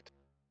checked.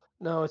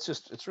 No,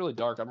 it's really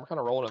dark. I'm kind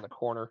of rolling in the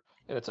corner,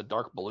 and it's a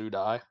dark blue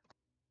die.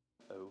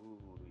 Oh,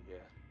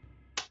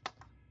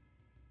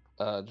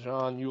 yeah.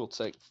 John, you will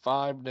take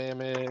 5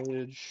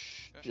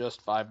 damage. Okay.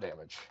 Just 5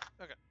 damage.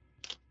 Okay.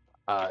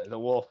 As the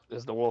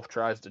wolf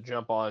tries to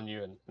jump on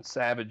you and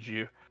savage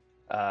you,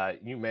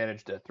 you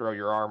manage to throw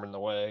your arm in the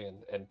way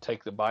and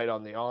take the bite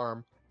on the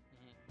arm,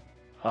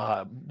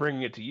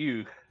 bringing it to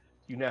you.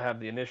 You now have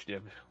the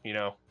initiative. You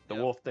know, the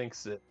Yep. wolf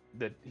thinks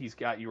that he's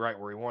got you right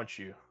where he wants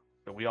you,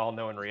 but we all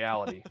know in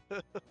reality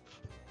Yeah.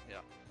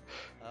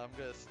 I'm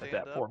gonna stand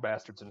that up. poor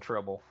bastard's in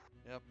trouble.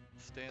 Yep.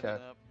 Standing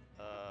Okay. up.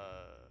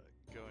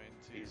 Going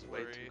to He's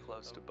way flurry too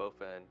close to of-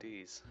 both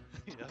NDs.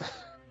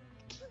 Yes.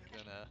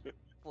 Gonna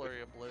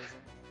flurry of blows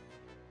him.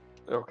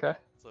 Okay,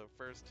 So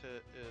first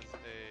hit is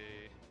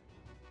a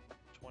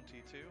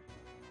 22.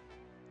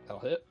 that'll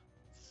hit.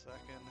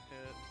 Second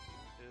hit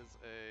is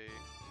a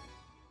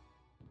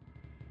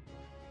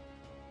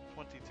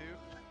 22.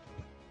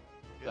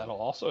 Good. That'll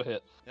also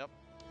hit. Yep.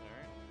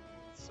 Alright.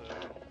 So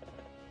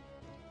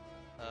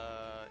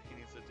he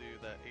needs to do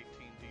that 18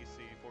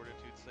 DC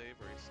fortitude save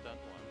or he's stunned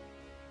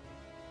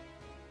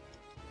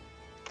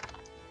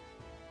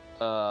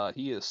one.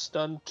 He is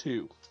stunned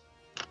 2.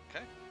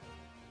 Okay.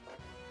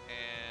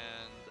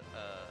 And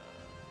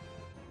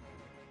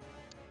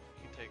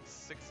he takes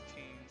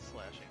 16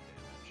 slashing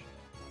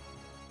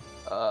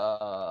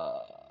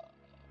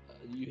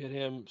damage. You hit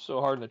him so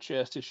hard in the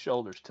chest, his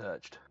shoulders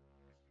touched.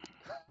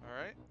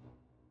 Alright.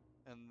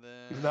 And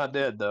then He's not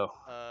dead though.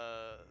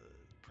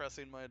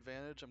 Pressing my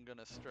advantage, I'm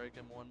gonna strike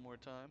him one more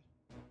time.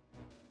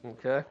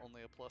 Okay.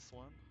 Only a +1.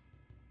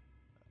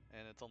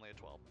 And it's only a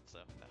 12, so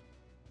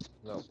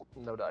no.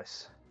 No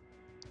dice.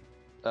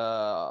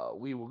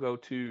 We will go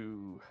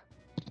to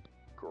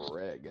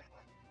Greg.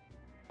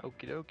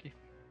 Okie dokie.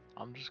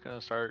 I'm just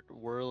gonna start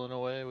whirling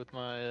away with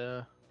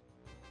my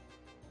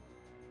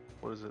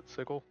what is it,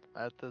 sickle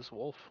at this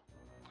wolf.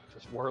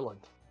 Just whirling.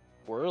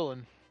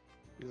 Whirling.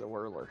 He's a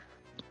whirler.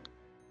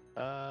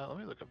 Let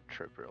me look up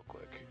trip real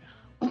quick.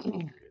 I'm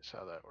curious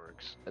how that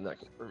works. And that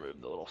can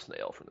remove the little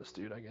snail from this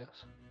dude, I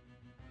guess.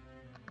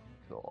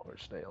 No longer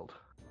snailed.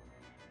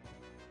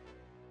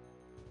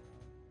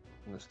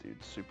 And this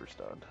dude's super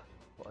stunned.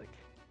 Like,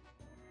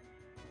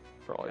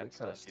 probably the Got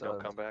kind of stuff you don't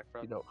come back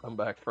from. you don't come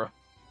back from,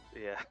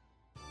 Yeah,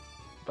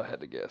 if I had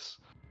to guess.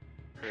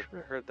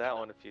 heard that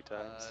one a few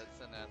times.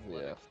 It's an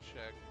athletics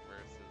check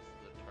versus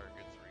the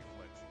target's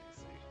reflex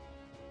DC.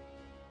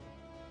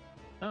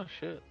 Oh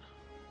shit.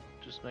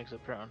 Just makes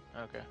it prone.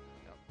 Okay.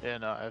 Yeah,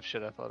 no, I have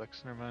shit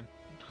athletics. Never mind.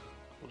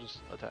 We'll just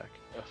attack.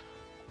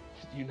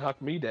 You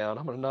knock me down,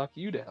 I'm gonna knock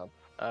you down.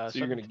 So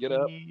you're gonna get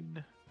up?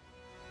 17.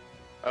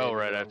 Oh, And,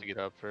 right. I have to get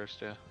up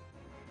first, yeah.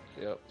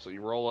 Yep, so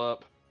you roll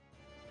up.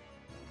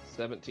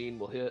 17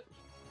 will hit.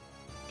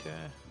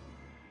 Okay.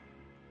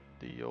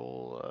 The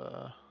old,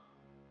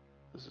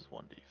 this is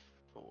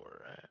 1d4,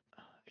 right?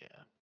 Yeah.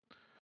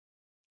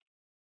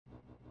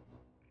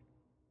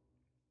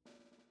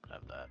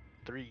 Have that.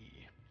 3.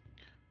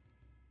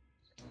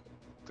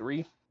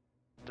 3.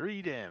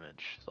 3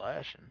 damage.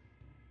 Slashing.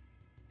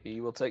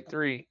 He will take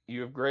 3.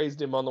 You have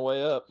grazed him on the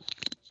way up.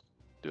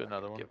 Do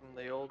another one. Give him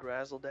the old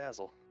razzle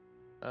dazzle.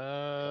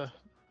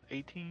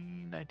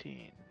 18,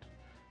 19.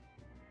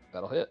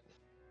 That'll hit.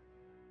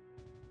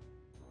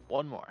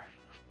 One more.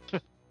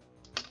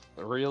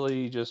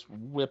 Really just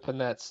whipping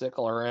that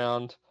sickle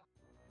around.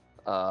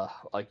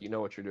 like you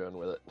know what you're doing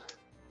with it.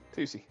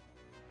 Tusi.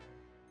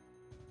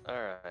 All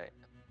right.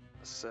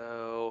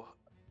 So,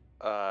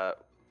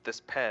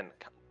 this pen.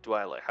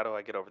 How do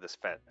I get over this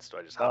fence? Do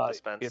I just hop this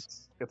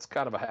fence? It's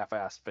kind of a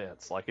half-assed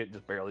fence. Like it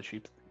just barely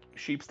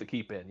sheeps the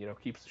keep in. You know,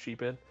 keeps the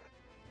sheep in.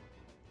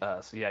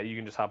 So yeah, you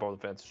can just hop over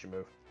the fence as you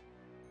move.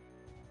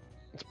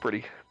 It's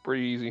pretty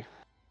easy.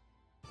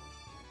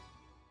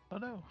 Oh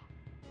no.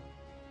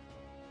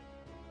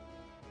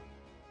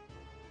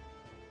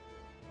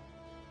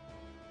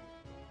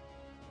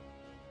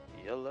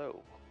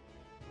 Yellow.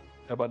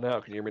 How about now?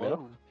 Can you hear me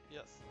now?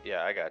 Yes.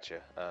 Yeah, I got you.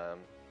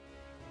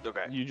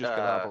 Okay. You just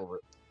can hop over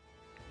it.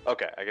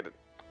 Okay,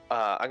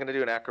 I'm gonna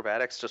do an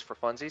acrobatics just for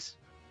funsies.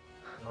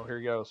 Oh, here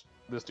he goes.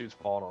 This dude's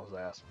falling on his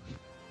ass.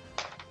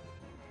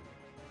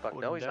 Fuck,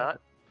 Put no, him he's down.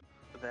 not.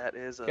 That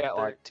is a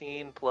Cat-like.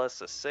 13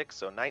 plus a 6,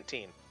 so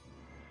 19.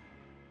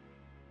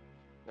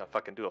 Now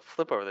fucking do a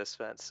flip over this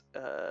fence.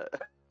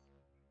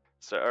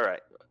 So all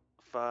right,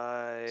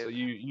 5. So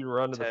you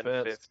run to 10,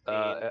 the fence.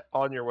 15.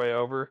 On your way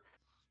over,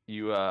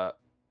 you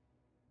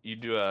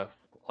do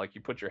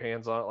you put your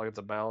hands on it like it's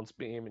a balance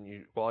beam,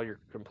 and while you're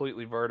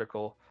completely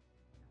vertical,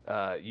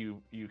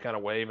 you kind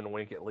of wave and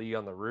wink at Lee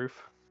on the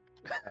roof,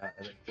 and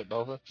then flip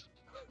over.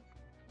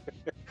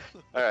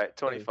 All right, Keep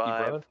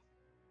 25. running.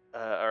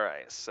 All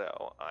right,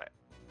 so I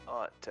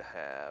ought to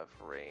have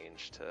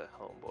range to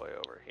homeboy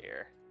over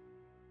here.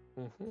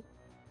 Mm-hmm.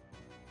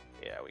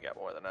 Yeah, we got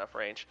more than enough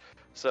range.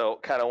 So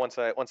kind of once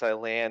I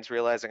land,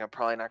 realizing I'm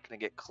probably not going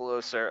to get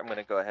closer, I'm going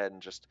to go ahead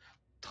and just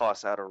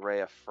toss out a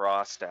ray of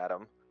frost at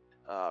him.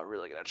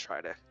 Really going to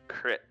try to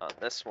crit on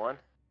this one.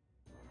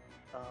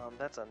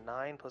 That's a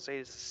 9 plus 8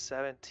 is a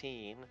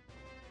 17.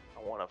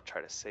 I want to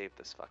try to save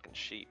this fucking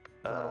sheep.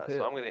 That'll hit.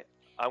 So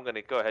I'm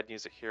gonna go ahead and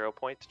use a hero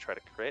point to try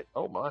to crit.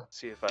 Oh my!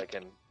 See if I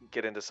can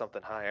get into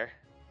something higher.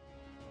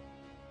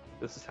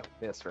 This is how it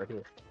missed right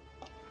here.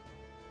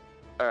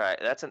 All right,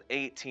 that's an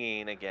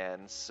 18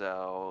 again.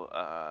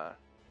 So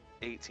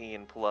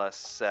 18 plus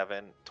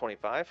 7,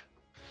 25.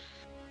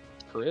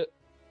 Crit.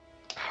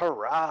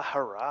 Hurrah,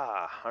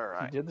 hurrah! All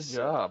right, You did the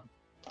job.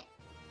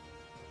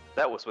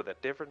 That was with a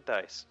different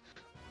dice.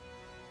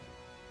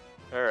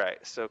 All right,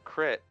 so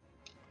crit.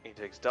 He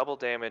takes double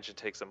damage and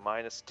takes a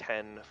minus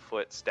 10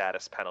 foot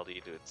status penalty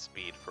to its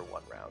speed for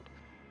 1 round.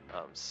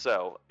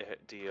 So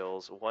it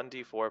deals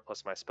 1d4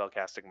 plus my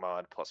spellcasting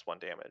mod plus 1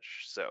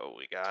 damage. So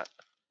we got,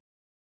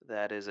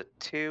 that is a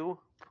 2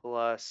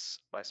 plus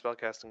my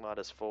spellcasting mod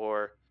is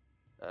 4.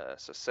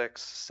 So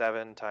 6,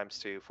 7 times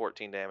 2,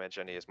 14 damage,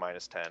 and he is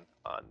minus 10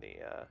 on the.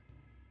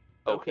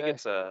 Okay. He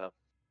gets a.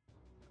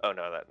 Oh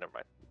no, never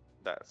mind.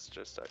 That's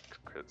just a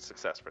crit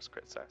success versus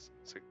crit success.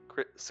 So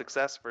crit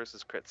success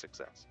versus crit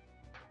success.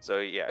 So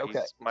yeah, Okay.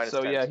 he's minus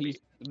So 10 yeah, speed.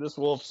 this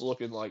wolf's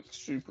looking like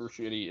super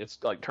shitty. It's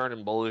like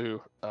turning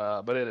blue,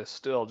 but it is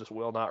still just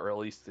will not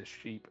release this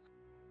sheep.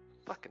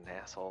 Fucking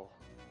asshole.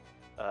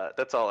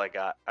 That's all I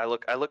got. I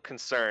look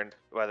concerned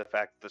by the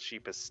fact that the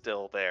sheep is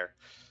still there.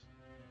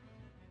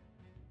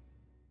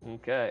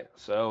 Okay,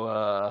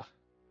 so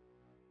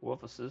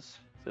Wolfuses.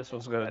 This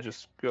one's gonna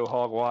just go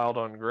hog wild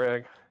on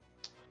Greg.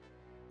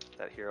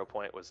 That hero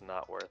point was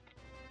not worth.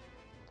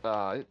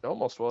 It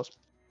almost was.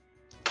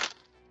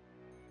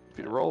 If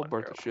you'd rolled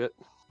worth the shit.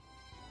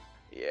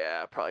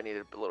 Yeah, probably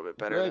needed a little bit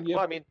better. Greg, Well,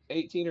 I mean,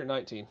 18 or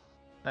 19.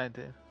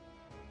 19.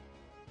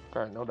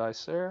 All right, no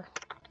dice there.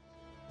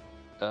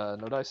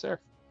 No dice there.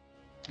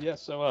 Yeah,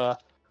 so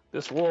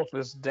this wolf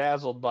is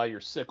dazzled by your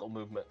sickle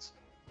movements,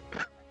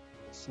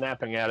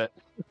 snapping at it.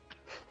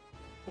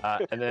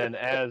 And then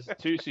as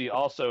Tusi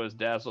also is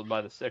dazzled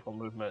by the sickle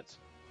movements,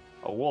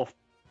 a wolf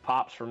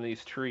pops from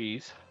these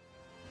trees.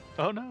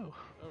 Oh no.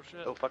 Oh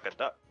shit. oh fucking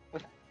duck.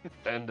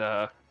 And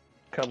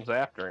comes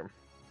after him.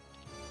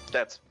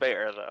 That's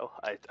fair though.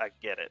 I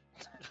get it.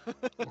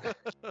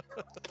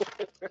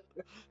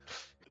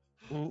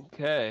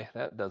 Okay,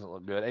 that doesn't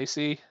look good.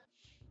 AC?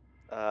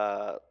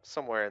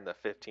 Somewhere in the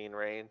 15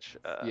 range.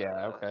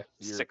 Yeah, okay.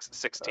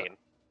 16.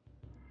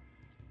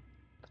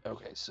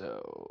 Okay,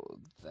 so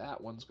that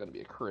one's going to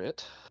be a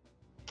crit.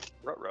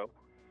 Ruh-roh.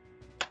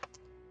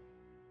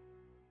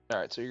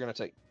 Alright, so you're going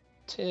to take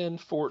 10,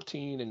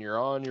 14, and you're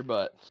on your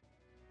butt.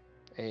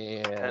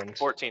 And 10,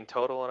 14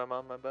 total, and I'm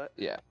on my butt.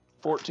 Yeah,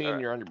 14,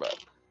 Alright. you're on your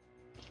butt.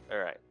 All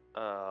right.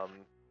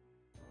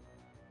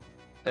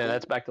 And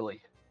that's back to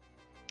Lee.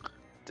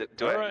 Do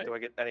Alright. I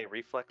get any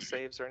reflex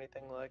saves or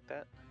anything like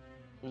that?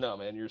 No,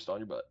 man, you're just on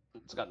your butt.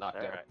 It's got knocked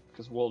down. Alright.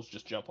 Because wolves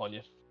just jump on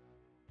you,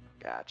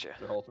 Gotcha.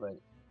 the whole thing.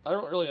 I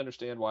don't really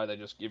understand why they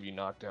just give you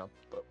knockdown,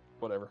 but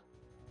whatever.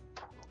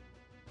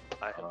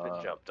 I have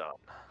been jumped on.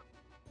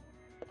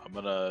 I'm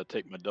gonna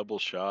take my double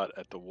shot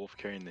at the wolf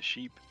carrying the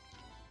sheep.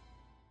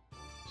 So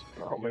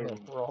here Oh, we go. man,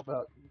 we're all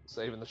about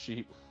saving the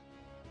sheep.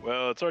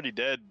 Well, it's already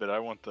dead, but I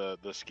want the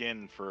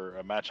skin for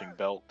a matching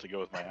belt to go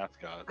with my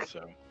ascot.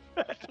 So,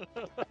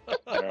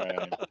 all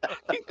right,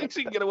 He thinks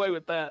he can get away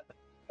with that.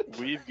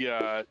 we've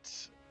got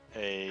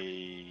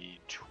a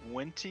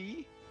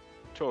 20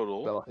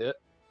 total That'll hit.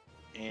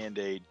 and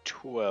a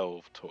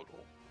 12 total.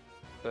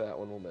 That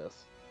one will miss.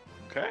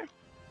 Okay.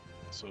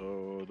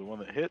 So the one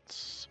that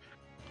hits,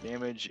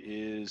 damage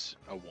is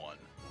a 1.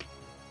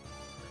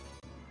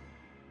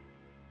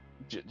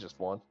 Just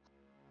one.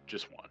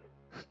 Just 1.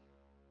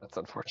 That's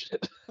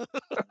unfortunate. I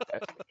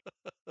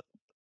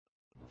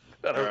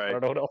All right.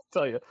 don't know what else to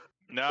tell you.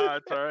 No,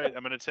 it's all right.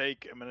 I'm gonna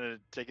take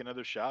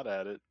another shot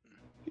at it.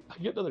 I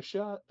get another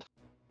shot.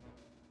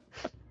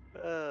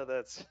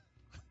 That's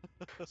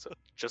so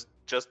just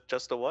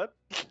a what?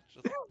 Just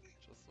the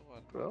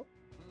one. Well,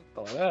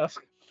 that's all I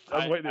ask. I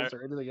was waiting. Is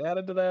there anything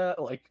added to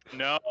that? Like,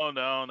 No.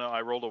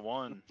 I rolled a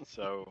 1,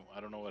 so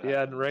I don't know what yeah,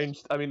 happened. and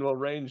ranged. I mean, well,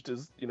 ranged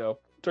is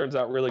turns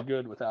out really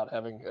good without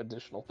having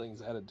additional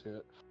things added to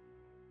it.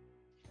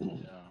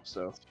 Yeah.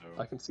 So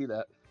I can see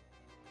that.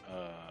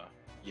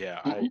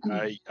 Yeah,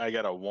 I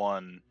got a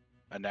 1,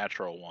 a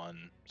natural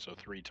 1, so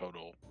 3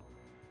 total.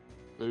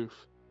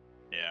 Oof.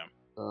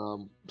 Yeah.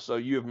 So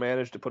you have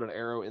managed to put an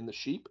arrow in the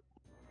sheep.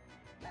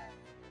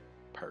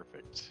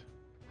 Perfect.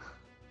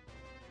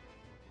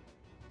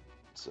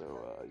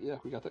 So yeah,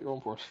 we got that going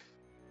for us.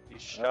 You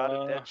shot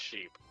a dead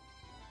sheep.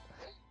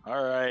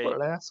 All right. What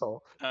an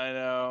asshole. I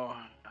know.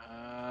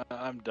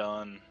 I'm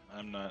done.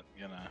 I'm not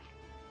gonna.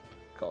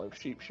 Call him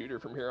sheep shooter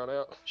from here on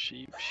out.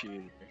 Sheep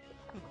shooter.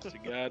 It's a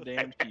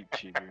goddamn sheep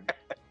shooter.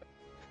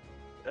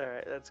 All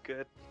right, that's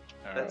good.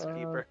 All That's right.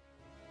 keeper.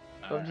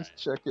 I'm just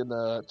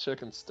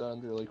checking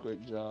stunned really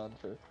quick, John,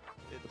 for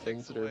It the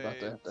things that are about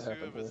to have to happen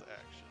Two of his here.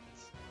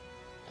 actions.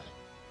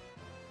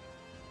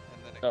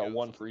 And then it goes,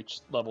 One for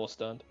each level of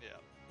stunned. Yeah.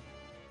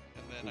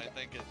 And then I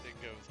think it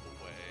goes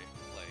away.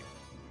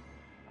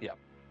 Like,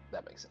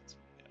 That makes sense.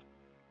 Yeah.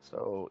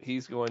 So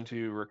he's going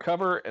to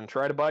recover and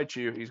try to bite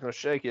you. He's going to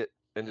shake it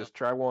and just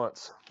try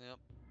once. Yep.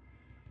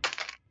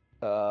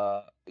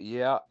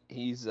 Yeah,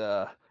 he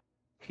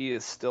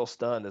is still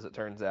stunned as it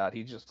turns out.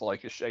 He just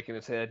is shaking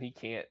his head. He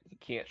can't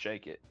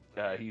shake it.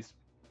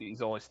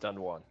 He's only stunned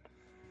 1.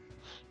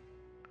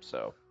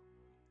 So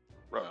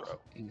Ruh-roh.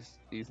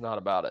 he's not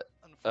about it.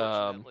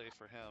 Unfortunately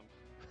for him.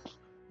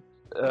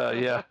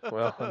 Yeah,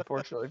 well,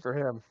 unfortunately for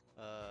him.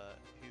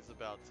 He's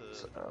about to.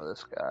 So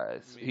this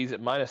he's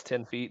at minus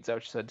 10 feet. Is that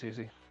what you said,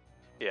 Tuesday?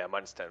 Yeah,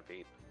 minus 10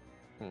 feet.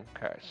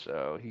 Okay,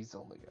 so he's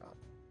only got.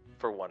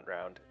 For 1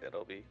 round,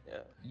 it'll be, yeah.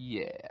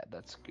 Yeah,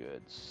 that's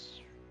good.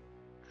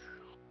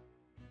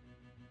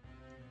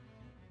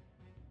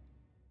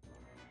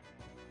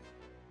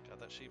 God,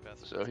 that sheep has.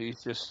 So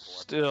he's just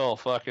still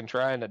fucking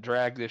trying to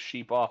drag this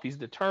sheep off. He's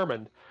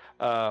determined.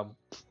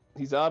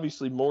 He's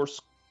obviously more.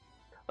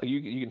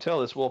 You can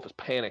tell this wolf is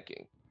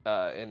panicking.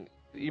 And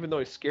even though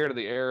he's scared of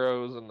the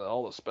arrows and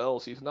all the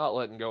spells, he's not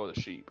letting go of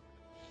the sheep.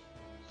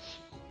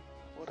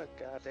 What a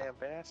goddamn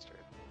bastard.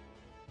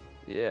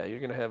 Yeah, you're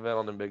gonna have that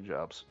on them big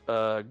jobs.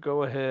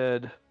 Go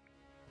ahead,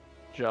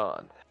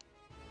 John.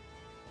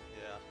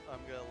 Yeah, I'm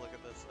gonna look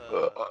at this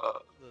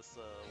this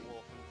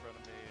wolf in front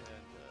of me,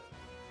 and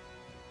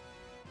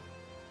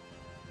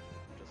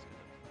I'm just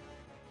gonna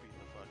beat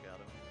the fuck out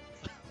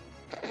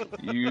of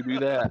him. You do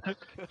that.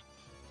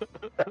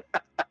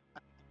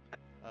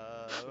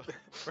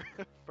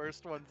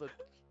 First one's a.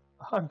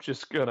 I'm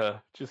just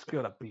gonna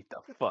beat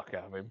the fuck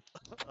out of him.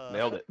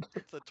 Nailed it.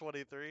 It's a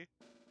 23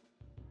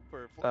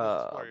 for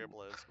flurry of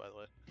blows, by the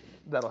way.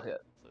 That'll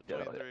hit. So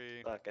Yeah,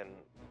 23, Fucking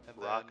and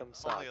rock then 'em,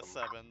 sock only a 'em.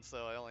 7,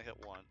 so I only hit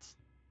once.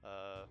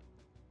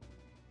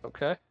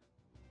 Okay.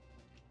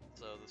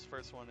 So this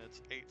first one,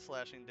 it's 8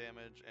 slashing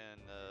damage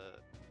and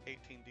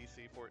 18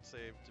 DC fort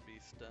save to be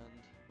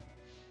stunned.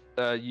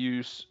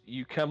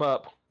 You come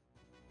up.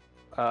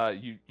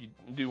 You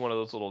do one of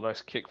those little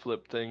nice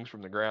kickflip things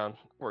from the ground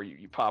where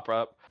you pop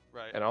up,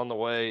 Right. and on the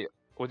way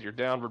with your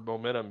downward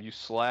momentum, you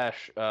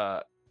slash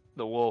the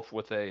wolf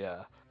with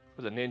a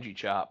ninja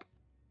chop,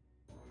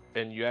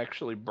 and you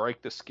actually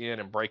break the skin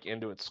and break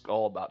into its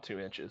skull about 2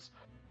 inches.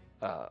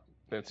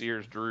 Its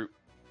ears droop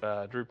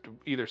to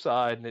either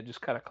side, and it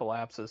just kind of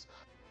collapses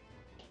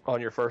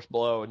on your first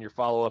blow, and your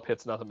follow-up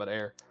hits nothing but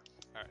air.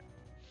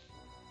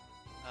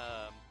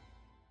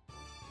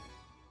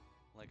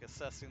 Like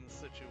assessing the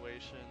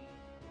situation,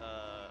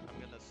 I'm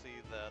gonna see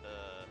that.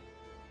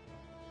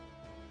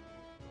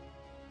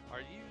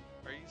 Are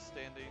you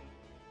standing,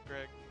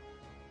 Greg?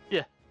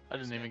 Yeah, I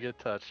didn't even get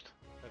touched.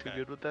 Too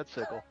good with that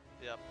sickle.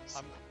 Yep.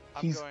 I'm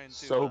He's going to.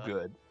 so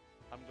good.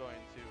 I'm going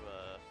to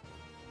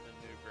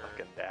maneuver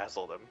Fucking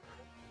dazzled him.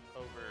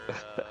 over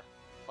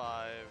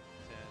 5,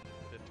 10,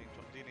 15, 20.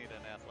 Do you need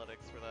an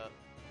athletics for that?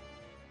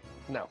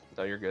 No,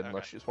 you're good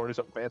unless you just want to do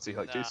something fancy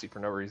like Nah. Juicy for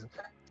no reason.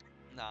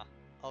 Nah.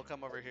 I'll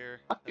come over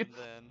here and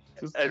then.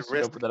 Just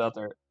risk- put that out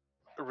there.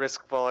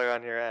 Risk falling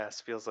on your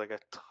ass feels like a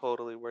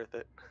totally worth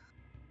it.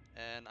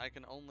 And I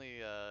can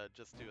only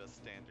just do a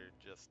standard,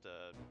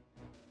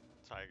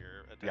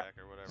 tiger attack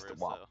or whatever. just a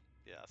whop. So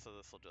yeah, so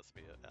this will just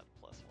be at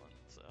 +1.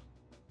 So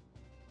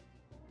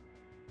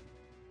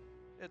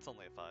it's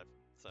only a 5.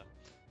 So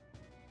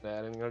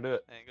That ain't gonna do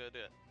it. ain't gonna do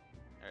it.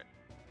 All right,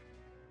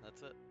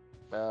 that's it.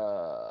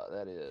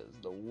 That is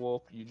the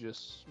wolf you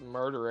just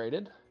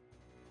murderated.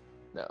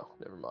 No,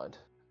 never mind.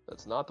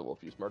 That's not the wolf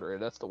you just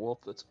murderated. That's the wolf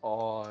that's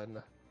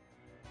on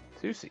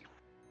Tusi.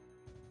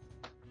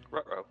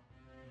 Ruh-roh.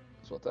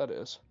 what that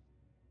is.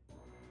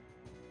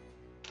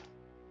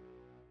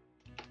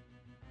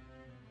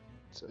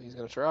 So he's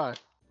gonna try.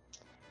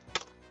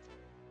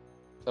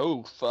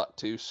 Oh, fuck,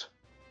 Toos.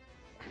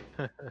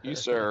 You,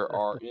 sir,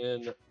 are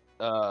in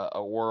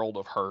a world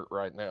of hurt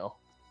right now.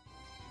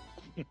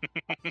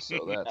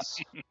 So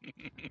that's...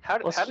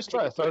 Let's just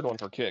try a third one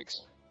for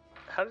kicks.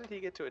 How did he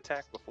get to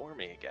attack before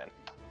me again?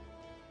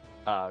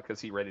 Because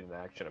he readied an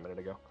action a minute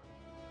ago.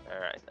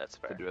 Alright, that's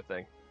fair. To do a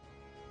thing.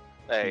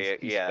 Hey,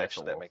 He's yeah, special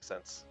actually, that wolf. makes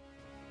sense.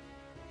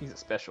 He's a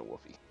special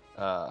wolfie.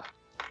 I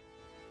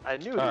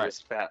knew he was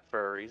fat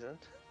for a reason.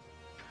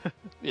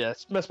 Yeah,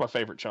 that's my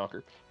favorite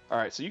chunker.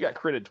 Alright, so you got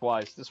critted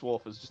twice. This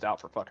wolf is just out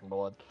for fucking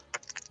blood.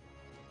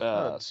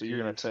 So you're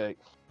gonna take...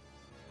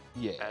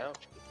 Yeah.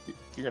 Ouch.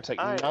 You're gonna take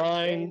I'm in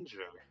 9. danger.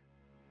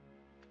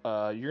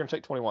 You're gonna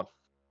take 21.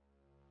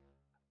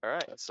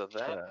 Alright, so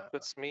that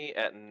puts me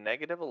at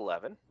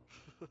 -11.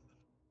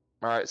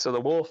 Alright, so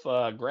the wolf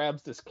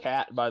grabs this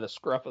cat by the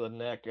scruff of the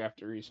neck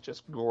after he's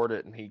just gored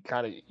it, and he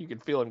kind of, you can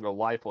feel him go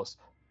lifeless,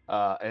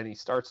 and he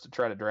starts to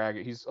try to drag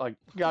it. He's like,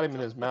 got him in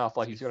his mouth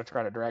like he's gonna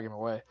try to drag him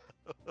away.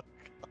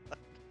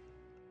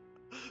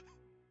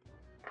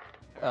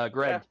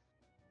 Greg. Yeah.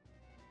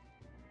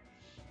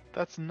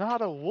 That's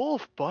not a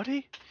wolf,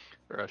 buddy.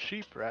 Or a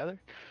sheep, rather.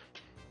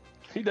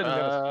 He doesn't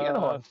have a skin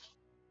on.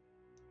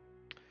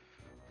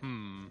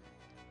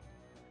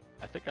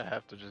 I think I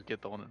have to just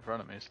get the one in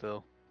front of me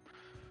still.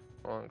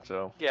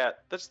 So Yeah,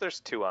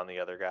 there's 2 on the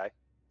other guy.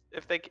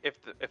 If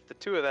the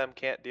 2 of them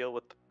can't deal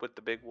with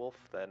the big wolf,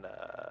 then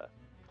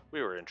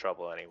we were in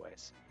trouble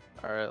anyways.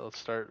 All right, let's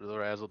start with the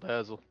razzle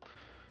dazzle.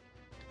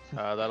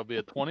 That'll be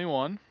a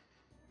 21.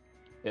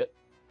 Hit.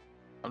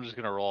 I'm just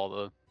gonna roll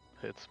the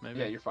hits, maybe.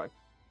 yeah, you're fine.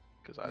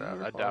 Because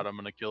I doubt I'm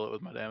gonna kill it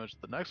with my damage.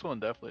 The next one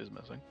definitely is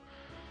missing.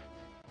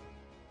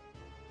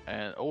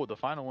 And the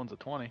final one's a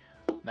 20.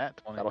 Nat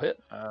 20. That'll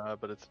hit.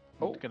 But it's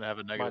gonna have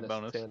a negative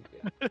bonus. 10.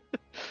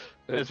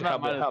 It's how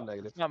not minus.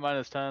 negative? It's not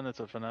 -10.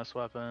 It's a finesse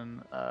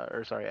weapon.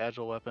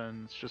 Agile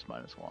weapon. It's just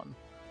 -1.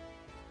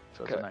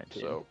 So it's a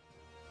 19. So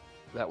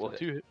that will So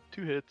hit.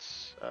 two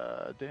hits.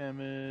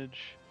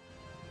 Damage.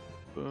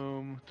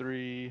 Boom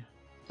 3.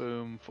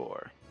 Boom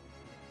 4.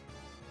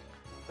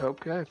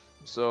 Okay,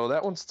 so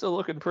that one's still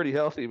looking pretty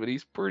healthy, but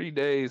he's pretty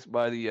dazed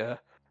by the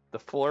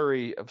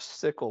flurry of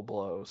sickle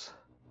blows.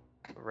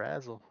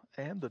 Razzle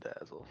and the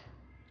dazzle.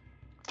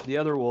 The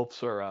other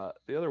wolves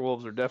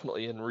are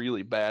definitely in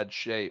really bad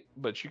shape,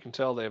 but you can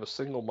tell they have a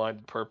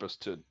single-minded purpose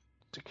to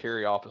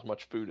carry off as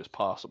much food as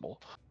possible.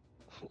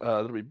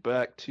 It'll be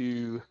back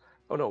to...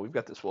 Oh no, we've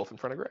got this wolf in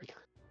front of Greg.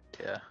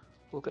 Yeah.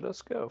 Look at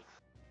us go.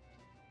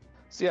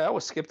 See, I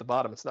always skip the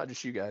bottom. It's not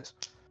just you guys.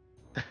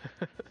 Yeah,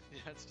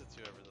 it's just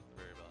whoever at the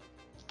very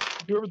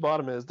bottom. Whoever the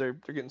bottom is, they're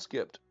getting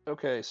skipped.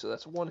 Okay, so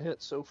that's 1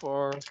 hit so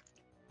far.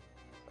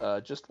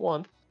 Just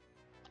 1.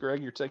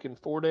 Greg, you're taking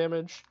 4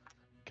 damage.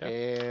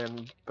 Okay.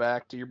 And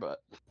back to your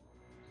butt.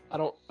 I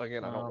don't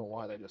know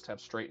why they just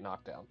have straight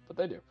knockdown, but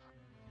they do.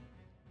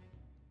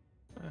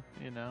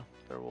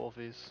 They're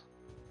wolfies.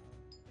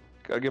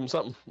 Gotta give them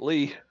something.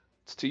 Lee,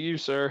 it's to you,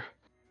 sir.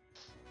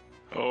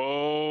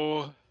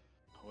 Oh,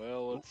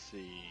 well, let's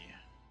see.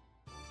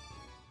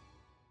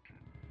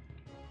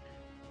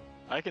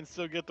 I can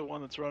still get the one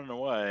that's running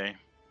away,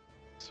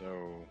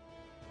 so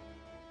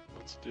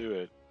let's do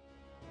it.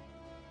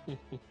 Get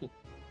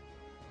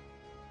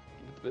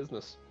the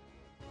business.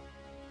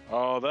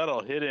 Oh,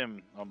 that'll hit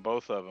him on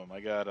both of them. I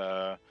got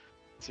a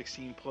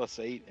 16 plus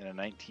 8 and a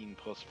 19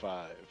 plus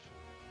 5.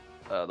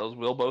 Those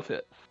will both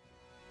hit.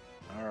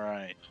 All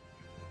right.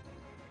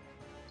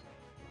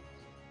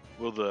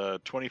 Will the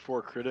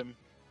 24 crit him?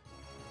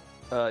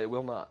 It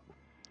will not.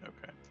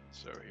 Okay.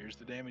 So here's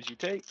the damage he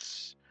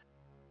takes.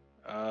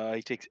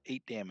 He takes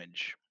 8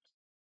 damage.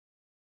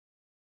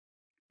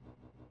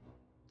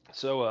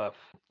 So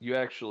you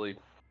actually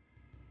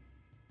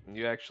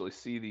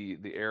see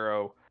the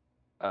arrow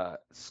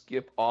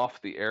skip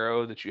off the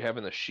arrow that you have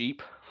in the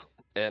sheep,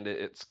 and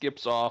it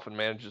skips off and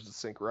manages to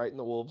sink right in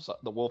the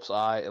wolf's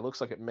eye. It looks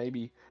like it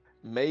maybe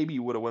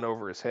would have went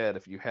over his head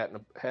if you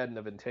hadn't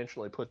have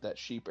intentionally put that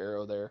sheep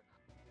arrow there.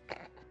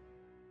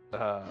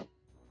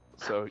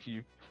 So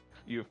you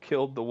have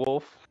killed the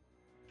wolf.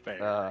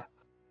 Fair.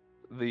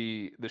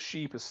 The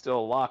sheep is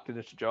still locked in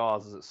its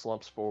jaws as it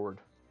slumps forward.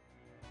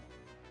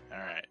 All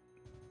right.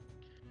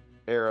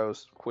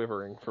 Arrows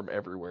quivering from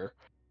everywhere.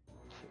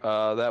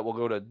 That will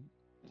go to.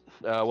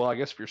 Well, I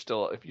guess if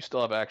you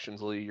still have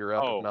actions, Lee, you're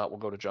up. Oh. If not, we'll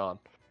go to John.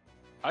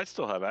 I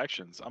still have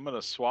actions. I'm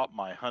gonna swap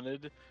my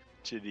hunted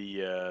to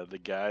the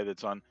guy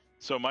that's on.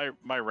 So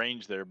my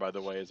range there, by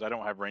the way, is I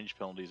don't have range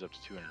penalties up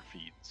to 200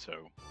 feet.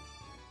 So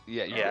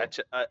Yeah, you Yeah,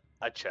 did.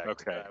 I checked.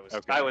 Okay,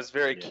 I was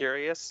very yeah.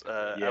 curious.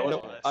 Yeah. I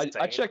wasn't I gonna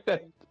say checked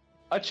that. anything.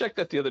 I checked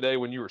that the other day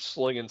when you were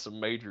slinging some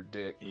major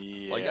dick.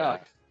 yeah.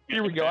 Like,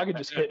 here we go. I can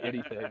just hit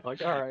anything.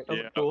 Like, all right,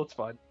 Yeah. cool, it's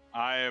fine.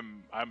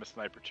 I'm a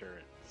sniper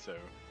turret. So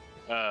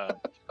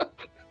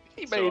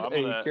He So made I'm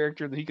a gonna-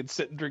 character that he could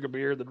sit and drink a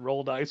beer, then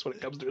roll dice when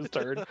it comes to his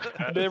turn.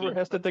 That Never is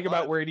has to think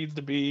about where he needs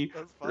to be.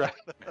 That's fine.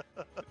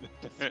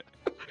 Right.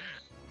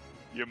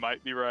 You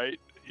might be right.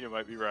 You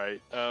might be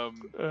right. So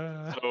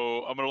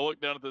I'm gonna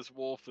look down at this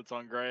wolf that's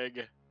on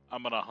Greg.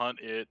 I'm gonna hunt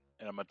it,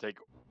 and I'm gonna take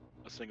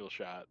a single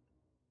shot.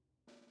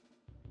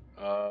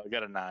 I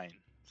got a 9,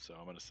 so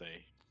I'm gonna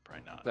say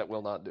probably not. That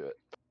will not do it.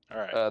 All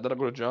right. Then I'll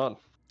go to John.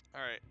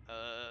 All right.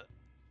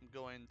 I'm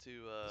going to.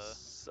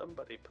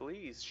 Somebody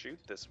please shoot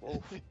this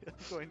wolf. I'm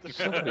going to.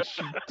 Somebody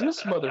shoot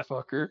this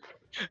motherfucker.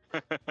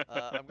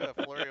 I'm gonna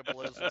flurry of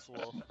blows this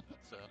wolf.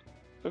 So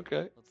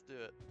Okay. let's do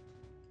it.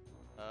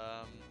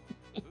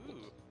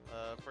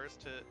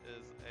 First hit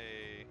is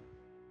a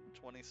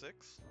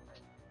 26.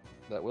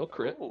 That will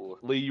crit. Ooh.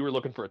 Lee, you were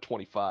looking for a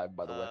 25,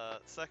 by the way.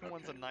 Second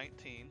one's a Okay.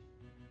 19.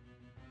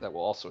 That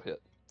will also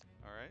hit.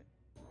 All right.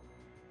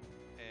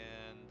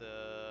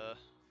 And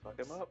Fuck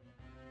him up.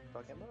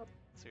 Fuck him up.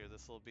 let's see here.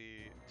 This will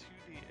be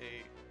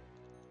 2d8.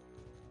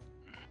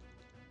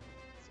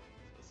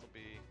 This will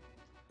be.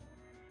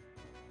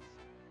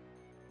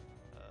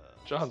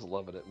 John's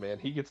loving it, man.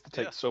 He gets to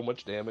take Yeah. so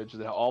much damage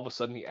that all of a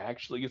sudden he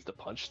actually gets to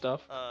punch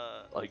stuff.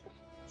 Like,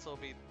 So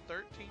it'll be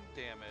 13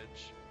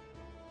 damage,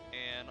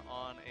 and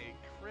on a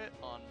crit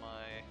on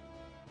my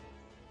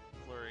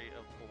flurry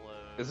of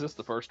blows. is this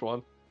the first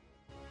one?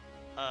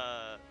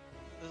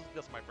 This is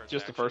just my first.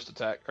 Just the action. first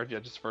attack, or yeah,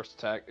 just the first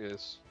attack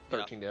is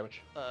 13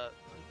 damage.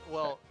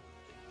 Well,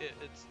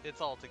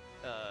 it's all to.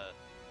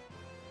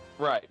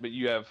 Right, but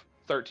you have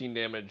 13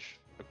 damage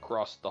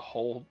across the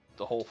whole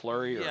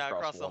flurry, or Yeah,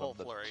 across the one whole of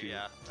the flurry. two?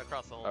 Yeah,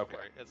 across the whole Okay.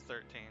 flurry. It's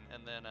 13,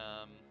 and then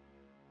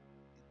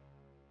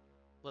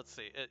let's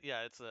see.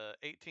 It's a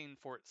 18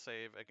 fort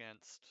save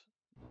against.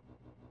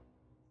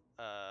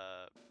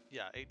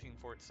 18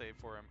 fort save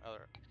for him.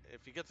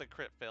 If he gets a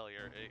crit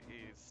failure,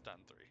 he's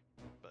stunned 3.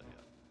 But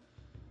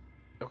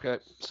yeah. Okay,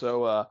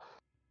 so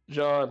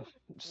John,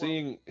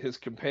 seeing his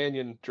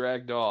companion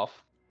dragged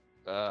off,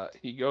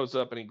 he goes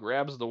up and he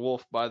grabs the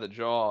wolf by the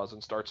jaws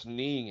and starts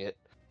kneeing it,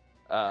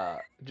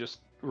 just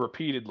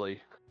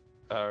repeatedly.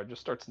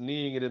 Just starts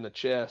kneeing it in the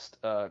chest,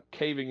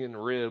 caving in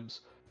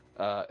ribs,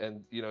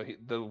 and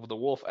the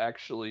wolf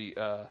actually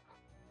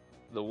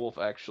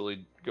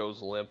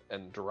goes limp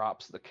and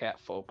drops the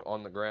catfolk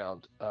on the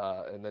ground,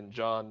 and then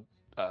John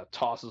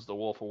tosses the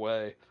wolf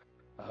away,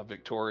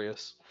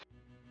 victorious.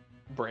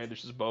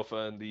 Brandishes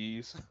Bofa and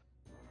these.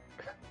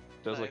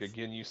 Does like a Nice.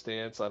 Ginyu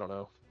stance. I don't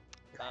know.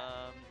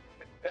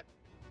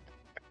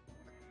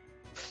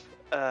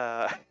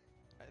 I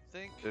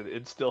think.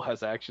 It still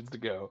has actions to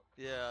go.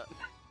 Yeah.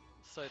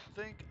 So I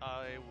think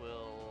I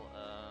will.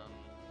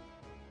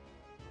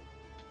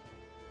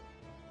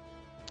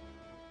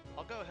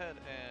 I'll go ahead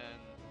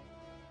and.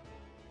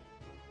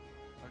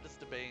 I'm just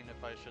debating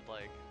if I should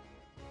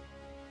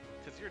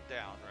because you're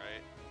down,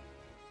 right?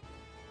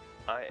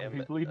 I am.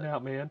 He's bleeding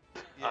out, man.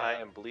 Yeah. I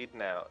am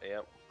bleeding out.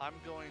 Yep. I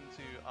will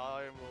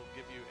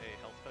give you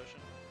a health potion.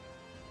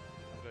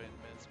 I'm going to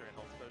administer a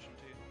health potion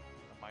to you.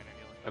 A minor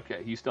healing.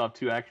 Okay, you still have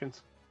 2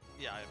 actions.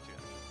 Yeah, I have 2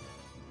 actions.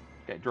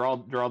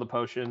 Okay, draw the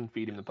potion,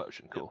 feed him the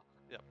potion. Cool.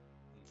 Yep.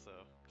 And so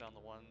down the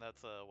 1.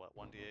 That's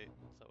 1d8. Is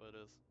that what it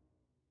is?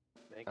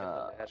 Making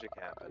the magic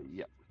happen.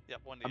 Yep,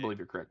 Yep, 1d8. I believe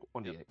you're correct.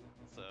 1d8. Yep.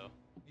 So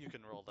you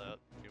can roll that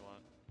if you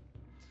want.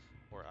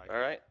 Or I. All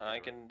right, can, I either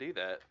way. can do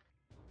that.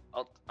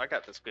 I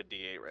got this good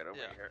D8 right over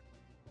Yeah. here.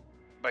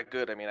 By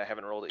good, I mean I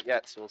haven't rolled it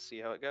yet, so we'll see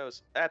how it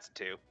goes. That's a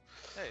 2.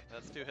 Hey,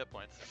 that's 2 hit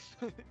points.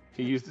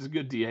 He used his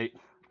good d8.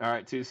 All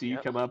right, so you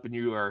Yep. come up and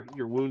you're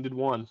wounded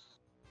 1.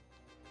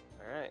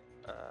 All right.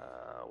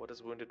 What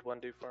does wounded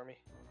 1 do for me?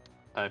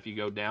 If you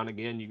go down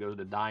again, you go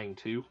to dying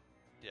 2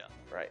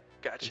 Right.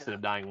 Gotcha. instead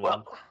of dying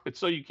 1. Well, It's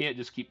so you can't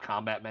just keep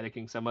combat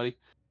medicing somebody.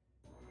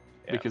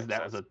 yeah, Because makes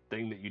that was sense. a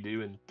thing that you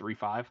do in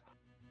 3.5,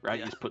 right?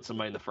 Yeah. You just put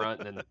somebody in the front,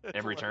 and then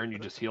every turn you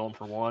just heal them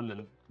for 1,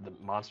 and the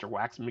monster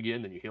whacks them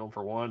again, then you heal them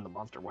for 1, the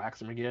monster whacks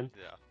them again.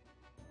 Yeah.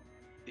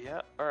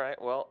 Yeah. All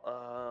right.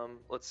 Well,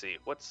 let's see.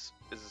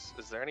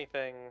 Is there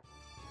anything?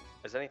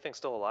 Is anything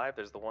still alive?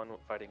 There's the one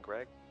fighting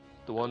Greg.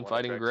 The one one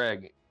fighting Greg's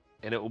Greg,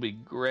 and it will be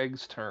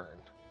Greg's turn.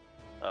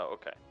 Oh,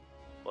 okay.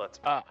 Well,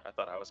 that's. Ah. I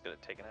thought I was gonna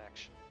take an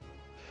action.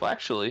 Well,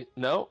 actually,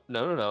 no,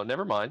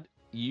 never mind.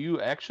 You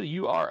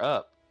are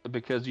up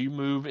because you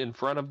move in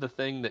front of the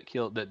thing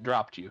that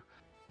dropped you.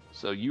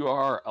 So you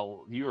are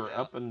Yeah.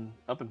 up and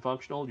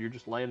functional. You're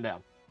just laying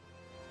down.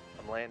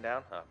 I'm laying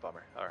down. Oh,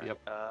 bummer. All right. Yep.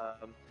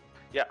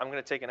 Yeah, I'm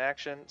gonna take an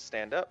action,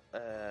 stand up,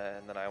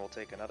 and then I will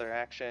take another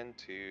action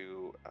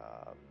to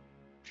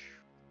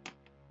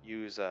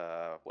use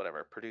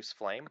produce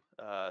flame,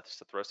 just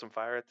to throw some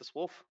fire at this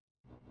wolf.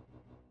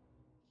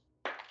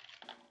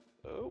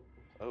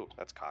 Oh,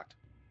 that's cocked.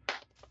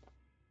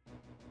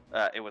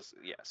 It was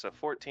so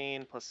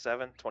 14 plus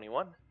 7,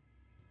 21.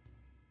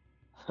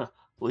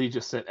 Lee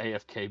just sent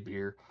AFK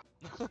beer.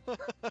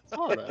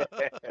 Saw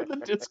that in the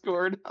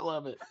Discord. I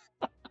love it.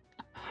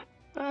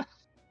 All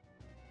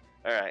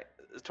right,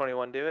 does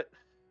 21 do it?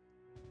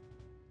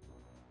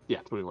 Yeah,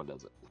 21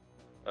 does it.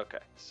 Okay,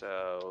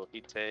 so he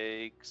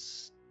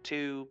takes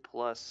 2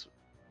 plus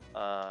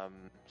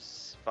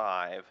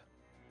 5,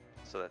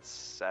 So that's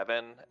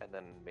 7, and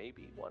then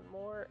maybe one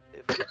more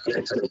if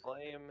Produce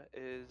Flame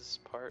is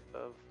part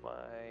of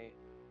my...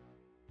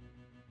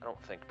 I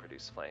don't think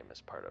Produce Flame is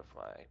part of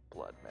my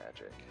blood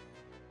magic.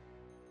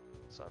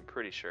 So I'm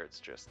pretty sure it's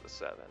just the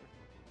 7.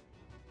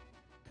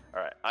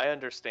 Alright, I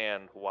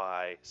understand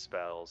why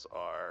spells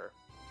are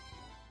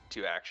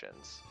 2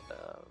 actions.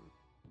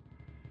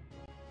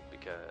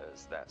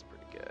 Because that's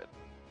pretty good.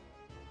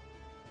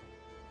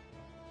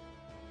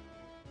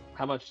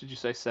 How much did you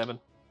say? 7?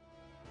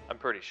 I'm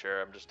pretty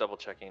sure. I'm just double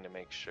checking to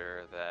make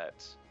sure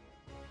that...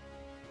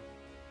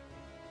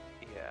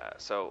 Yeah,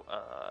 so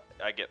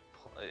I get...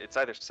 It's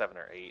either 7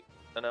 or 8.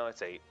 No,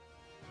 it's 8.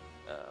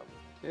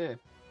 Yeah.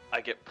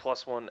 I get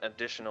 +1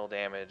 additional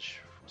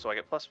damage. So I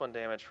get +1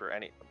 damage for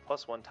any...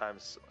 +1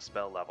 times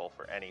spell level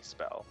for any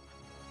spell.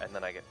 And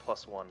then I get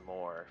 +1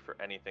 more for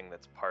anything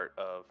that's part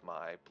of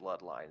my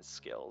bloodline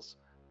skills.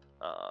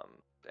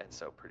 And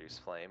so Produce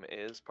Flame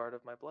is part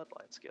of my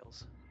bloodline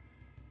skills.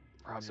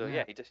 Roger So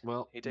that. yeah,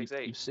 Well, he takes you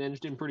 8.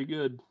 singed him pretty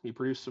good. He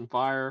produced some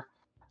fire,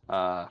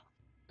 and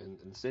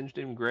singed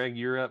him. Greg,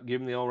 you're up. Give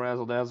him the old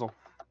razzle dazzle.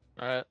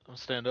 All right, I'll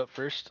stand up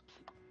first.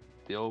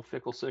 The old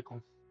fickle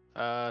sickle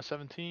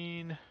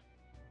 17.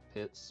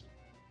 hits.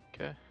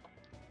 Okay.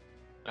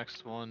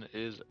 Next one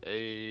is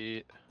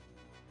a.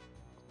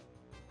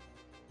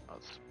 Oh,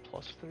 it's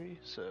 +3,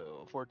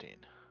 so 14.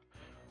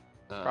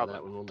 Probably.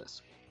 That one will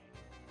miss.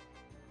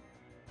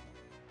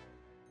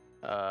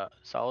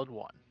 Solid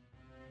 1.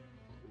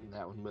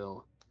 That one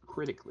will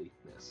critically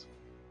miss.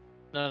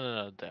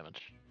 No,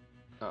 damage.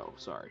 Oh,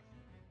 sorry.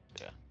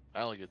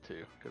 I only get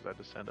 2 because I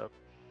just stand up.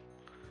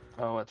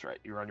 Oh, that's right.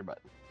 You're on your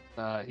butt.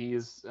 He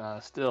is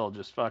still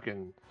just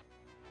fucking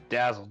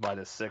dazzled by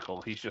this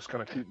sickle. He's just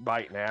gonna keep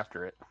biting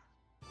after it.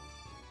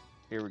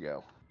 Here we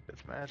go.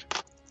 It's magic.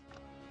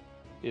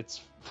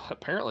 It's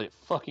apparently it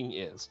fucking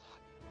is.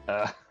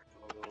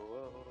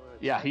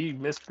 Yeah, he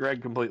missed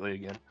Greg completely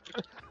again.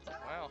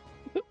 Wow.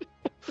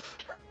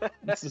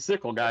 It's the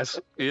sickle, guys.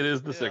 It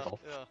is the sickle.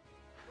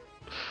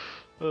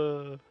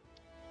 Yeah.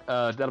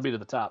 That'll be to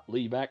the top.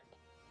 Lee, you back?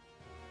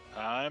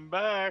 I'm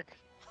back.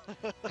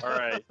 All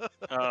right.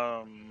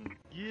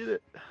 Get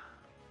it.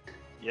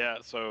 Yeah,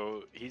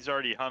 so he's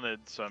already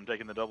hunted, so I'm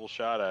taking the double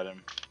shot at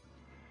him.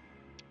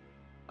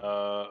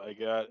 I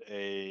got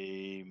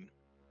a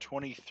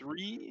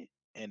 23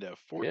 and a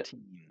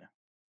 14.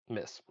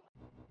 Miss.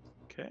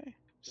 Okay.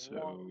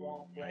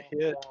 So my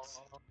hit.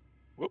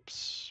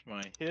 Whoops.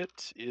 My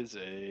hit is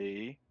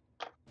a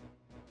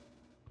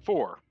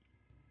 4.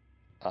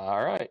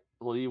 All right.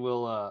 Lee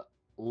will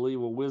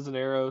whiz an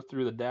arrow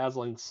through the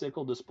dazzling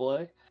sickle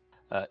display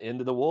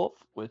into the wolf,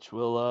 which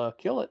will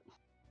kill it.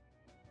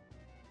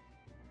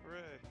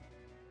 Hooray.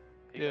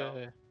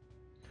 Yeah.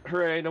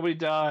 Hooray! Nobody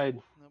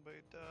died.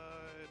 Nobody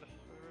died. Hooray.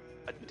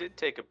 I did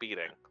take a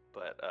beating,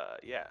 but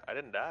yeah, I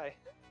didn't die.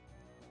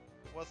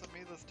 It wasn't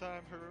me this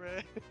time.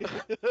 Hooray.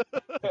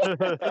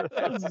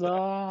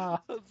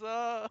 Huzzah!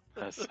 Huzzah.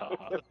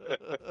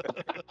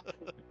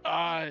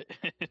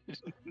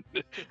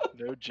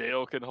 No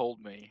jail can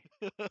hold me.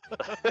 No,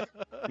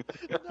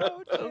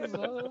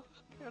 jail.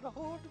 You're gonna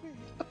hold me.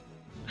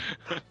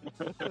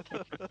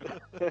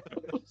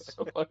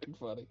 So fucking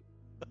funny.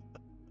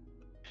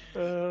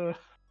 All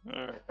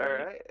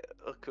right.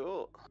 Oh,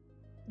 cool.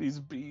 These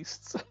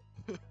beasts.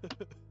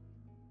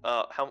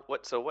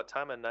 What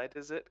time of night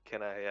is it?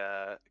 Can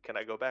I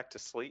go back to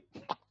sleep?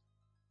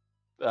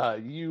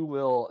 You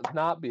will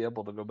not be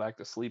able to go back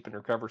to sleep and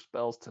recover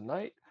spells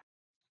tonight.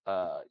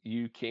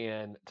 You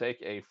can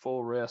take a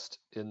full rest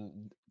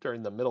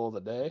during the middle of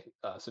the day,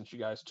 since you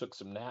guys took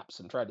some naps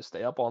and tried to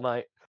stay up all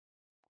night.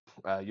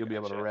 You'll be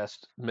able to Gotcha.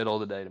 rest middle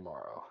of the day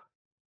tomorrow.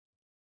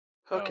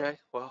 Okay.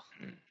 Well,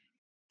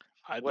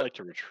 I'd What- like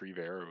to retrieve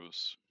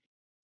arrows.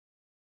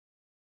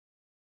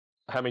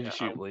 How many Yeah, did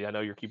you shoot, Lee? I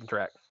know you're keeping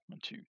track. 1,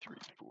 2, 3,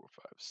 4,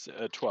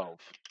 5, 12.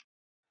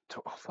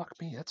 Oh, fuck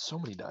me, that's so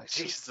many dice.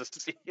 Jesus,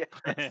 yeah,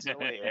 that's so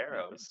many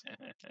arrows.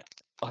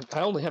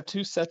 I only have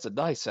 2 sets of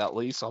dice out,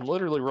 Lee, so I'm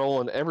literally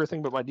rolling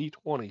everything but my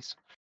d20s.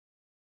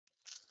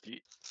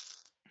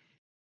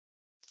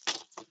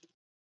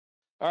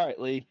 All right,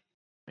 Lee.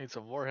 Need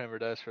some Warhammer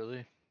dice for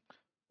Lee.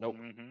 Nope.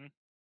 Mm-hmm.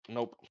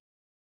 Nope.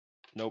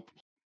 Nope.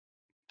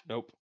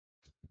 Nope.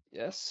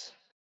 Yes.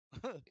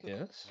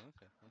 Yes.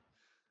 Okay.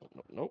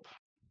 Nope.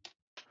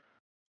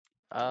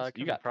 I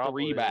You got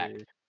 3 back.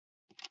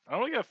 I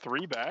only got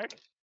 3 back.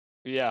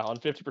 Yeah, on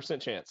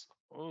 50% chance.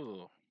 Oh,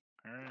 all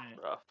right.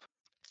 Rough.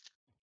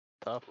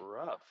 Tough.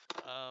 Rough.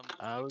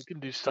 We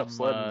can do Tough some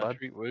sledding, bud.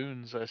 treat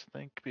wounds, I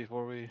think,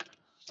 before we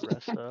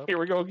rest up. Here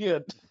we go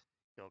again.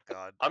 Oh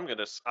God. I'm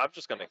just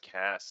gonna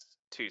cast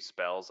 2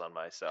 spells on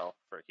myself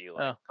for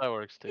healing. Oh, that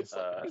works too.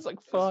 He's like,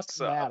 fuck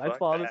so that. I fuck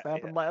saw this that,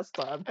 happen yeah. last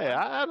time. Hey,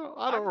 I don't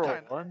roll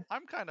kinda- one.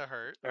 I'm kind of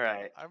hurt. All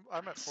right.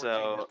 I'm at 14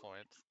 So- hit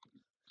points.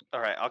 All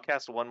right. I'll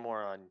cast one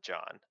more on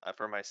John.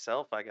 For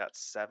myself, I got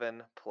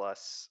 7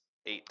 plus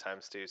 8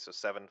 times 2, so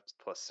 7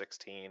 plus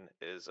 16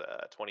 is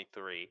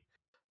 23,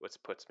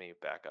 which puts me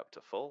back up to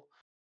full.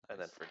 And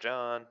then for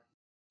John,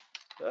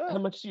 How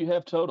much do you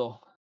have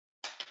total?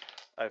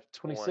 I have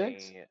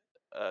 26?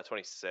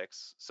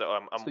 26. So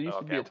I'm So you should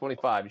okay. be at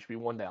 25. You should be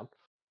one down.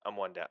 I'm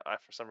one down.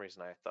 For some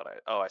reason I thought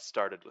I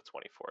started with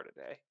 24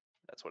 today.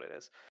 That's what it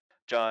is.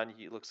 John,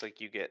 it looks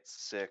like you get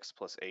 6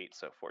 plus 8,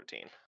 so 14.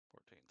 14,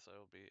 so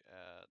it'll be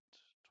at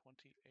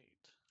 28.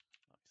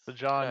 So Nice.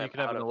 John, I'm you can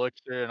have out an of-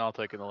 elixir, and I'll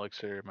take an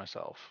elixir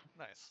myself.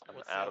 Nice. I'm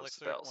What's out the of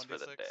elixir? spells for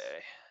the 1d6?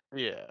 day.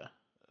 Yeah.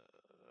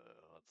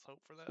 Let's hope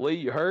for that. Lee,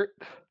 you hurt?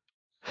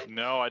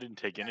 No, I didn't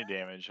take any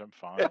damage. I'm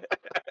fine.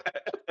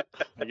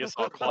 I guess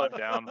I'll climb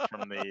down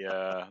from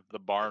the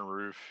barn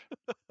roof.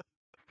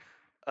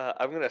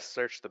 I'm gonna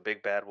search the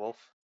big bad wolf.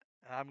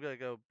 I'm gonna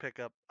go pick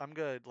up. I'm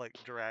gonna like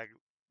drag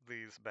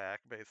these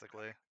back,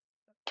 basically.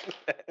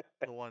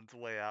 The ones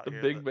way out The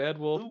here. big bad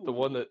wolf, the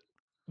one that was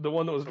The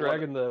one that-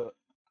 dragging the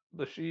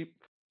sheep.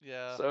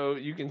 Yeah. So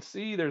you can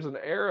see there's an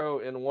arrow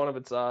in one of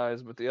its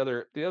eyes, but the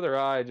other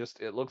eye just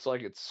it looks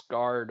like it's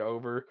scarred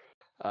over,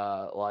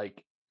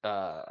 like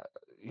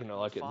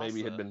like it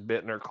maybe had Mufasa. been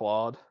bitten or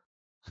clawed.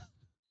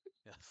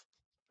 Yes.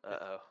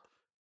 Uh-oh.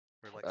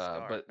 Or like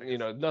Scar. But I guess.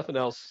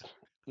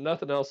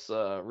 nothing else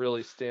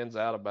really stands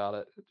out about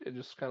it. It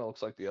just kind of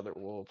looks like the other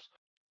wolves.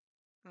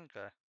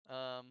 Okay.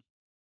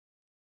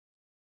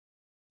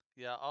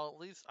 Yeah,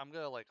 I'm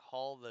gonna like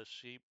haul the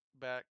sheep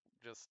back.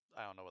 Just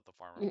I don't know what the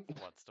farmer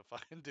wants to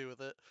fucking do with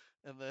it,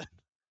 and then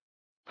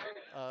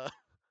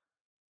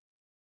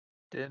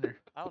Dinner.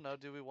 I don't know.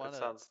 Do we want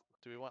sounds.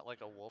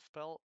 like a wolf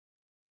pelt?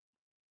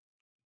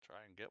 Try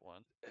and get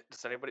one.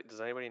 Does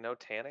anybody know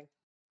tanning?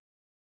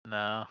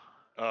 No.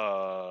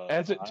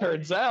 As it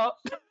turns out,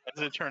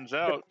 As it turns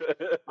out,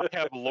 I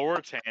have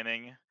lore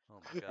tanning,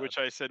 Oh my god. which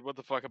I said, what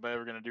the fuck am I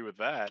ever gonna do with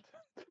that?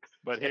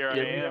 But here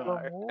Here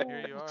I we am,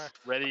 Here you are.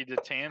 ready to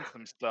tan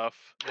some stuff.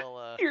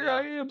 Well, here yeah.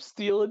 I am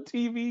stealing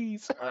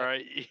TVs. All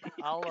right.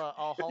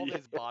 I'll haul Yeah.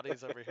 these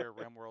bodies over here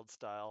RimWorld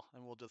style,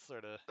 and we'll just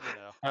sort of,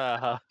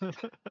 Uh-huh.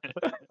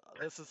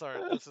 this is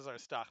our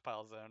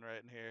stockpile zone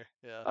right in here.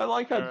 Yeah. I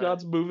like how Alright.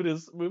 John's moving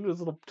his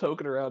little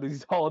token around.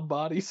 He's hauling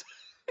bodies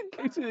in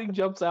case anything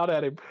jumps out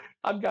at him.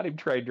 I've got him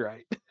trained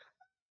right.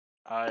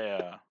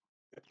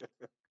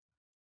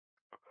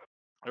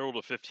 I rolled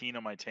a 15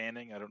 on my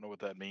tanning. I don't know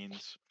what that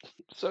means.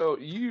 So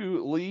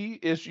you,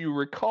 Lee, as you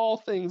recall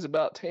things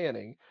about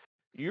tanning,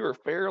 you are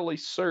fairly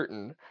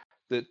certain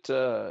that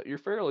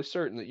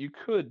you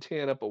could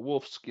tan up a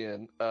wolf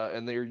skin,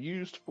 and they're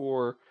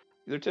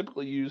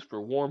typically used for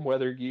warm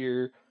weather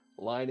gear,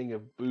 lining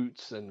of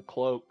boots and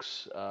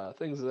cloaks,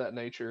 things of that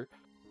nature.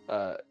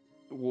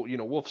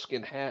 Wolf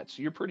skin hats.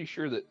 You're pretty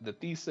sure that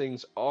these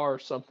things are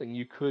something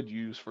you could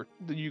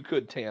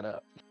tan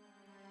up.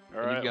 All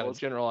And you've right, got a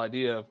general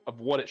idea of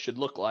what it should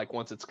look like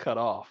once it's cut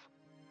off.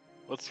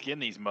 let's skin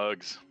these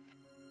mugs.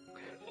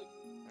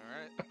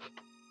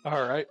 All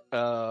right.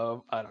 All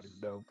right. I don't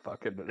even know.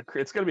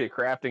 It's gonna be a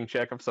crafting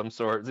check of some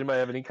sort. Does anybody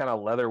have any kind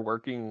of leather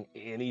working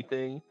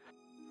anything?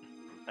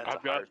 That's I've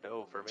a got hard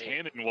no for me.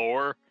 Tanning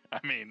lore. I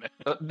mean,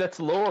 That's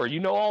lore. You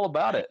know all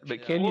about it,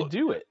 but Yeah. can you Well-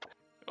 do it?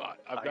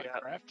 I've I got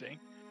got- crafting.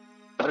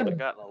 I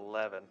got an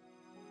 11.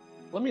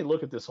 Let me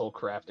look at this whole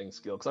crafting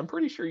skill because I'm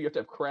pretty sure you have to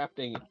have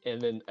crafting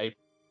and then a.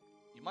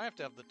 You might have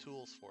to have the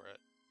tools for it.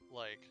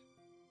 Like,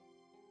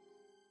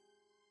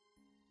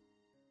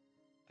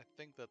 I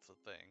think that's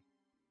a thing.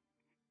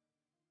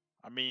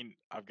 I mean,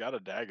 I've got a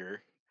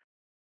dagger.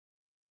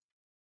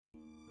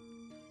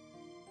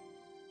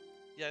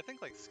 Yeah, I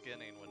think like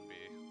skinning wouldn't be.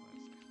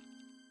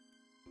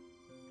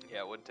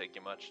 Yeah, it wouldn't take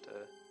you much to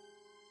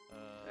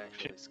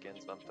actually skin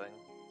something.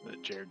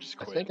 That Jared just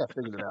I quit. think I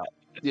figured it out.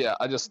 Yeah,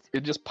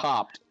 it just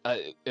popped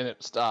and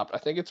it stopped. I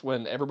think it's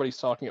when everybody's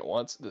talking at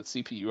once the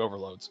CPU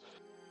overloads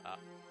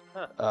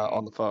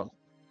on the phone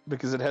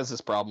because it has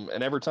this problem.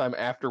 And every time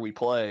after we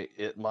play,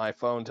 my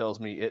phone tells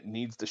me it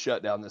needs to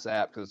shut down this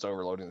app because it's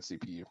overloading the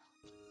CPU.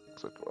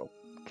 So, well,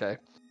 okay.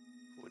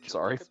 Would you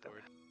Sorry. look at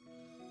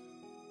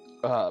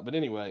that? But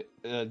anyway,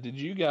 did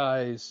you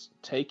guys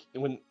take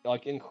in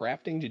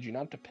crafting? Did you not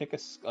have to pick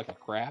a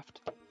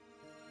craft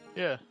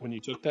Yeah, when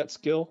you took that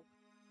skill?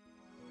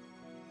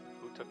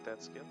 Who took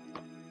that skill?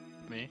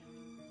 me.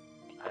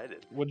 I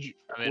did. Would you?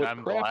 I mean, what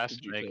I'm craft glass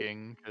did you take?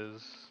 making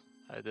because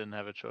I didn't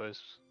have a choice.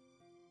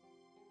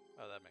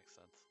 Oh, that makes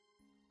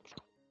sense.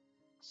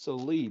 So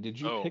Lee, did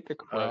you Oh, pick a Of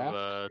craft?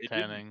 It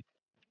didn't- tanning.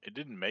 It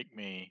didn't make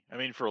me. I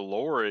mean, for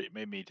lore, it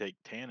made me take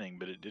tanning,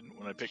 but it didn't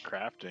when I picked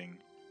crafting.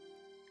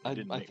 I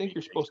didn't make think me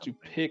you're take supposed to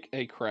something. pick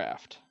a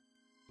craft.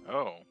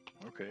 Oh,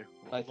 okay.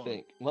 Well, I hold on.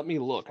 think. Let me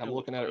look. I'm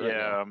looking at it right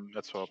yeah, now.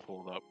 that's what I'll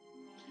pull it up.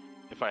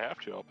 If I have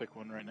to, I'll pick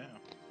one right now.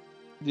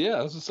 Yeah,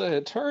 I was gonna say.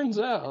 It turns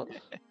out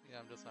Yeah,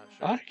 I'm just not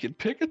sure. I could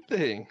pick a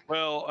thing.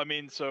 Well, I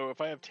mean, so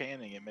if I have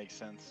tanning, it makes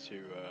sense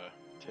to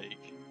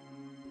take.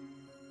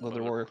 Leather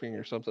Leather. working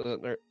or something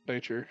of that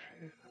nature.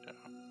 Yeah.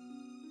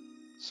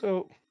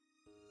 So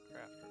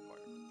Craft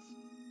requirements.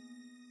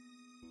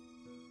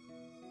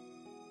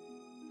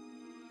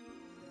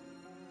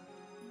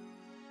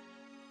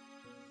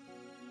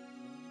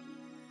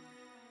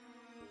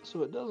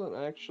 it doesn't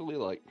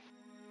actually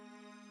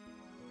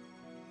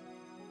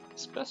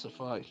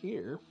specify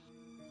here.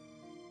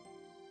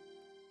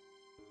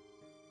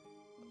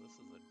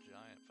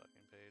 giant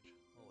fucking page.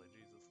 Holy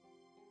Jesus.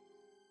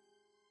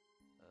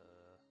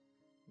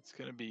 It's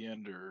gonna be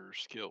under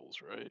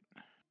skills, right?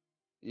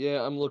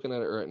 Yeah, I'm looking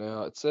at it right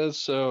now. It says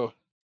so.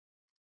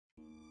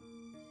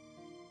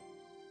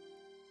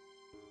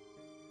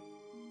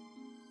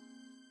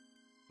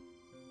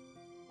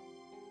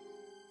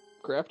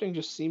 Crafting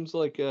just seems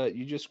like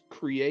you just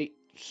create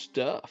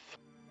stuff.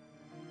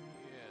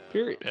 Yeah.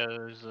 Period. Yeah,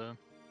 there's a.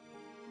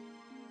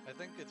 I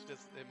think it's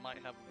just, it might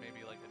have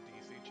maybe like a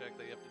DC check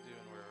that you have to do,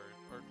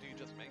 or do you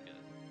just make it?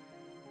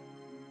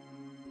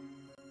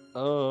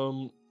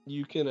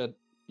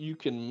 You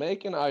can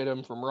make an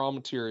item from raw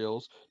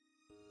materials.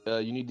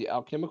 You need the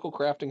alchemical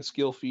crafting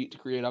skill feat to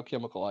create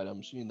alchemical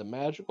items. You need the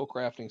magical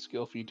crafting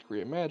skill feat to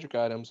create magic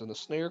items, and the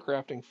snare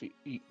crafting feat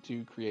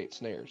to create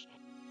snares.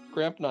 To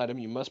craft an item,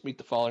 you must meet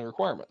the following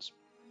requirements.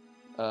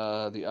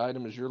 The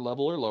item is your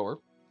level or lower.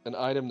 An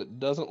item that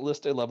doesn't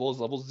list a level is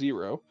level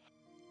 0.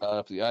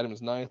 If the item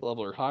is 9th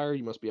level or higher,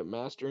 you must be a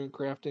master in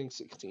crafting.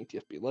 16th, you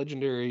have to be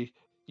legendary.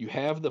 You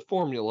have the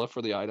formula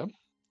for the item.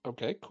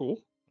 Okay, cool.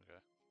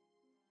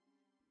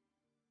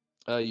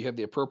 Okay. You have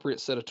the appropriate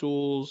set of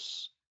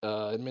tools.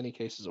 In many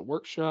cases, a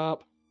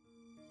workshop.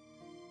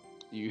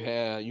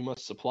 You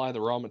must supply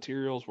the raw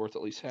materials worth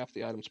at least half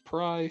the item's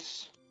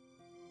price.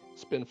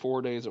 Spend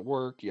 4 days at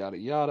work. Yada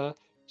yada.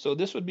 So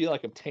this would be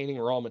like obtaining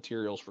raw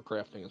materials for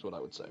crafting, is what I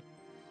would say.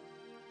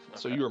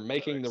 So Okay, you are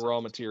making that the makes raw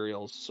sense.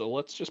 materials. So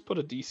let's just put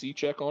a DC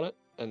check on it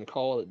and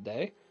call it a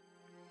day.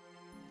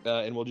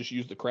 And we'll just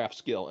use the craft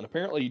skill. And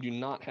apparently, you do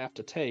not have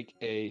to take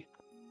a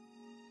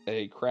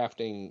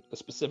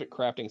specific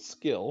crafting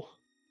skill.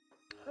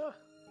 Huh.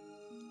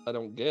 I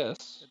don't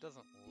guess. It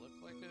doesn't look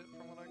like it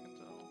from what I can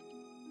tell.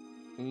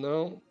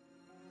 No,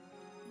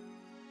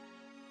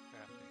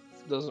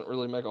 Crafting. doesn't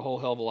really make a whole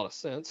hell of a lot of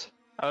sense.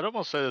 I would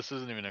almost say this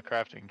isn't even a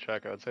crafting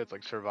check. I would say it's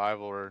like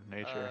survival or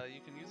nature.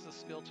 You can use the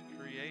skill to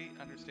create,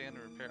 understand,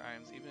 and repair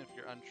items. Even if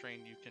you're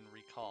untrained, you can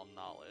recall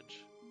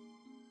knowledge.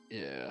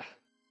 Yeah.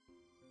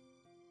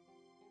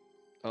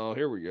 Oh,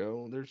 here we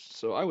go.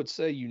 So I would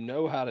say you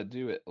know how to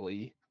do it,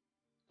 Lee.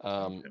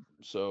 Okay.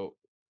 So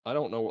I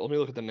don't know. Let me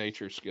look at the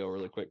nature skill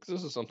really quick, because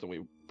this is something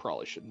we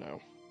probably should know.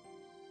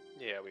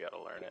 Yeah, we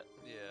gotta learn it.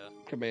 Yeah.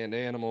 Command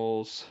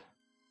animals.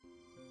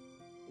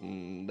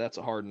 That's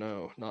a hard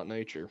no, not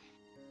nature.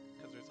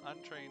 Because there's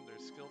untrained,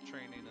 there's skill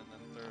training, and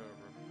then thorough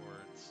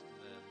reports, and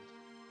then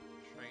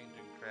trained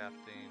in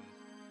crafting.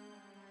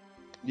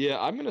 Yeah,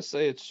 I'm gonna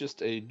say it's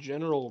just a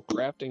general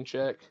crafting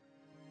check.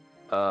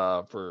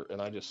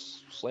 And I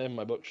just slammed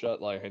my book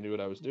shut like I knew what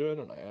I was doing,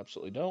 and I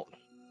absolutely don't.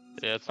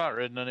 Yeah, it's not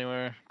written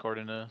anywhere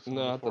according to some of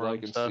Not the that I forum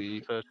can stuff.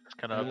 see. So it's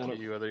kind of You up wanna-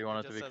 to you whether you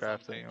want It it to be just says on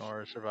crafting page-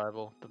 or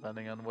survival,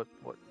 depending on what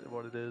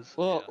it is.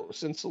 Well,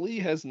 since Lee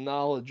has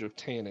knowledge of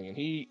tanning, and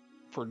he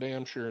for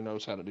damn sure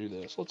knows how to do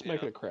this, let's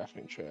make Yeah. it a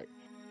crafting check.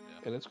 Yeah.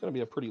 And it's going to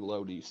be a pretty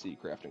low DC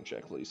crafting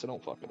check, Lee, so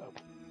don't fuck it up.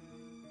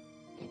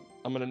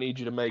 I'm going to need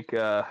you to make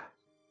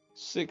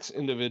 6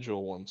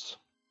 individual ones.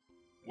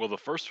 Well, the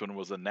first one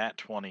was a nat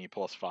 20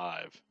 plus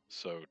 5,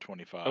 so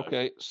 25.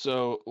 Okay,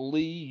 so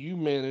Lee, you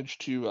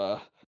managed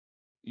to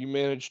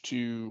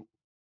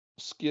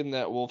skin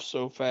that wolf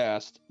so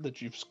fast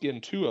that you've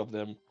skinned 2 of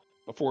them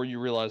before you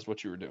realized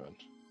what you were doing.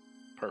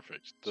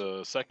 Perfect.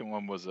 The second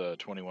one was a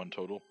 21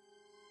 total.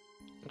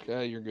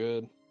 Okay, you're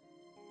good.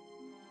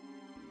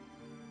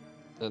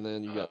 And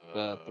then you got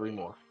 3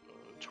 more.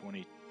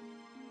 20.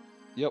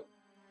 Yep.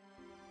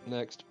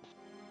 Next.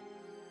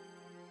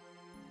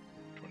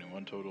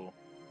 21 total.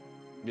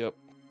 Yep.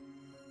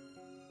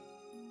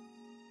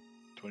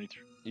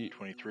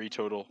 23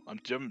 total.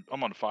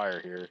 I'm on fire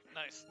here.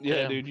 Nice. Yeah,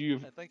 Damn. dude,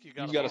 you've I think you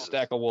got them a all.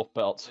 stack of wolf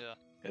pelts. Yeah.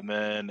 And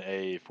then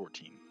a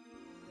 14.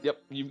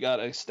 Yep, you've got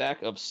a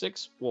stack of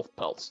 6 wolf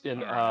pelts.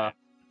 And Alright.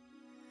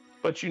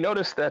 but you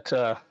notice that 2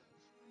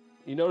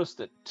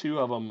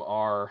 of them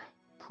are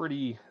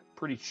pretty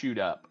chewed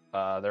up.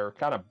 They're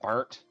kind of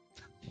burnt.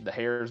 The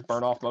hair's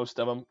burnt off most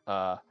of them.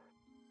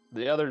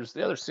 The others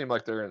seem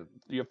like you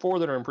have 4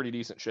 that are in pretty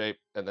decent shape,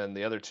 and then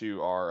the other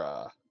 2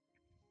 are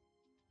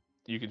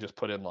you could just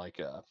put in like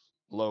a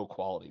low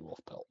quality wolf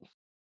pelt.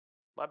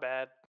 My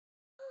bad.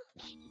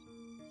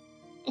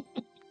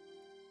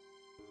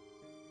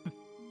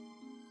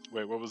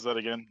 Wait, what was that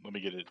again? Let me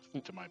get it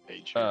to my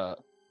page here.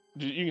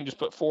 You can just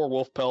put 4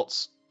 wolf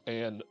pelts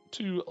and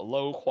 2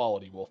 low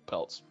quality wolf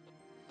pelts.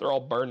 They're all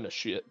burned to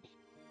shit.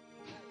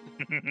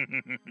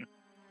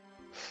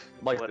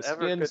 Like Whatever the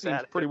skin could seems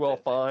that pretty have well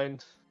been? fine.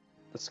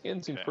 The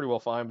skin seems Okay. pretty well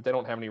fine, but they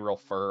don't have any real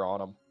fur on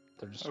them.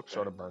 They're just Okay.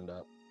 sort of burned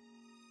up.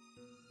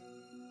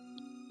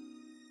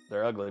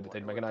 They're ugly, but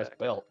they'd make a Wonder what nice that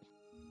belt.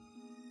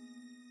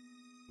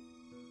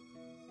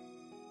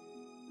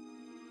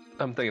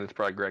 I'm thinking it's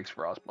probably Greg's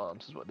frost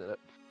bombs is what did it.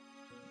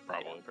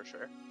 Probably. Yeah, for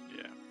sure.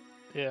 Yeah.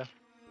 Yeah.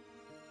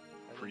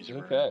 Freezer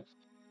burn. Okay.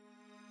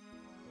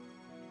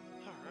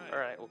 All All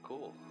right. Well,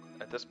 cool.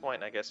 At this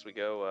point, I guess we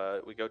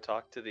go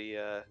talk to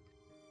the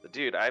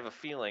dude. I have a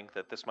feeling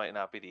that this might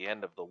not be the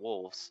end of the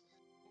wolves,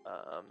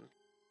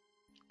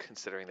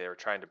 considering they were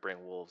trying to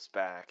bring wolves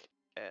back,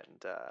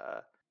 and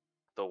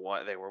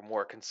they were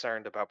more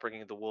concerned about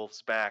bringing the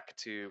wolves back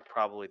to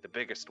probably the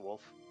biggest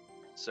wolf.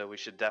 So we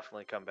should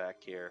definitely come back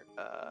here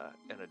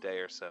in a day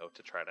or so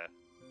to try to,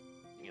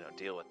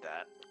 deal with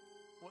that.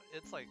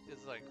 It's like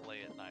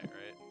late at night,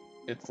 right?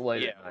 It's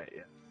late Yeah. at night.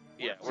 Yeah.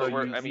 Yeah. So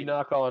you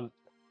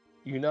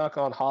knock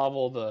on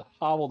Hovel the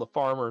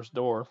farmer's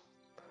door,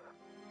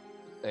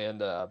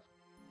 and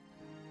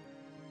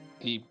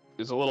he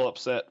is a little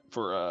upset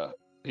for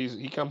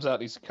he comes out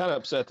and he's kind of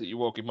upset that you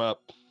woke him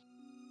up,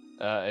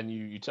 and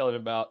you tell him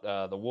about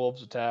the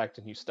wolves attacked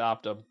and you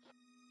stopped them.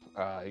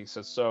 He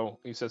says so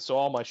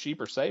all my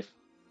sheep are safe.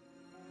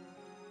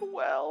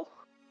 Well,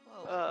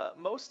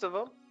 most of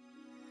them.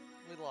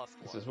 We lost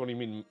one. He says, what do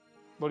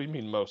you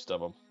mean most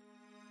of them?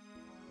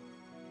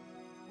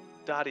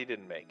 Dottie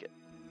didn't make it.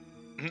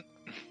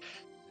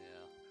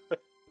 Yeah.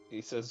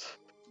 He says,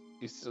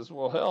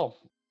 well, hell.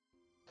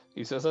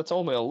 He says, that's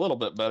only a little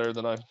bit better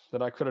than I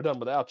could have done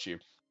without you.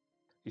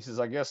 He says,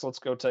 I guess let's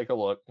go take a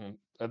look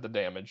at the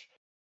damage.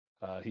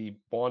 He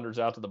wanders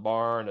out to the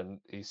barn and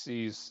he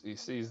sees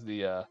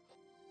the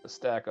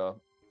stack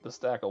of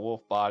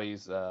wolf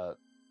bodies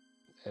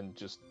and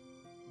just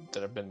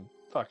that have been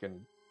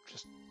fucking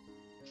just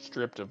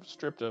stripped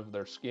of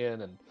their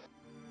skin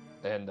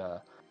and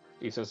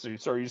he says,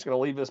 so are you just gonna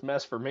leave this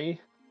mess for me?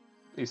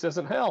 He says,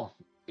 in hell.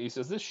 He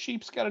says, this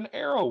sheep's got an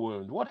arrow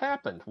wound. What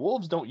happened?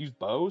 Wolves don't use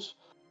bows.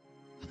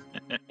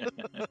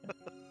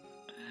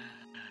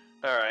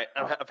 All right,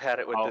 I've had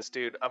it with this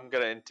dude. I'm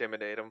gonna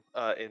intimidate him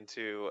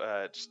into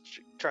just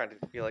trying to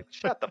be like,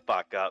 shut the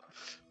fuck up.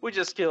 We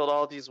just killed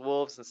all these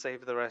wolves and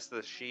saved the rest of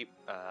the sheep.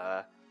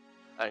 I'm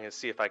gonna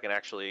see if I can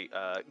actually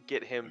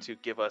get him to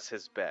give us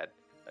his bed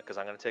because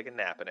I'm gonna take a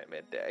nap in it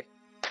midday.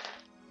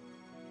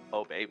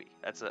 Oh baby,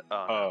 that's a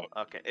no.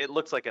 Okay. It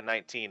looks like a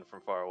 19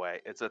 from far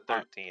away. It's a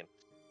 13.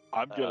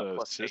 I'm gonna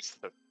plus assist.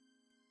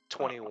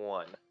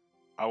 21.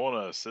 I want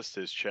to assist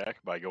his check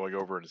by going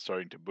over and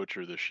starting to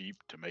butcher the sheep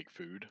to make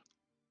food.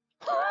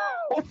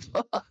 Oh,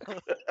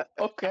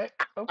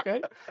 fuck.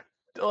 Okay.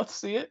 Let's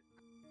see it.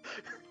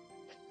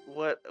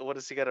 What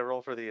does he got to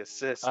roll for the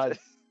assist?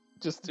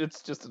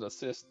 It's just an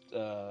assist.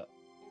 You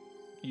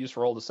just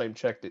roll the same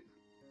check that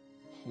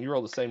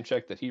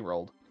he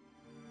rolled.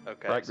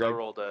 Okay, right, so I Greg?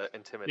 rolled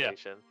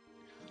intimidation.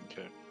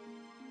 Okay.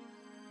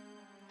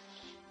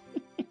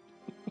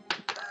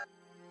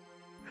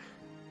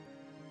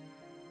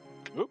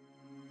 Oop.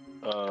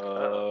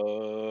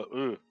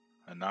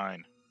 A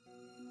 9.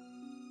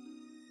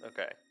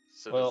 Okay,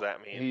 so Well, does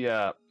that mean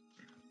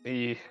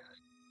you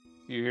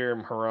hear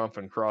him harumph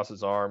and cross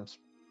his arms.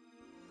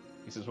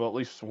 He says, well, at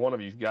least one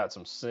of you's got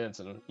some sense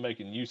in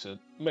making use of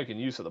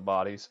the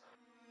bodies.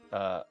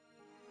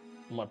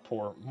 My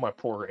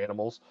poor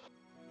animals.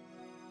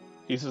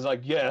 He says, I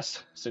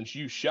guess since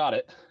you shot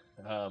it,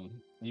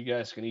 you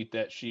guys can eat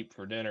that sheep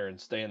for dinner and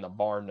stay in the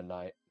barn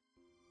tonight.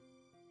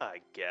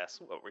 I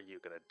guess what were you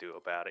gonna do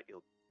about it?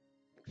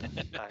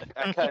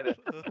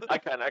 I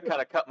kind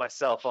of cut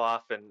myself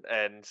off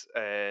and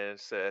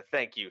said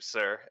thank you,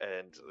 sir,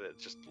 and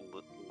just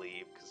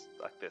leave because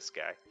like this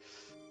guy.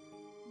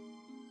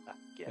 I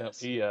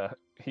guess. Yep,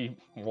 he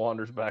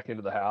wanders back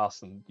into the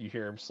house and you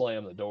hear him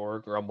slam the door,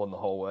 grumbling the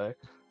whole way.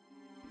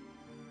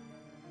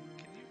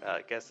 Can you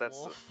I guess that's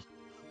wolf?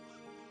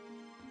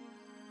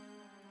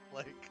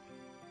 Like.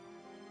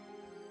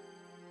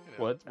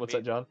 What's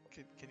that, John?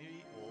 Can you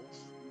eat wolves?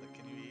 Like,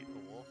 can you eat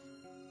a wolf?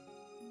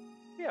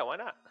 Yeah, why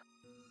not?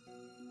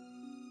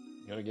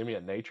 You want to give me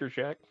a nature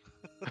check?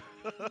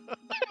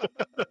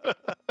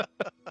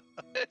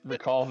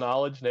 Recall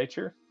knowledge,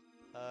 nature.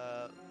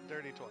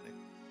 Dirty 20.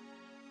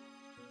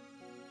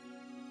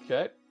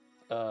 Okay.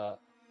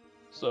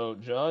 So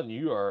John,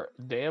 you are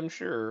damn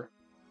sure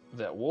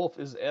that wolf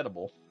is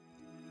edible.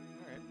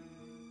 Alright.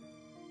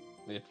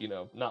 If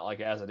not like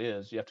as it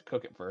is, you have to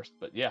cook it first.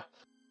 But yeah.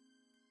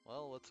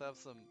 Well, let's have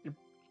some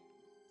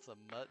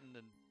mutton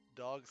and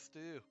dog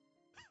stew.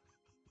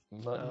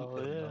 Mutton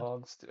and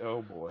dogs.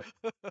 Oh boy.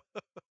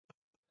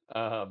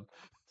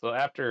 So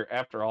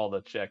after all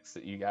the checks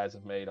that you guys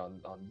have made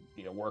on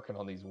working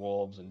on these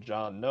wolves, and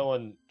John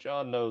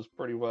knows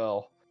pretty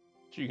well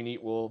that you can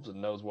eat wolves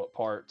and knows what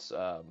parts.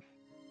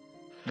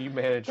 You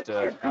managed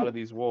to out of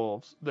these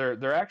wolves. They're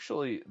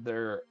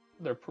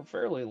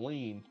fairly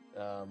lean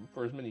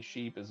for as many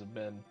sheep as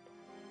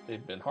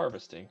they've been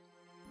harvesting.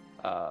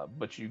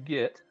 But you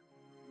get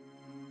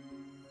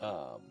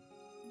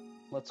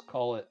let's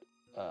call it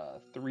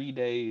 3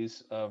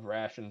 days of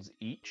rations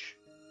each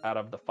out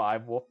of the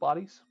 5 wolf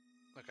bodies.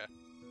 Okay.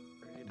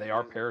 They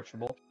are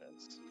perishable.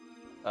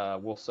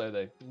 We'll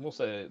say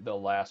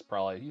they'll last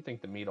probably. You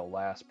think the meat will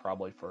last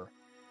probably for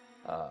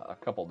a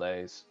couple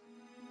days,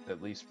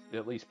 at least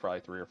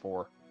probably 3 or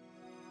 4.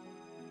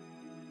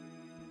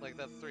 Like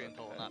that's 3 in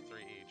total, not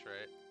 3 each,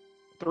 right?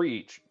 3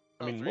 each.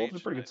 I Oh, mean, 3 wolves are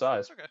each. pretty Nice. good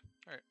size. Okay.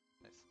 All right.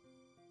 Nice.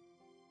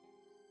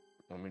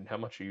 I mean, how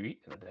much are you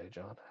eating in a day,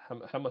 John?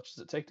 How much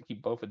does it take to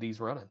keep both of these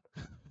running?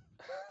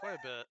 Quite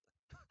a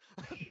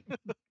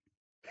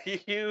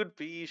bit. You'd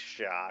be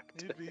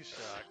shocked. You'd be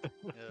shocked.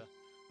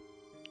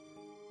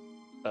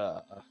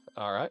 Yeah.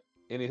 All right.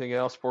 anything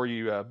else before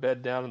you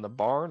bed down in the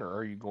barn, or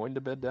are you going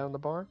to bed down in the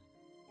barn?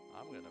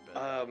 I'm gonna bed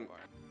down in the barn.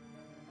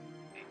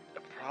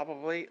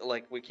 Probably.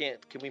 Like, we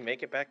can't. Can we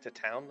make it back to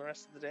town the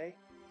rest of the day?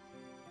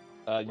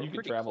 You could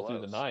pretty travel through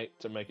the close. night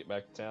to make it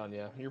back to town.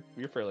 Yeah,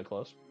 you're fairly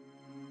close.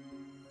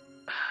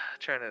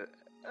 Trying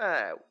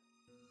to.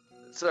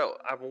 So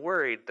I'm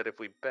worried that if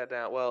we bed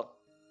down, well,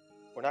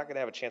 we're not gonna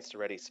have a chance to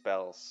ready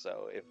spells.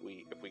 So if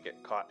we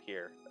get caught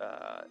here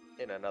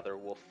in another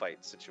wolf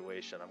fight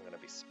situation, I'm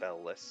gonna be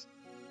spell-less.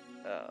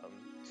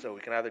 So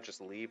we can either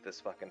just leave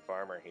this fucking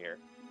farmer here,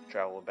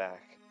 travel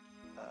back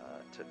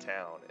to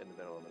town in the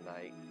middle of the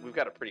night. We've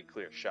got a pretty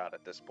clear shot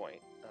at this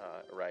point,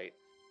 right?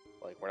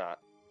 Like we're not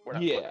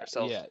putting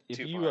ourselves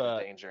too far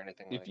in danger or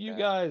anything like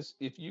that.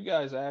 If you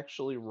guys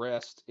actually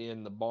rest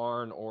in the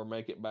barn or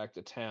make it back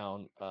to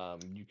town,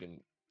 you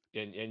can,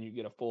 and you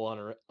get a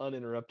full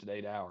uninterrupted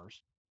 8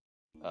 hours.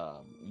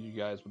 You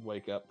guys would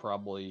wake up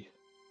probably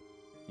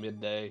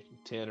midday,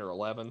 10 or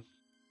 11,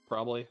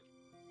 probably,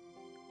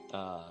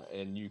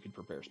 and you could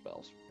prepare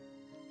spells.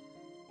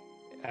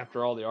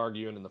 After all the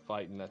arguing and the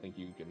fighting, I think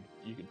you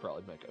could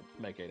probably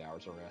make 8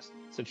 hours of rest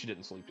since you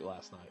didn't sleep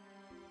last night.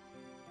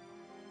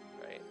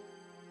 Right.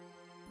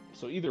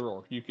 So either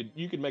or, you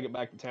could make it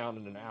back to town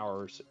in an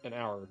hour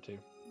or two.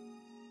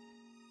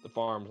 The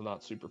farm's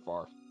not super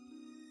far.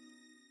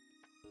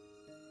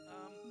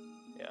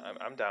 Yeah,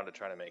 I'm down to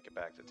try to make it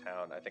back to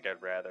town. I think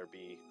I'd rather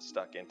be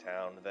stuck in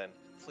town than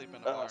sleep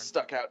in a barn.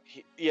 Stuck out.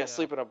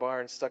 Sleep in a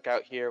barn, stuck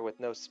out here with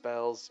no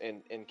spells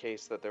in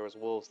case that there was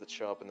wolves that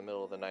show up in the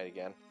middle of the night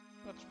again.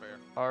 That's fair.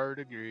 Hard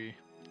agree.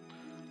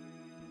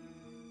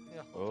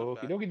 Yeah.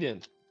 Okie dokie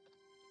then.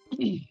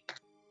 We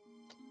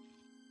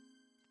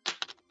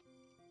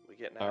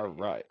getting out All of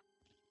here. right.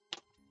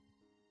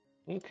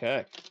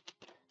 Okay.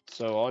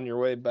 So on your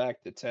way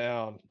back to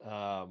town,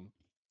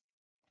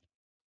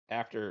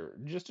 after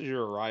just as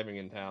you're arriving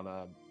in town,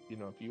 a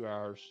few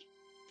hours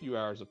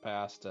have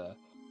passed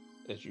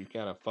as you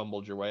kind of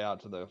fumbled your way out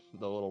to the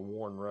little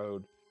worn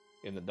road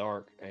in the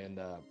dark, and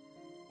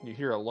you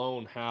hear a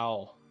lone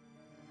howl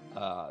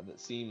that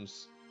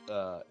seems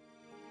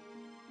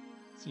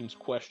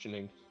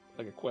questioning,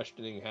 like a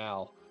questioning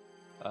howl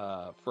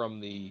from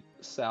the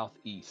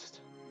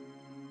southeast.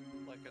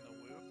 Like an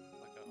awoo?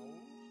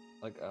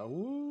 Like a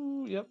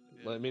woo, yep.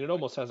 Yeah, I mean, it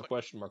almost has a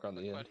question mark on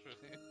the end. Alright.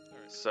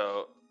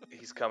 So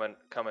he's coming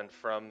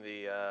from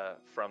the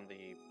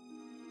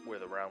where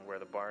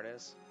the barn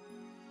is.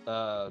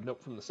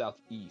 Nope, from the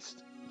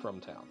southeast from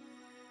town.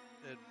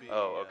 It'd be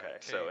okay.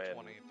 So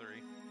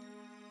K23.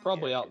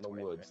 Probably Yeah, out in the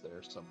K23. woods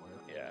there somewhere.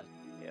 Yeah,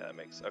 that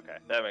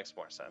makes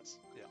more sense.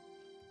 Yeah.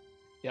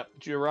 Yep.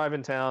 But you arrive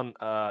in town.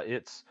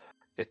 It's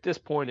at this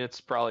point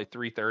it's probably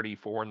 3:30,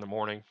 4 in the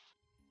morning.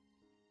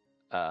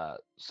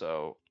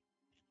 So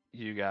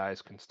you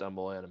guys can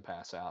stumble in and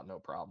pass out, no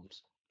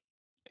problems.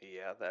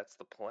 Yeah, that's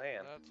the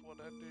plan. That's what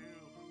I do.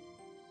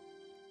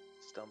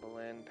 Stumble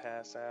in,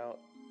 pass out,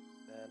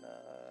 then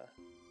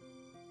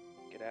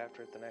get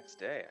after it the next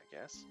day, I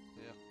guess.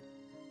 Yeah.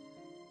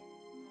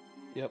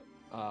 Yep.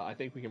 I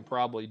think we can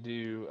probably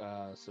do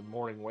some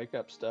morning wake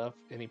up stuff.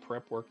 Any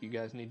prep work you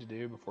guys need to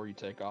do before you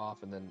take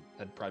off, and then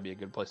that'd probably be a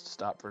good place to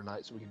stop for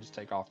tonight, so we can just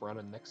take off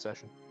running next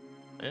session.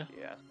 Yeah.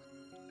 Yeah,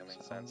 that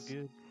makes Sounds sense.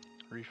 good.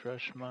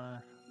 Refresh my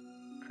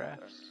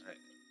crafts. Alright.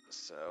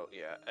 So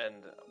yeah, and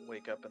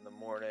wake up in the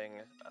morning.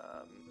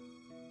 All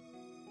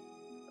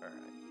right.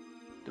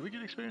 Did we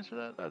get experience for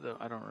that?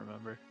 I don't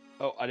remember.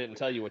 Oh, I didn't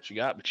tell you what you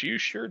got, but you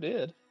sure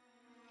did.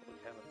 We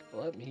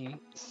haven't. Let me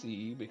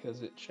see,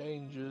 because it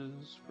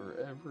changes for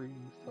every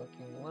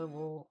fucking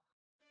level.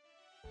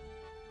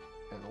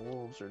 And the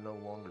wolves are no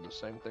longer the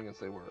same thing as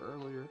they were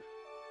earlier.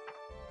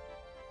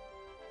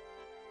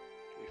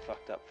 We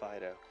fucked up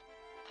Fido.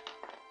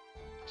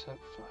 Except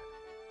Fido.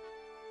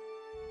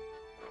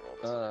 Roll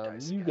this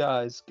dice You again.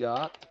 guys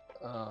got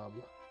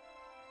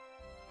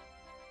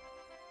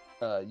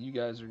you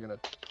guys are gonna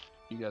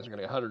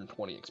get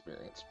 120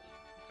 experience.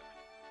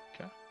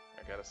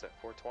 I got us at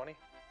 420.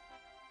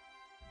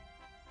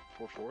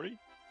 440?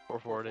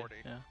 440. 440.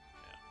 Yeah.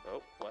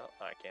 Oh well,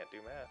 I can't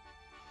do math.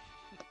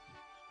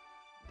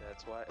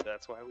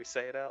 That's why we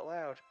say it out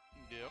loud.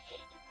 Yep.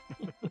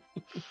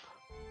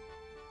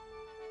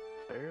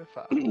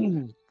 Verify.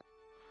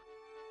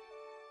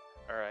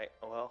 All right.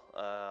 Well,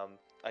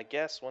 I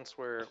guess once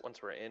we're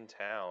in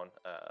town,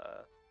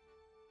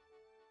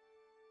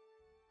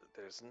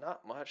 there's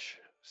not much.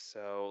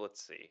 So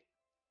let's see.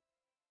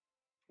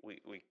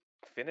 We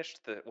finished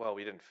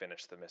we didn't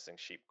finish the missing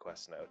sheep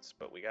quest notes,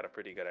 but we got a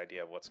pretty good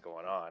idea of what's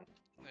going on.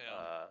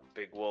 Yeah.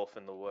 Big wolf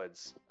in the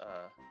woods.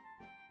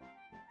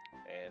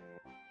 In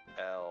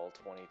L23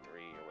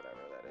 or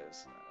whatever that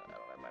is. I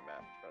don't have my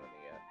map in front of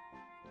me yet.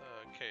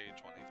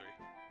 K23.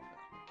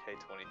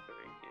 K23.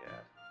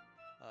 Yeah.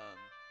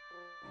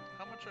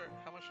 How much do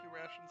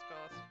rations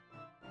cost?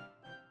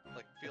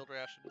 Like field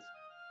rations?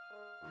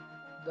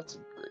 That's a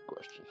great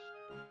question.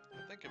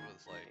 I think it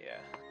was like.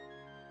 Yeah.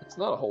 It's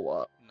not a whole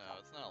lot. No,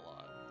 it's not a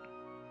lot.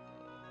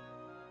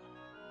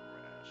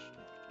 Ration.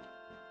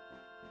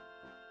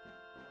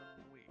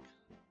 1 week.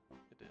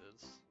 It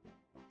is.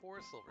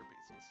 silver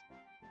pieces.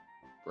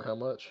 For how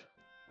much?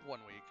 1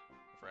 week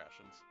of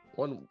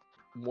rations.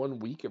 One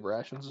week of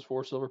rations is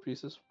 4 silver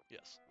pieces?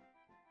 Yes.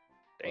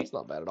 That's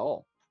not bad at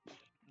all.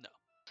 No.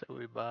 So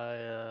we buy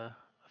a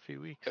few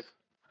weeks.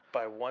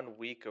 By 1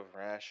 week of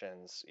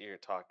rations, you're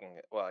talking.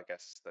 Well, I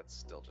guess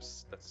that's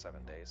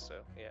 7 days.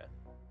 So yeah.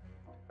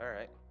 All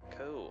right.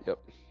 Cool. Yep.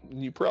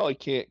 You probably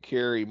can't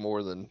carry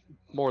more than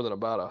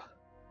about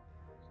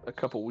a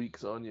couple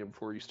weeks on you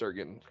before you start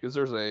getting, because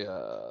there's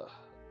a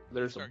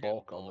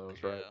bulk on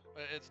those, right?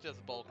 Yeah. It's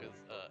just bulk is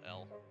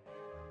L. Yeah.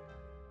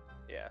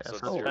 Yeah, So so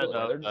it's really? 10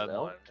 They're of just them,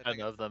 L?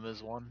 10 of them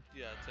is 1.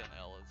 Yeah,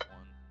 10L is 1.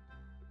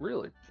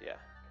 Really? Yeah.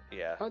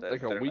 Yeah. I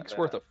think a they're week's not-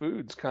 worth of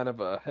food's kind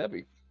of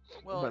heavy.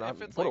 Well, But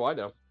if it's what like,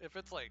 do I know? if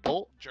it's like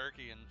Bulk?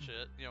 jerky and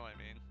shit, you know what I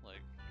mean? Like,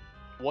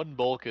 1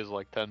 bulk is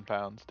like 10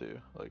 pounds, too.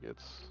 Like,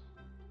 it's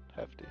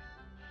hefty.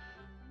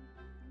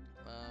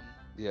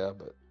 Yeah,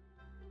 but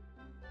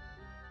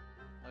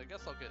I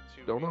guess I'll get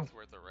 2 Don't know. weeks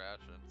worth of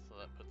rations, so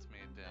that puts me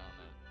down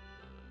at,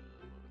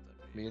 what would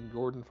that be? me and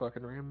Gordon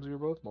fucking Ramsay are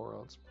both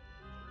morons.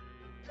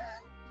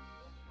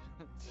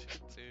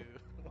 2.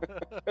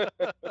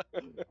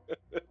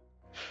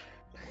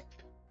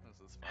 This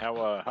is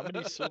fun. How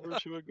many silver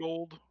to a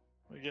gold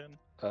again?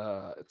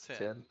 It's 10.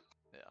 10.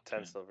 Yeah.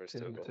 10 silvers to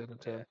a 10, gold. 10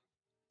 and 10.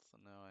 So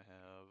now I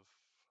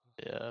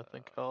have. Yeah, I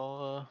think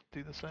I'll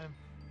do the same.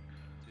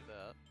 Do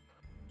that.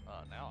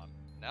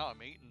 Now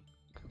I'm eating.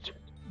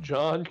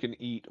 John can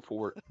eat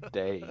for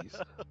days.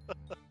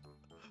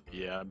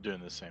 Yeah, I'm doing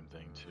the same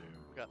thing too.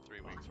 We got 3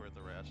 weeks worth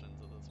of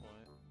rations at this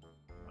point.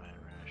 My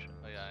ration.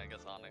 Oh yeah, I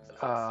guess Onyx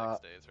is like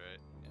 6 days, right?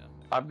 Yeah.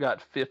 I've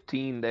got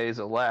 15 days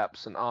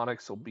elapsed, and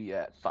Onyx will be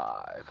at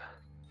 5.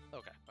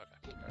 Okay.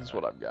 That's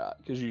what I've got,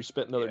 because you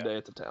spent another Yeah. day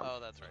at the town. Oh,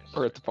 that's right.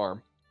 Or at the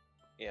farm.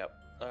 Yep.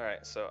 All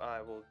right. So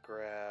I will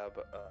grab.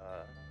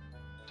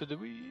 So did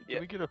we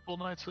Yeah. get a full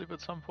night's sleep at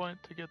some point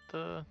to get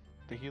the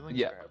healing?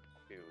 Yeah. Grab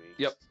 2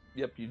 weeks.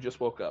 Yep, you just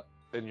woke up.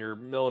 And you're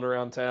milling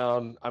around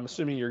town. I'm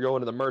assuming you're going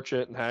to the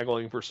merchant and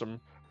haggling for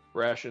some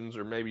rations,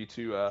 or maybe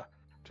to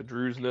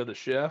Druzna the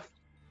chef.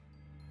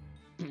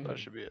 That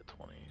should be at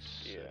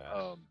 26.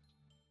 Yeah.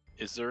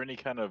 Is there any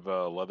kind of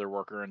leather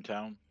worker in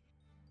town?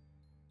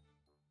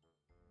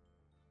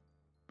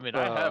 I mean,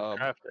 I have Um,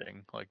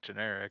 crafting, like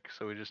generic,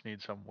 so we just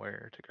need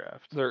somewhere to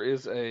craft. There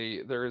is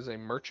a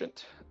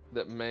merchant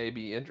that may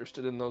be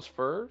interested in those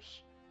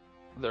furs.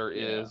 There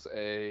Yeah. is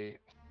a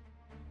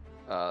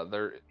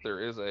there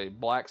is a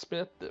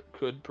blacksmith that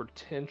could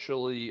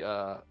potentially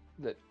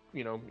that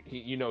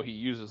he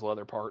uses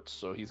leather parts,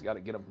 so he's got to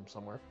get them from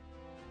somewhere,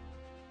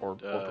 or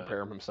prepare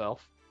them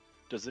himself.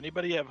 Does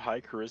anybody have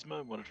high charisma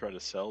and want to try to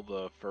sell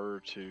the fur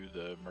to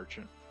the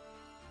merchant?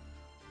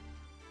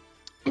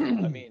 I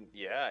mean,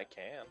 yeah, I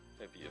can.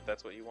 If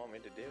that's what you want me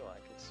to do, I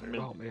can certainly.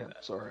 Oh do man,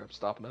 that. sorry, I'm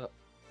stopping up.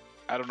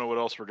 I don't know what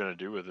else we're gonna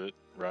do with it,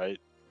 right?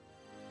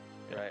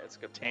 Right, it's a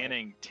good.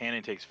 Tanning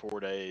takes 4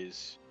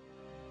 days,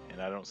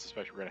 and I don't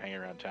suspect we're gonna hang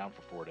around town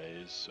for 4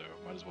 days, so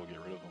might as well get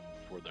rid of them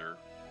before they're.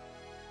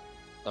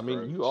 I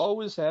mean, you Gross.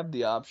 always have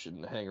the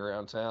option to hang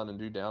around town and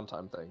do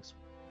downtime things.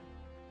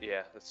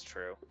 Yeah, that's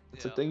true.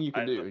 It's a Yeah. thing you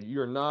can I- do.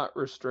 You're not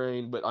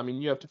restrained, but I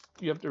mean, you have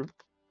to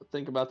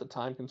think about the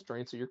time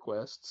constraints of your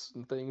quests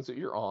and things that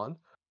you're on.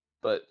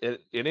 But at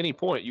any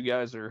point, you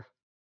guys are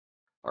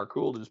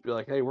cool to just be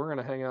like, hey, we're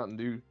gonna hang out and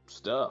do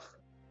stuff.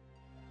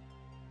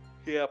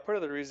 Yeah, part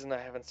of the reason I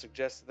haven't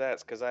suggested that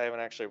is because I haven't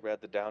actually read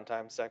the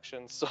downtime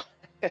section, so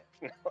I have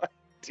no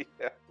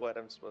idea what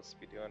I'm supposed to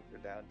be doing for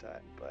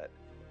downtime. But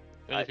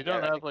And if you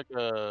don't yeah, have like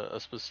a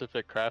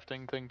specific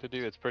crafting thing to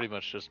do, it's pretty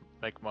much just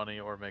make money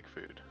or make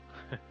food.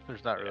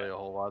 There's not really Yeah. a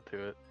whole lot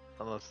to it,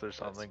 unless there's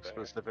That's something fair.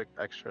 specific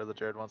extra that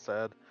Jared wants to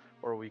add,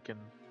 or we can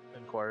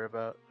inquire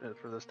about it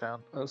for this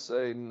town. I'll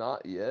say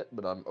not yet,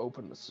 but I'm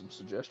open to some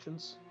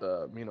suggestions.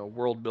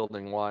 World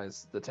building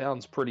wise, the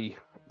town's pretty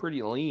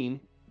lean,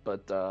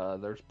 but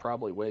there's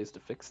probably ways to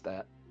fix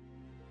that.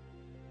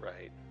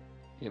 right.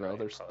 Right,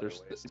 There's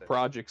there's ways to-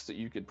 projects that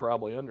you could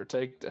probably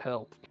undertake to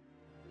help.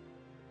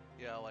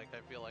 Yeah, like I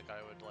feel like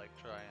I would like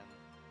try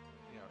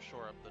and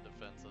shore up the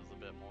defenses a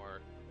bit more.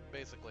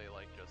 Basically,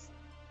 like just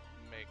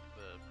make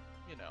the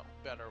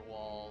better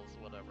walls,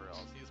 whatever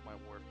else. Use my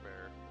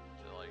warfare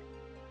to like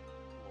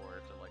lore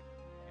to like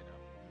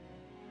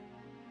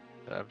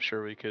I'm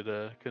sure we could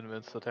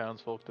convince the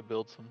townsfolk to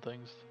build some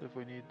things if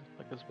we need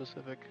like a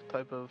specific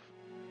type of.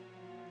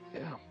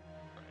 Yeah,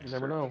 you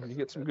never know. You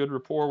get some good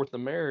rapport with the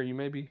mayor, you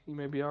may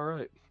be all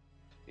right.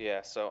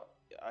 Yeah, so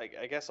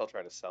I guess I'll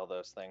try to sell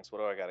those things. What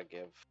do I gotta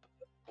give?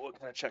 What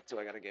kind of check do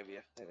I gotta give you?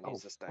 I haven't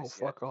used this dice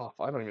yet. Fuck off!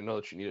 I don't even know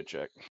that you need a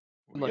check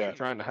We unless got- you're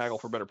trying to haggle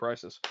for better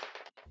prices.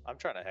 I'm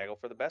trying to haggle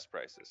for the best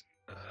prices.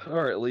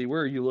 All right, Lee,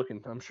 where are you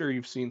looking? I'm sure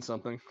you've seen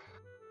something.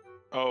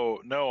 Oh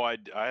no, I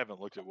haven't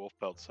looked at wolf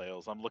pelt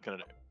sales. I'm looking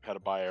at how to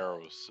buy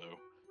arrows. So,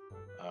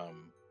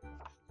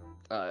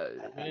 I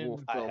mean,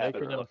 Wolf I Belt, make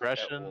haven't an looked at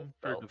impression wolf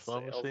for belt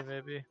diplomacy, sales.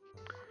 maybe.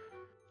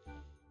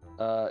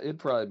 It'd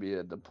probably be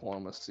a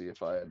diplomacy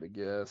if I had to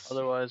guess.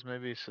 Otherwise,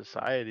 maybe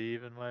society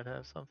even might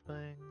have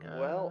something.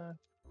 Well,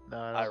 no,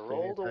 I don't think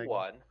rolled a anything.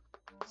 1,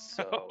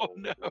 So, Oh,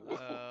 no.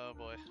 Oh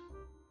boy.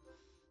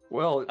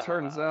 Well, it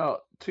turns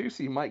out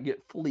Tusi might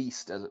get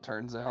fleeced, as it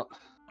turns out.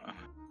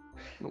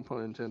 No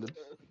pun intended.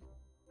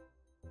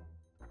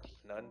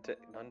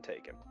 none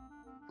taken.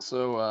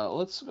 So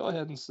let's go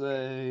ahead and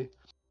say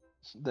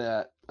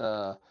that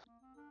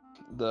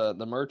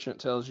the merchant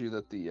tells you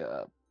that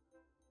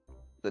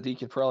that he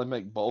could probably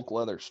make bulk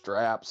leather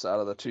straps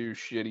out of the 2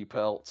 shitty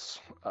pelts.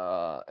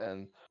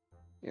 And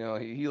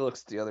he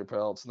looks at the other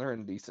pelts and they're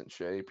in decent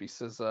shape. He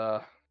says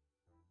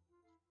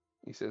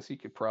he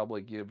could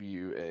probably give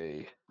you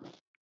a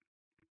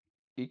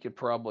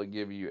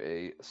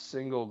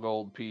single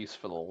gold piece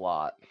for the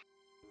lot.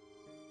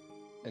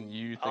 And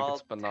you think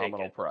it's a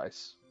phenomenal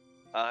price.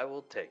 I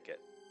will take it.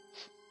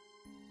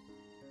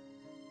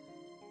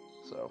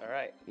 So all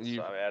right.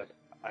 So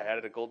I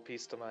added a gold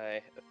piece to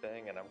my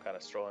thing, and I'm kind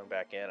of strolling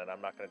back in, and I'm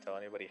not going to tell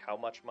anybody how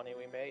much money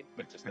we made,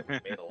 but just that we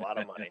made a lot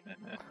of money.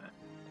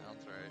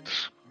 Sounds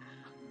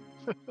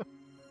right.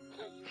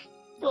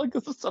 I feel like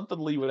this is something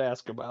Lee would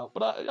ask about,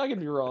 but I could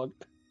be wrong.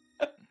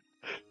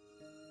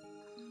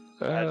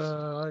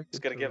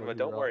 Just gonna give him a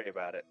don't worry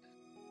about it.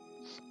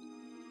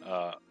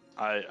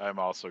 I'm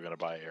also gonna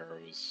buy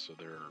arrows, so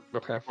they're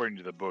Okay. according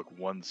to the book,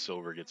 1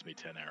 silver gets me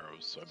 10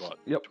 arrows, so I bought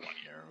 20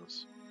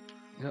 arrows.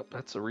 Yep,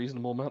 that's a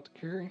reasonable amount to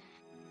carry.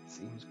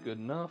 Seems good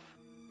enough.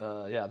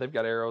 Yeah, they've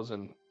got arrows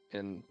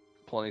in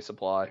plenty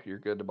supply. You're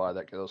good to buy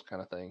those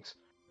kind of things.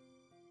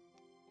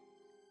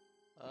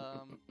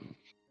 I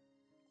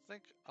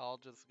think I'll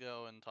just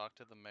go and talk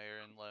to the mayor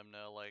and let him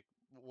know like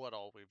what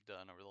all we've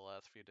done over the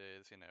last few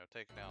days.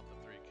 Taking out the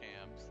 3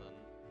 camps and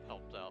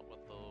helped out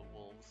with the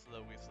wolves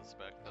that we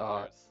suspect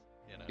that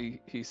there's.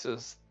 He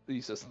says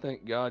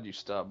thank God you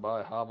stopped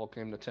by. Havel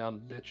came to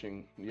town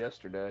bitching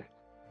yesterday.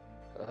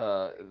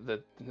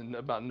 That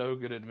about no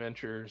good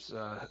adventures.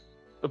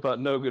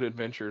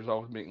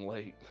 Always being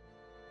late.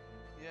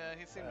 Yeah,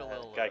 he seemed a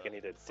little guy can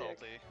eat a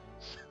salty.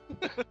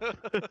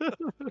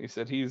 He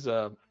said he's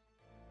a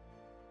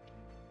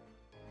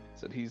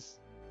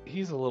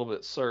little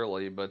bit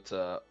surly, but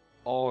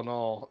all in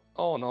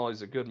all,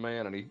 he's a good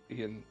man, and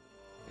he and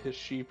his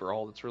sheep are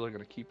all that's really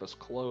going to keep us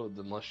clothed,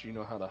 unless you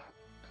know how to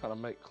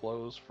make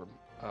clothes from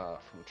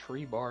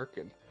tree bark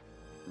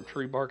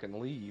and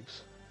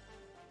leaves.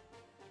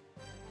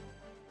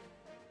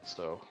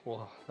 So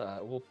we'll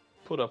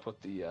put up with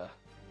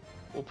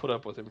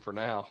him for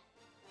now,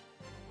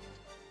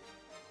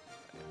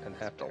 and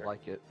have to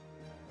like it.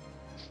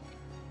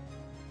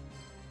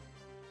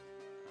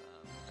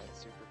 That's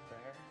super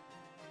fair.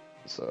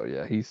 So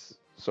yeah, he says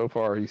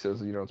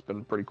it's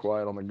been pretty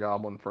quiet on the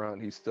goblin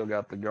front. He's still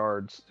got the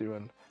guards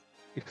doing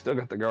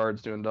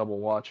double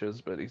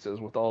watches, but he says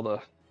with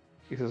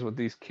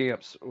these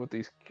camps,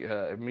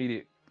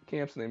 immediate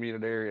camps in the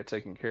immediate area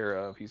taken care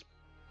of, he's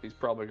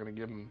probably going to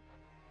give him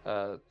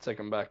take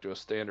him back to a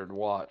standard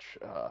watch,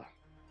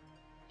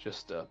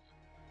 just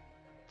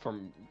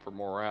for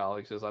morale.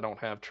 He says I don't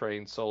have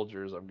trained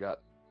soldiers. I've got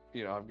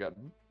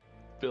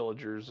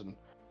villagers and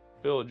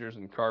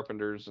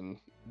carpenters and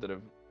that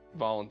have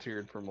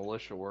volunteered for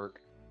militia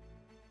work.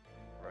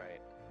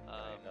 Right.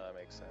 No, that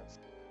makes sense.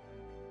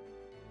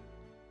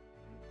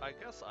 I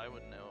guess I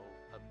would know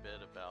a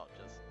bit about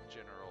just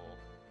general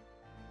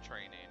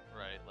training,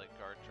 right? Like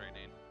guard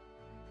training.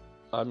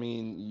 I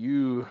mean,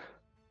 you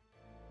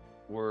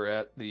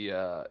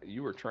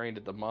were trained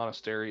at the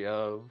monastery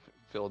of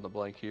fill in the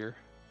blank here.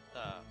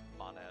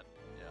 Monad,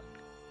 yeah.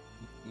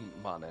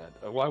 Monad.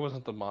 Why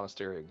wasn't the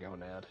monastery a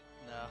gonad?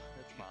 No,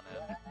 it's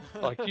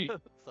Monad. Like you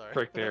Sorry.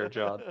 prick there,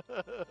 John.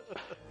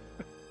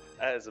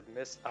 That is a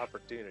missed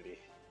opportunity.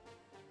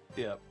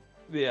 Yeah.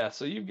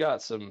 So you've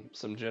got some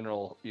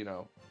general,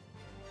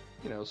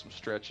 some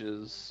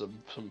stretches,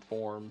 some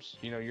forms.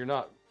 You're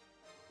not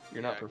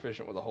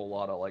proficient with a whole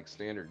lot of like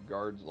standard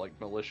guards, like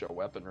militia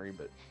weaponry,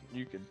 but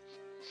you could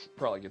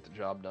probably get the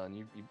job done.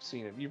 You've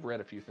seen it. You've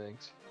read a few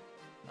things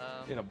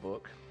in a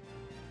book.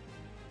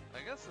 I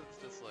guess it's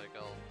just like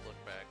I'll look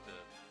back to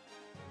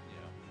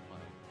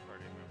my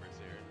party members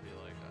here and be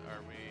like,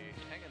 are we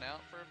hanging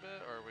out for a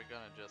bit, or are we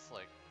gonna just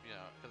like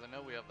because I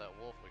know we have that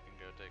wolf we can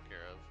go take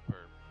care of,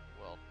 or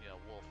wolf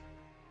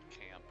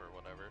camp or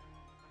whatever.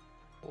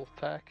 Wolf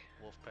pack,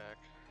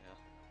 yeah.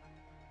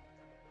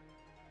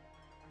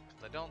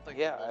 Because I don't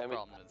think Yeah, the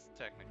wolf problem is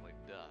technically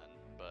done,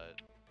 but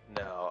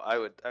no, I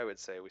would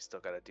say we still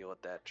got to deal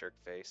with that jerk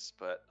face,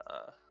 but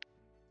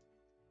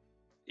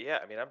yeah,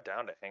 I mean I'm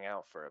down to hang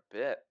out for a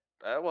bit.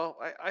 Well,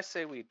 I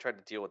say we try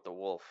to deal with the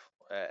wolf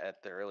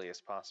at the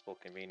earliest possible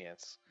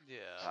convenience. yeah.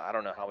 I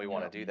don't know how we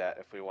want to do that.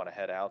 If we want to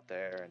head out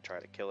there and try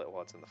to kill it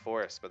while it's in the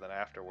forest, but then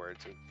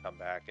afterwards we can come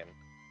back and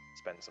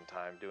spend some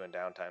time doing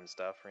downtime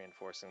stuff,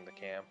 reinforcing the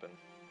camp, and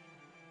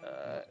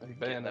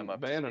getting them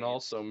up to Bannon speed.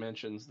 also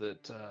mentions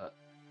that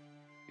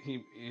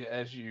he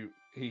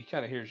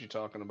kind of hears you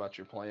talking about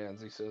your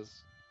plans. He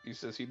says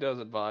he does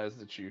advise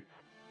that you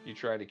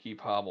try to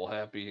keep Hobble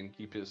happy and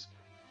keep his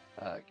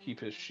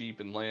sheep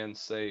and land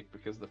safe,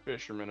 because the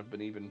fishermen have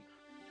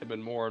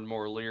been more and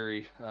more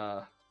leery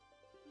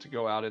to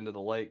go out into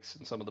the lakes,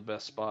 and some of the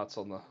best spots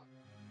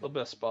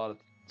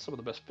some of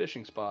the best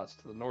fishing spots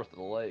to the north of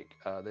the lake.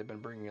 They've been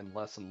bringing in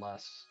less and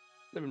less.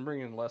 They've been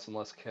bringing in less and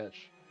less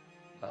catch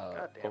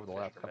over the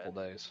last couple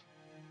days.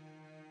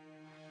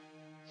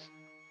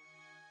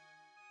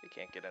 You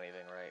can't get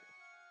anything right.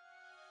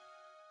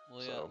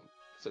 Well, So,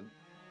 so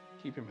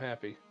keep him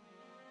happy.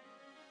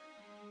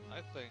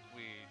 I think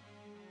we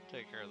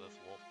take care of this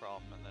wolf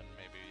problem, and then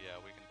maybe,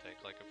 we can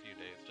take like a few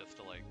days just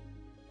to like,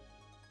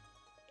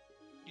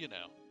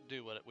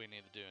 do what we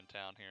need to do in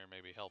town here.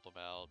 Maybe help them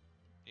out,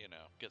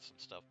 get some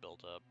stuff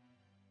built up.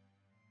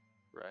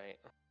 Right.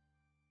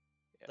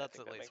 Yeah, That's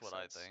at least what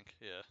sense. I think.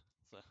 Yeah.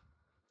 So.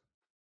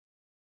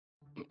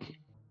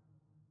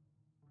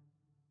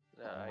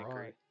 No, I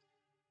agree.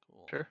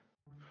 Cool. Sure.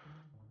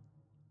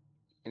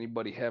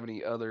 Anybody have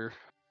any other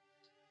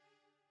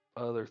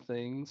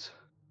things?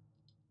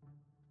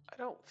 I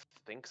don't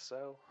think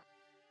so.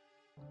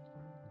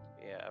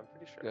 Yeah, I'm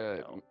pretty sure I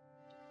don't.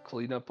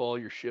 Clean up all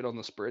your shit on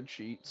the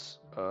spreadsheets.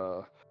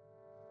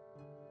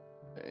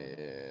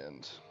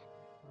 And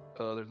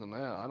other than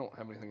that, I don't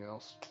have anything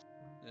else.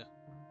 Yeah.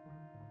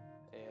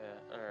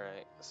 Yeah. All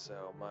right.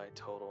 So my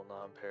total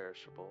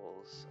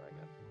non-perishables.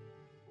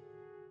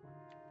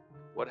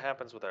 What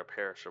happens with our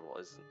perishable?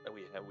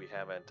 We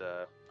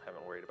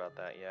haven't worried about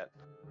that yet.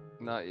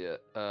 Not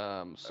yet.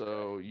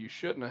 So you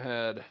shouldn't have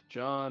had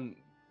John.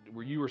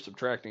 You were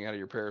subtracting out of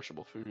your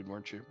perishable food,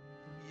 weren't you?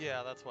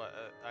 Yeah, that's what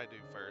I do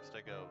first.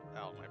 I go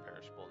out my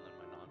perishable and then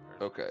my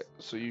non-perishable. Okay,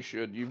 so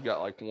you've got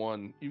like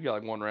one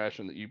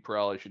ration that you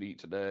probably should eat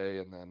today,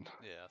 and then.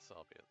 Yeah, so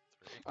I'll be at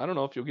 3. I don't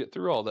know if you'll get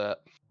through all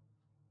that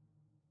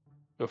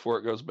before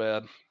it goes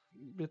bad.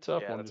 It'll be a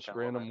tough one, just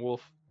random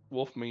wolf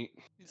meat.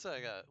 You said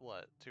I got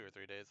what, 2 or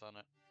 3 days on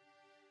it?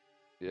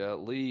 Yeah,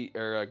 Lee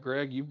or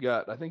Greg,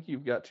 I think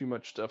you've got too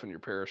much stuff in your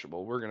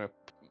perishable.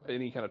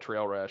 Any kind of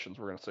trail rations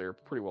we're gonna say are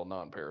pretty well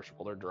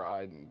non-perishable. They're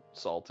dried and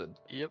salted.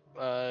 Yep.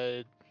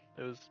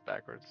 It was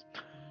backwards.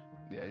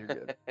 Yeah, you're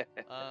good.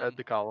 I had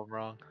the column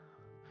wrong.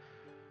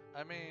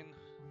 I mean,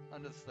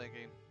 I'm just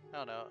thinking. I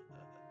don't know.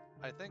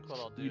 I think what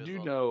I'll do You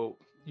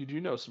do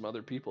know some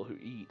other people who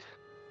eat.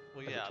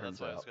 Well, yeah, that's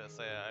what I was gonna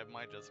say. I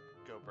might just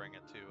go bring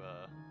it to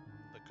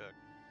the cook.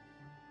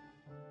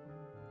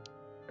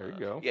 There you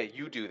go. Yeah,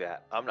 you do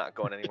that. I'm not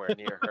going anywhere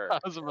near her. I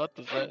was about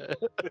to say.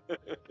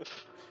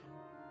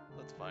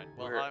 That's fine.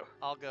 Well,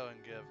 I'll go and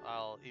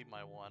I'll eat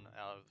my one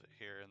out of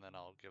here, and then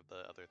I'll give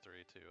the other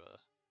 3 to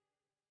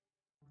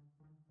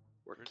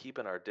We're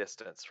keeping our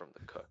distance from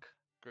the cook.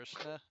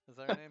 Grishna, is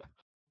that her name?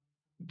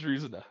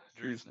 Druzna.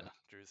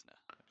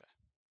 Okay.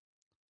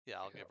 Yeah,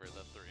 I'll give her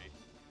the 3.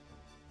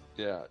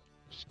 Yeah,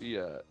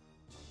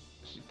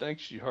 she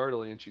thanks you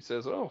heartily, and she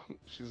says, "Oh,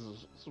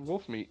 she's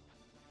wolf meat."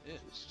 Yeah.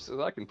 She says,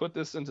 "I can put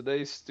this in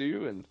today's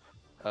stew," and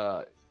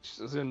she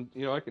says, "And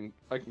I can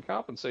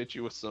compensate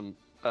you with some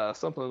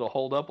something that'll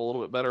hold up a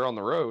little bit better on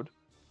the road."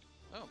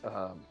 Oh.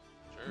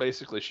 Sure.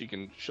 Basically,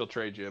 she'll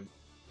trade you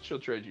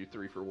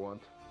 3 for 1.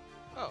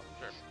 Oh,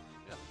 sure.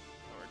 Yeah, that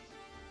works.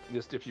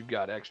 Just if you've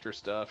got extra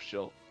stuff,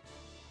 she'll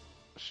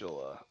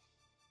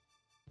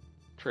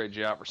trade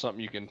you out for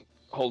something you can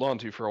hold on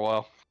to for a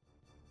while.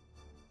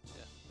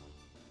 Yeah.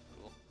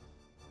 Cool.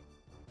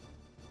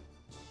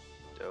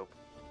 Dope.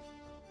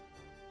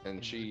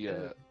 And she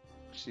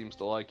seems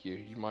to like you.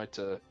 You might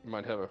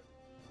have a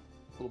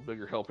little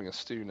bigger helping of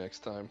stew next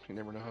time. You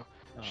never know.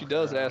 She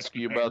does ask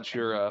you about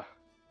your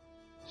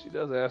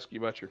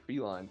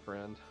feline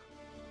friend.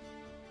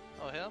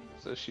 Oh, him?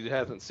 So she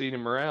hasn't seen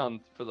him around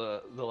for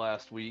the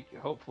last week.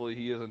 Hopefully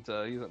he isn't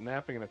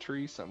napping in a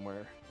tree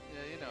somewhere.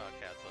 Yeah, you know how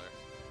cats are.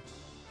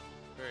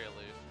 Very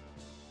aloof.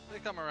 They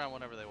come around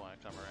whenever they want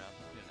to come around,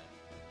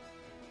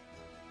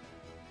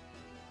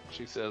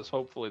 She says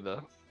hopefully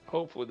the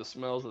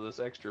smells of this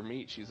extra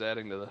meat she's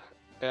adding to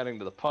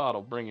the pot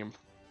will bring him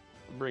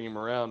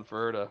around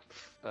for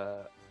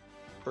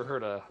her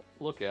to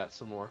look at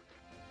some more.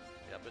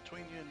 Yeah,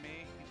 between you and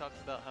me, he talks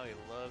about how he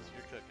loves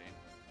your cooking.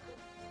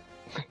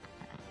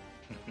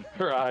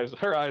 Her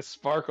eyes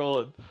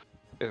sparkle,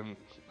 and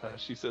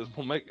she says,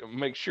 "Well,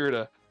 make sure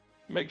to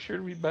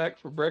be back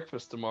for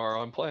breakfast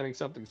tomorrow. I'm planning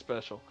something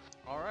special."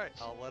 All right,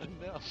 I'll let him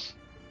know.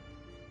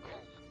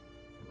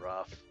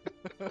 Rough.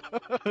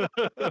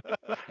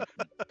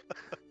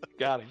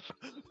 Got him.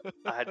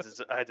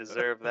 I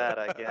deserve that,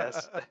 I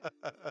guess.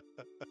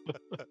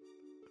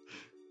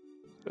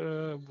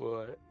 Oh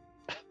boy.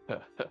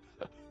 Shit.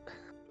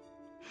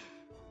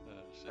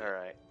 All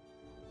right,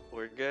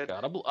 we're good.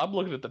 God, I'm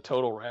looking at the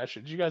total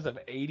rations. You guys have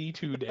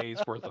 82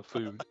 days worth of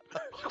food.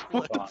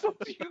 What the fuck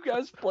do you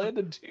guys plan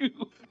to do?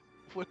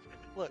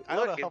 Look, I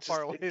don't know how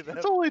far away that.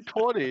 It's only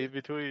 20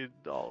 between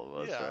all of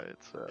us, Yeah,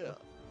 right? So Yeah.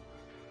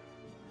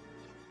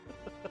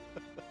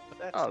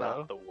 That's I don't not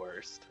know. the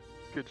worst.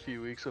 good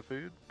few weeks of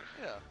food.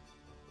 Yeah.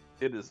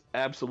 It is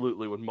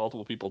absolutely when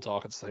multiple people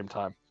talk at the same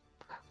time.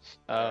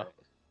 Yeah.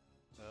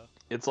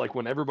 It's like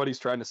when everybody's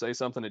trying to say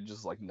something, it's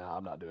just like, nah,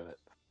 I'm not doing it.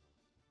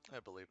 I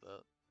believe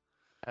that.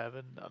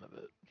 Having none of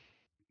it.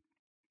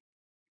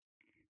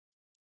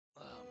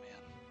 Oh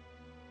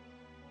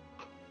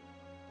man.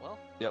 Well.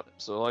 Yep.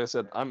 So like I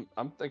said, I'm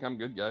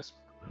good, guys.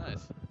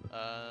 Nice.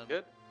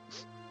 Good.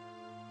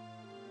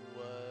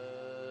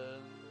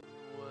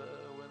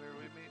 When are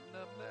we meeting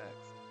up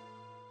next?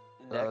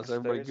 Next Is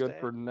everybody Thursday, good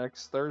for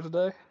next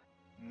Thursday?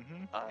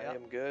 Mm-hmm. I Yep.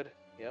 am good.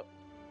 Yep.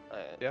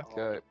 Yeah.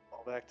 Okay.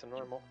 All back to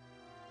normal.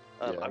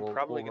 Yeah, I'm we'll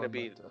probably going to run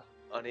be that to-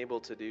 unable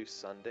to do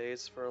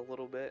Sundays for a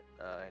little bit.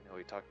 I know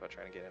we talked about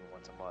trying to get in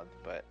once a month,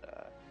 but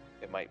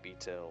it might be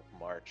till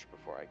March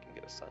before I can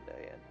get a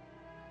Sunday in.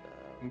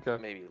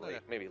 Okay. Maybe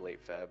late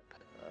Feb,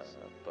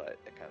 but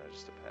it kind of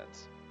just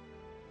depends.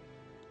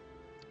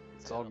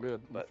 It's all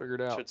good. We'll But figure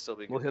it out. should still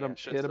be good. We'll hit yeah, them.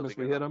 should Hit still them be as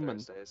we good hit on them, and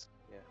Thursdays.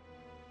 Yeah.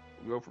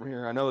 we'll go from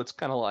here. I know it's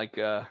kind of like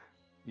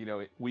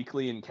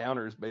weekly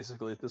encounters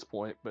basically at this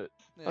point, but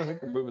I Yeah,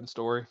 think we're moving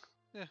story.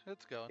 yeah,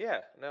 it's going. Yeah,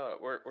 no,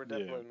 we're Yeah.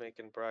 definitely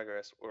making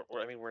progress.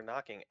 We're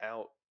knocking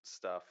out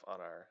stuff on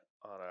our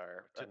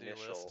To-do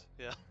initial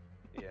list.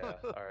 Yeah.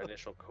 our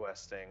initial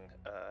questing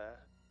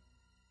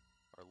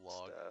Or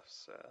log. stuff.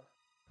 So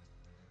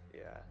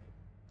yeah,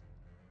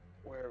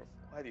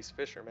 why these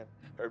fishermen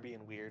are being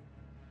weird.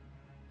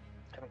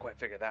 Haven't quite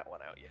figured that one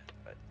out yet,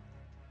 but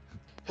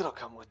it'll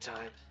come with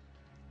time.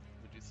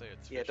 Would you say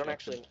it's Yeah, don't fishy?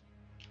 actually.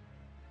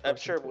 I'm Person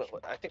sure. fishing.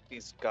 I think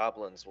these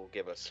goblins will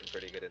give us some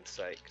pretty good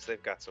insight because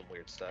they've got some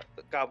weird stuff.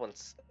 The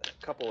goblins,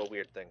 a couple of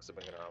weird things have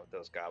been going on with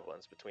those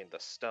goblins between the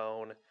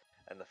stone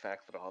and the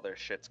fact that all their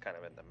shit's kind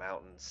of in the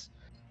mountains.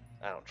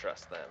 I don't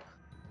trust them.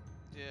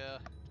 Yeah.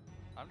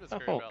 I'm just I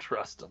curious don't about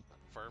trust them. the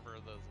fervor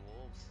of those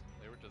wolves.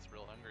 They were just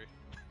real hungry.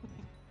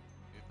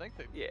 You'd think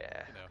they,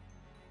 Yeah. you know.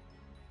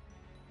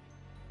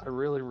 I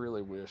really,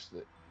 really wish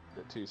that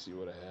Tusi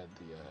would have had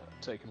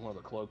taken one of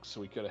the cloaks so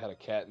we could have had a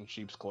cat in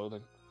sheep's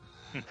clothing.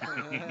 Damn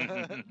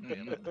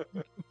it. But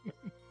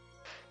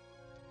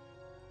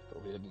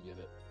we didn't get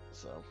it.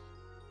 So,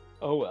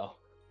 oh well.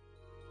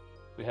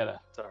 We had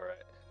It's all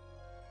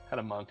right.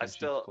 a monk I in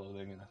still- sheep's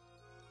clothing and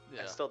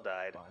Yeah. I still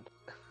died. fine.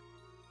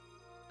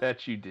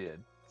 That you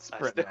did. I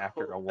Sprinting still-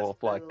 after a I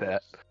wolf like still-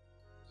 that.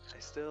 I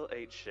still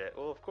ate shit.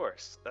 Well, of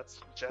course. That's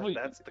Well,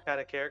 that's the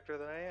kind of character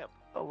that I am.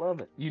 I love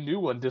it. You knew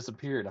one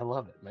disappeared. I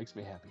love it. Makes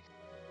me happy.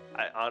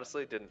 I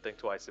honestly didn't think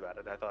twice about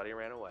it. I thought he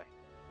ran away.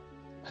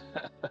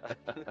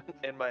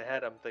 In my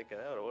head, I'm thinking,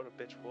 oh, what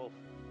a bitch wolf.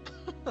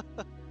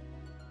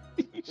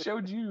 He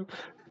showed you.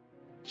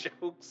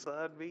 Joke's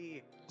on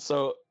me.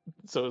 So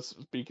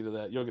speaking of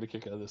that, you'll get a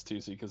kick out of this too,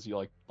 because you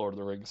like Lord of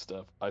the Rings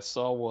stuff. I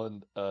saw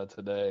one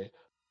today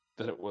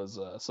that it was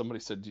somebody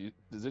said, did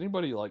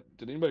anybody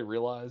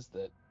realize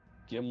that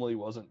Gimli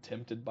wasn't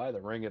tempted by the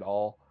ring at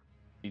all?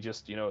 He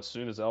just, as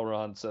soon as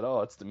Elrond said,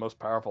 "Oh, it's the most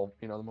powerful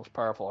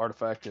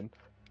artifact in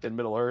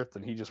Middle Earth,"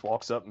 and he just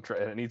walks up and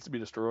it needs to be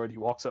destroyed. He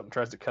walks up and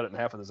tries to cut it in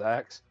half with his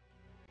axe.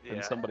 Yeah.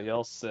 And somebody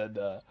else said,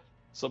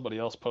 somebody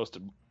else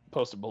posted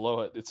below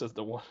it. It says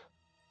the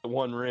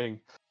one ring.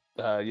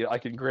 I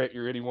can grant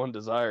your any one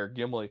desire,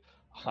 Gimli.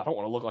 I don't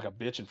want to look like a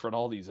bitch in front of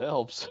all these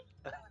elves.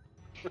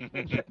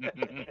 Good.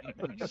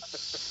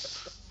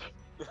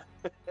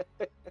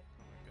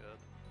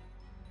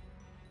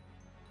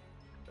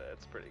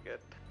 That's pretty good.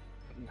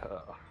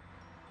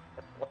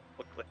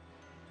 Look like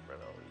for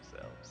all these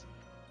elves.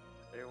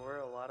 There were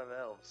a lot of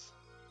elves.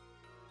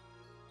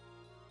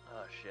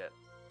 Oh shit.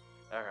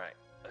 All right,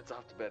 that's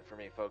off to bed for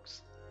me,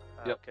 folks.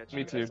 I'll Yep, catch me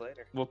you guys too.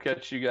 later. We'll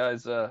catch you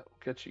guys.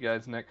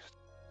 next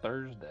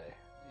Thursday.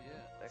 Yeah.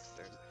 Next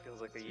Thursday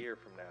feels like a year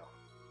from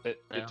now.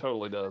 It Yeah.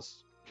 totally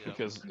does Yeah.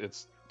 because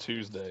it's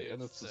Tuesday,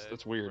 and Tuesday,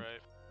 it's weird.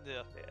 Right.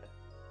 Yeah.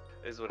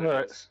 Yeah, is what All it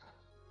right. is.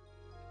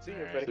 See you,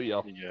 All right. everybody. See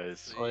y'all. You guys.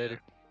 See ya.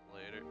 Later.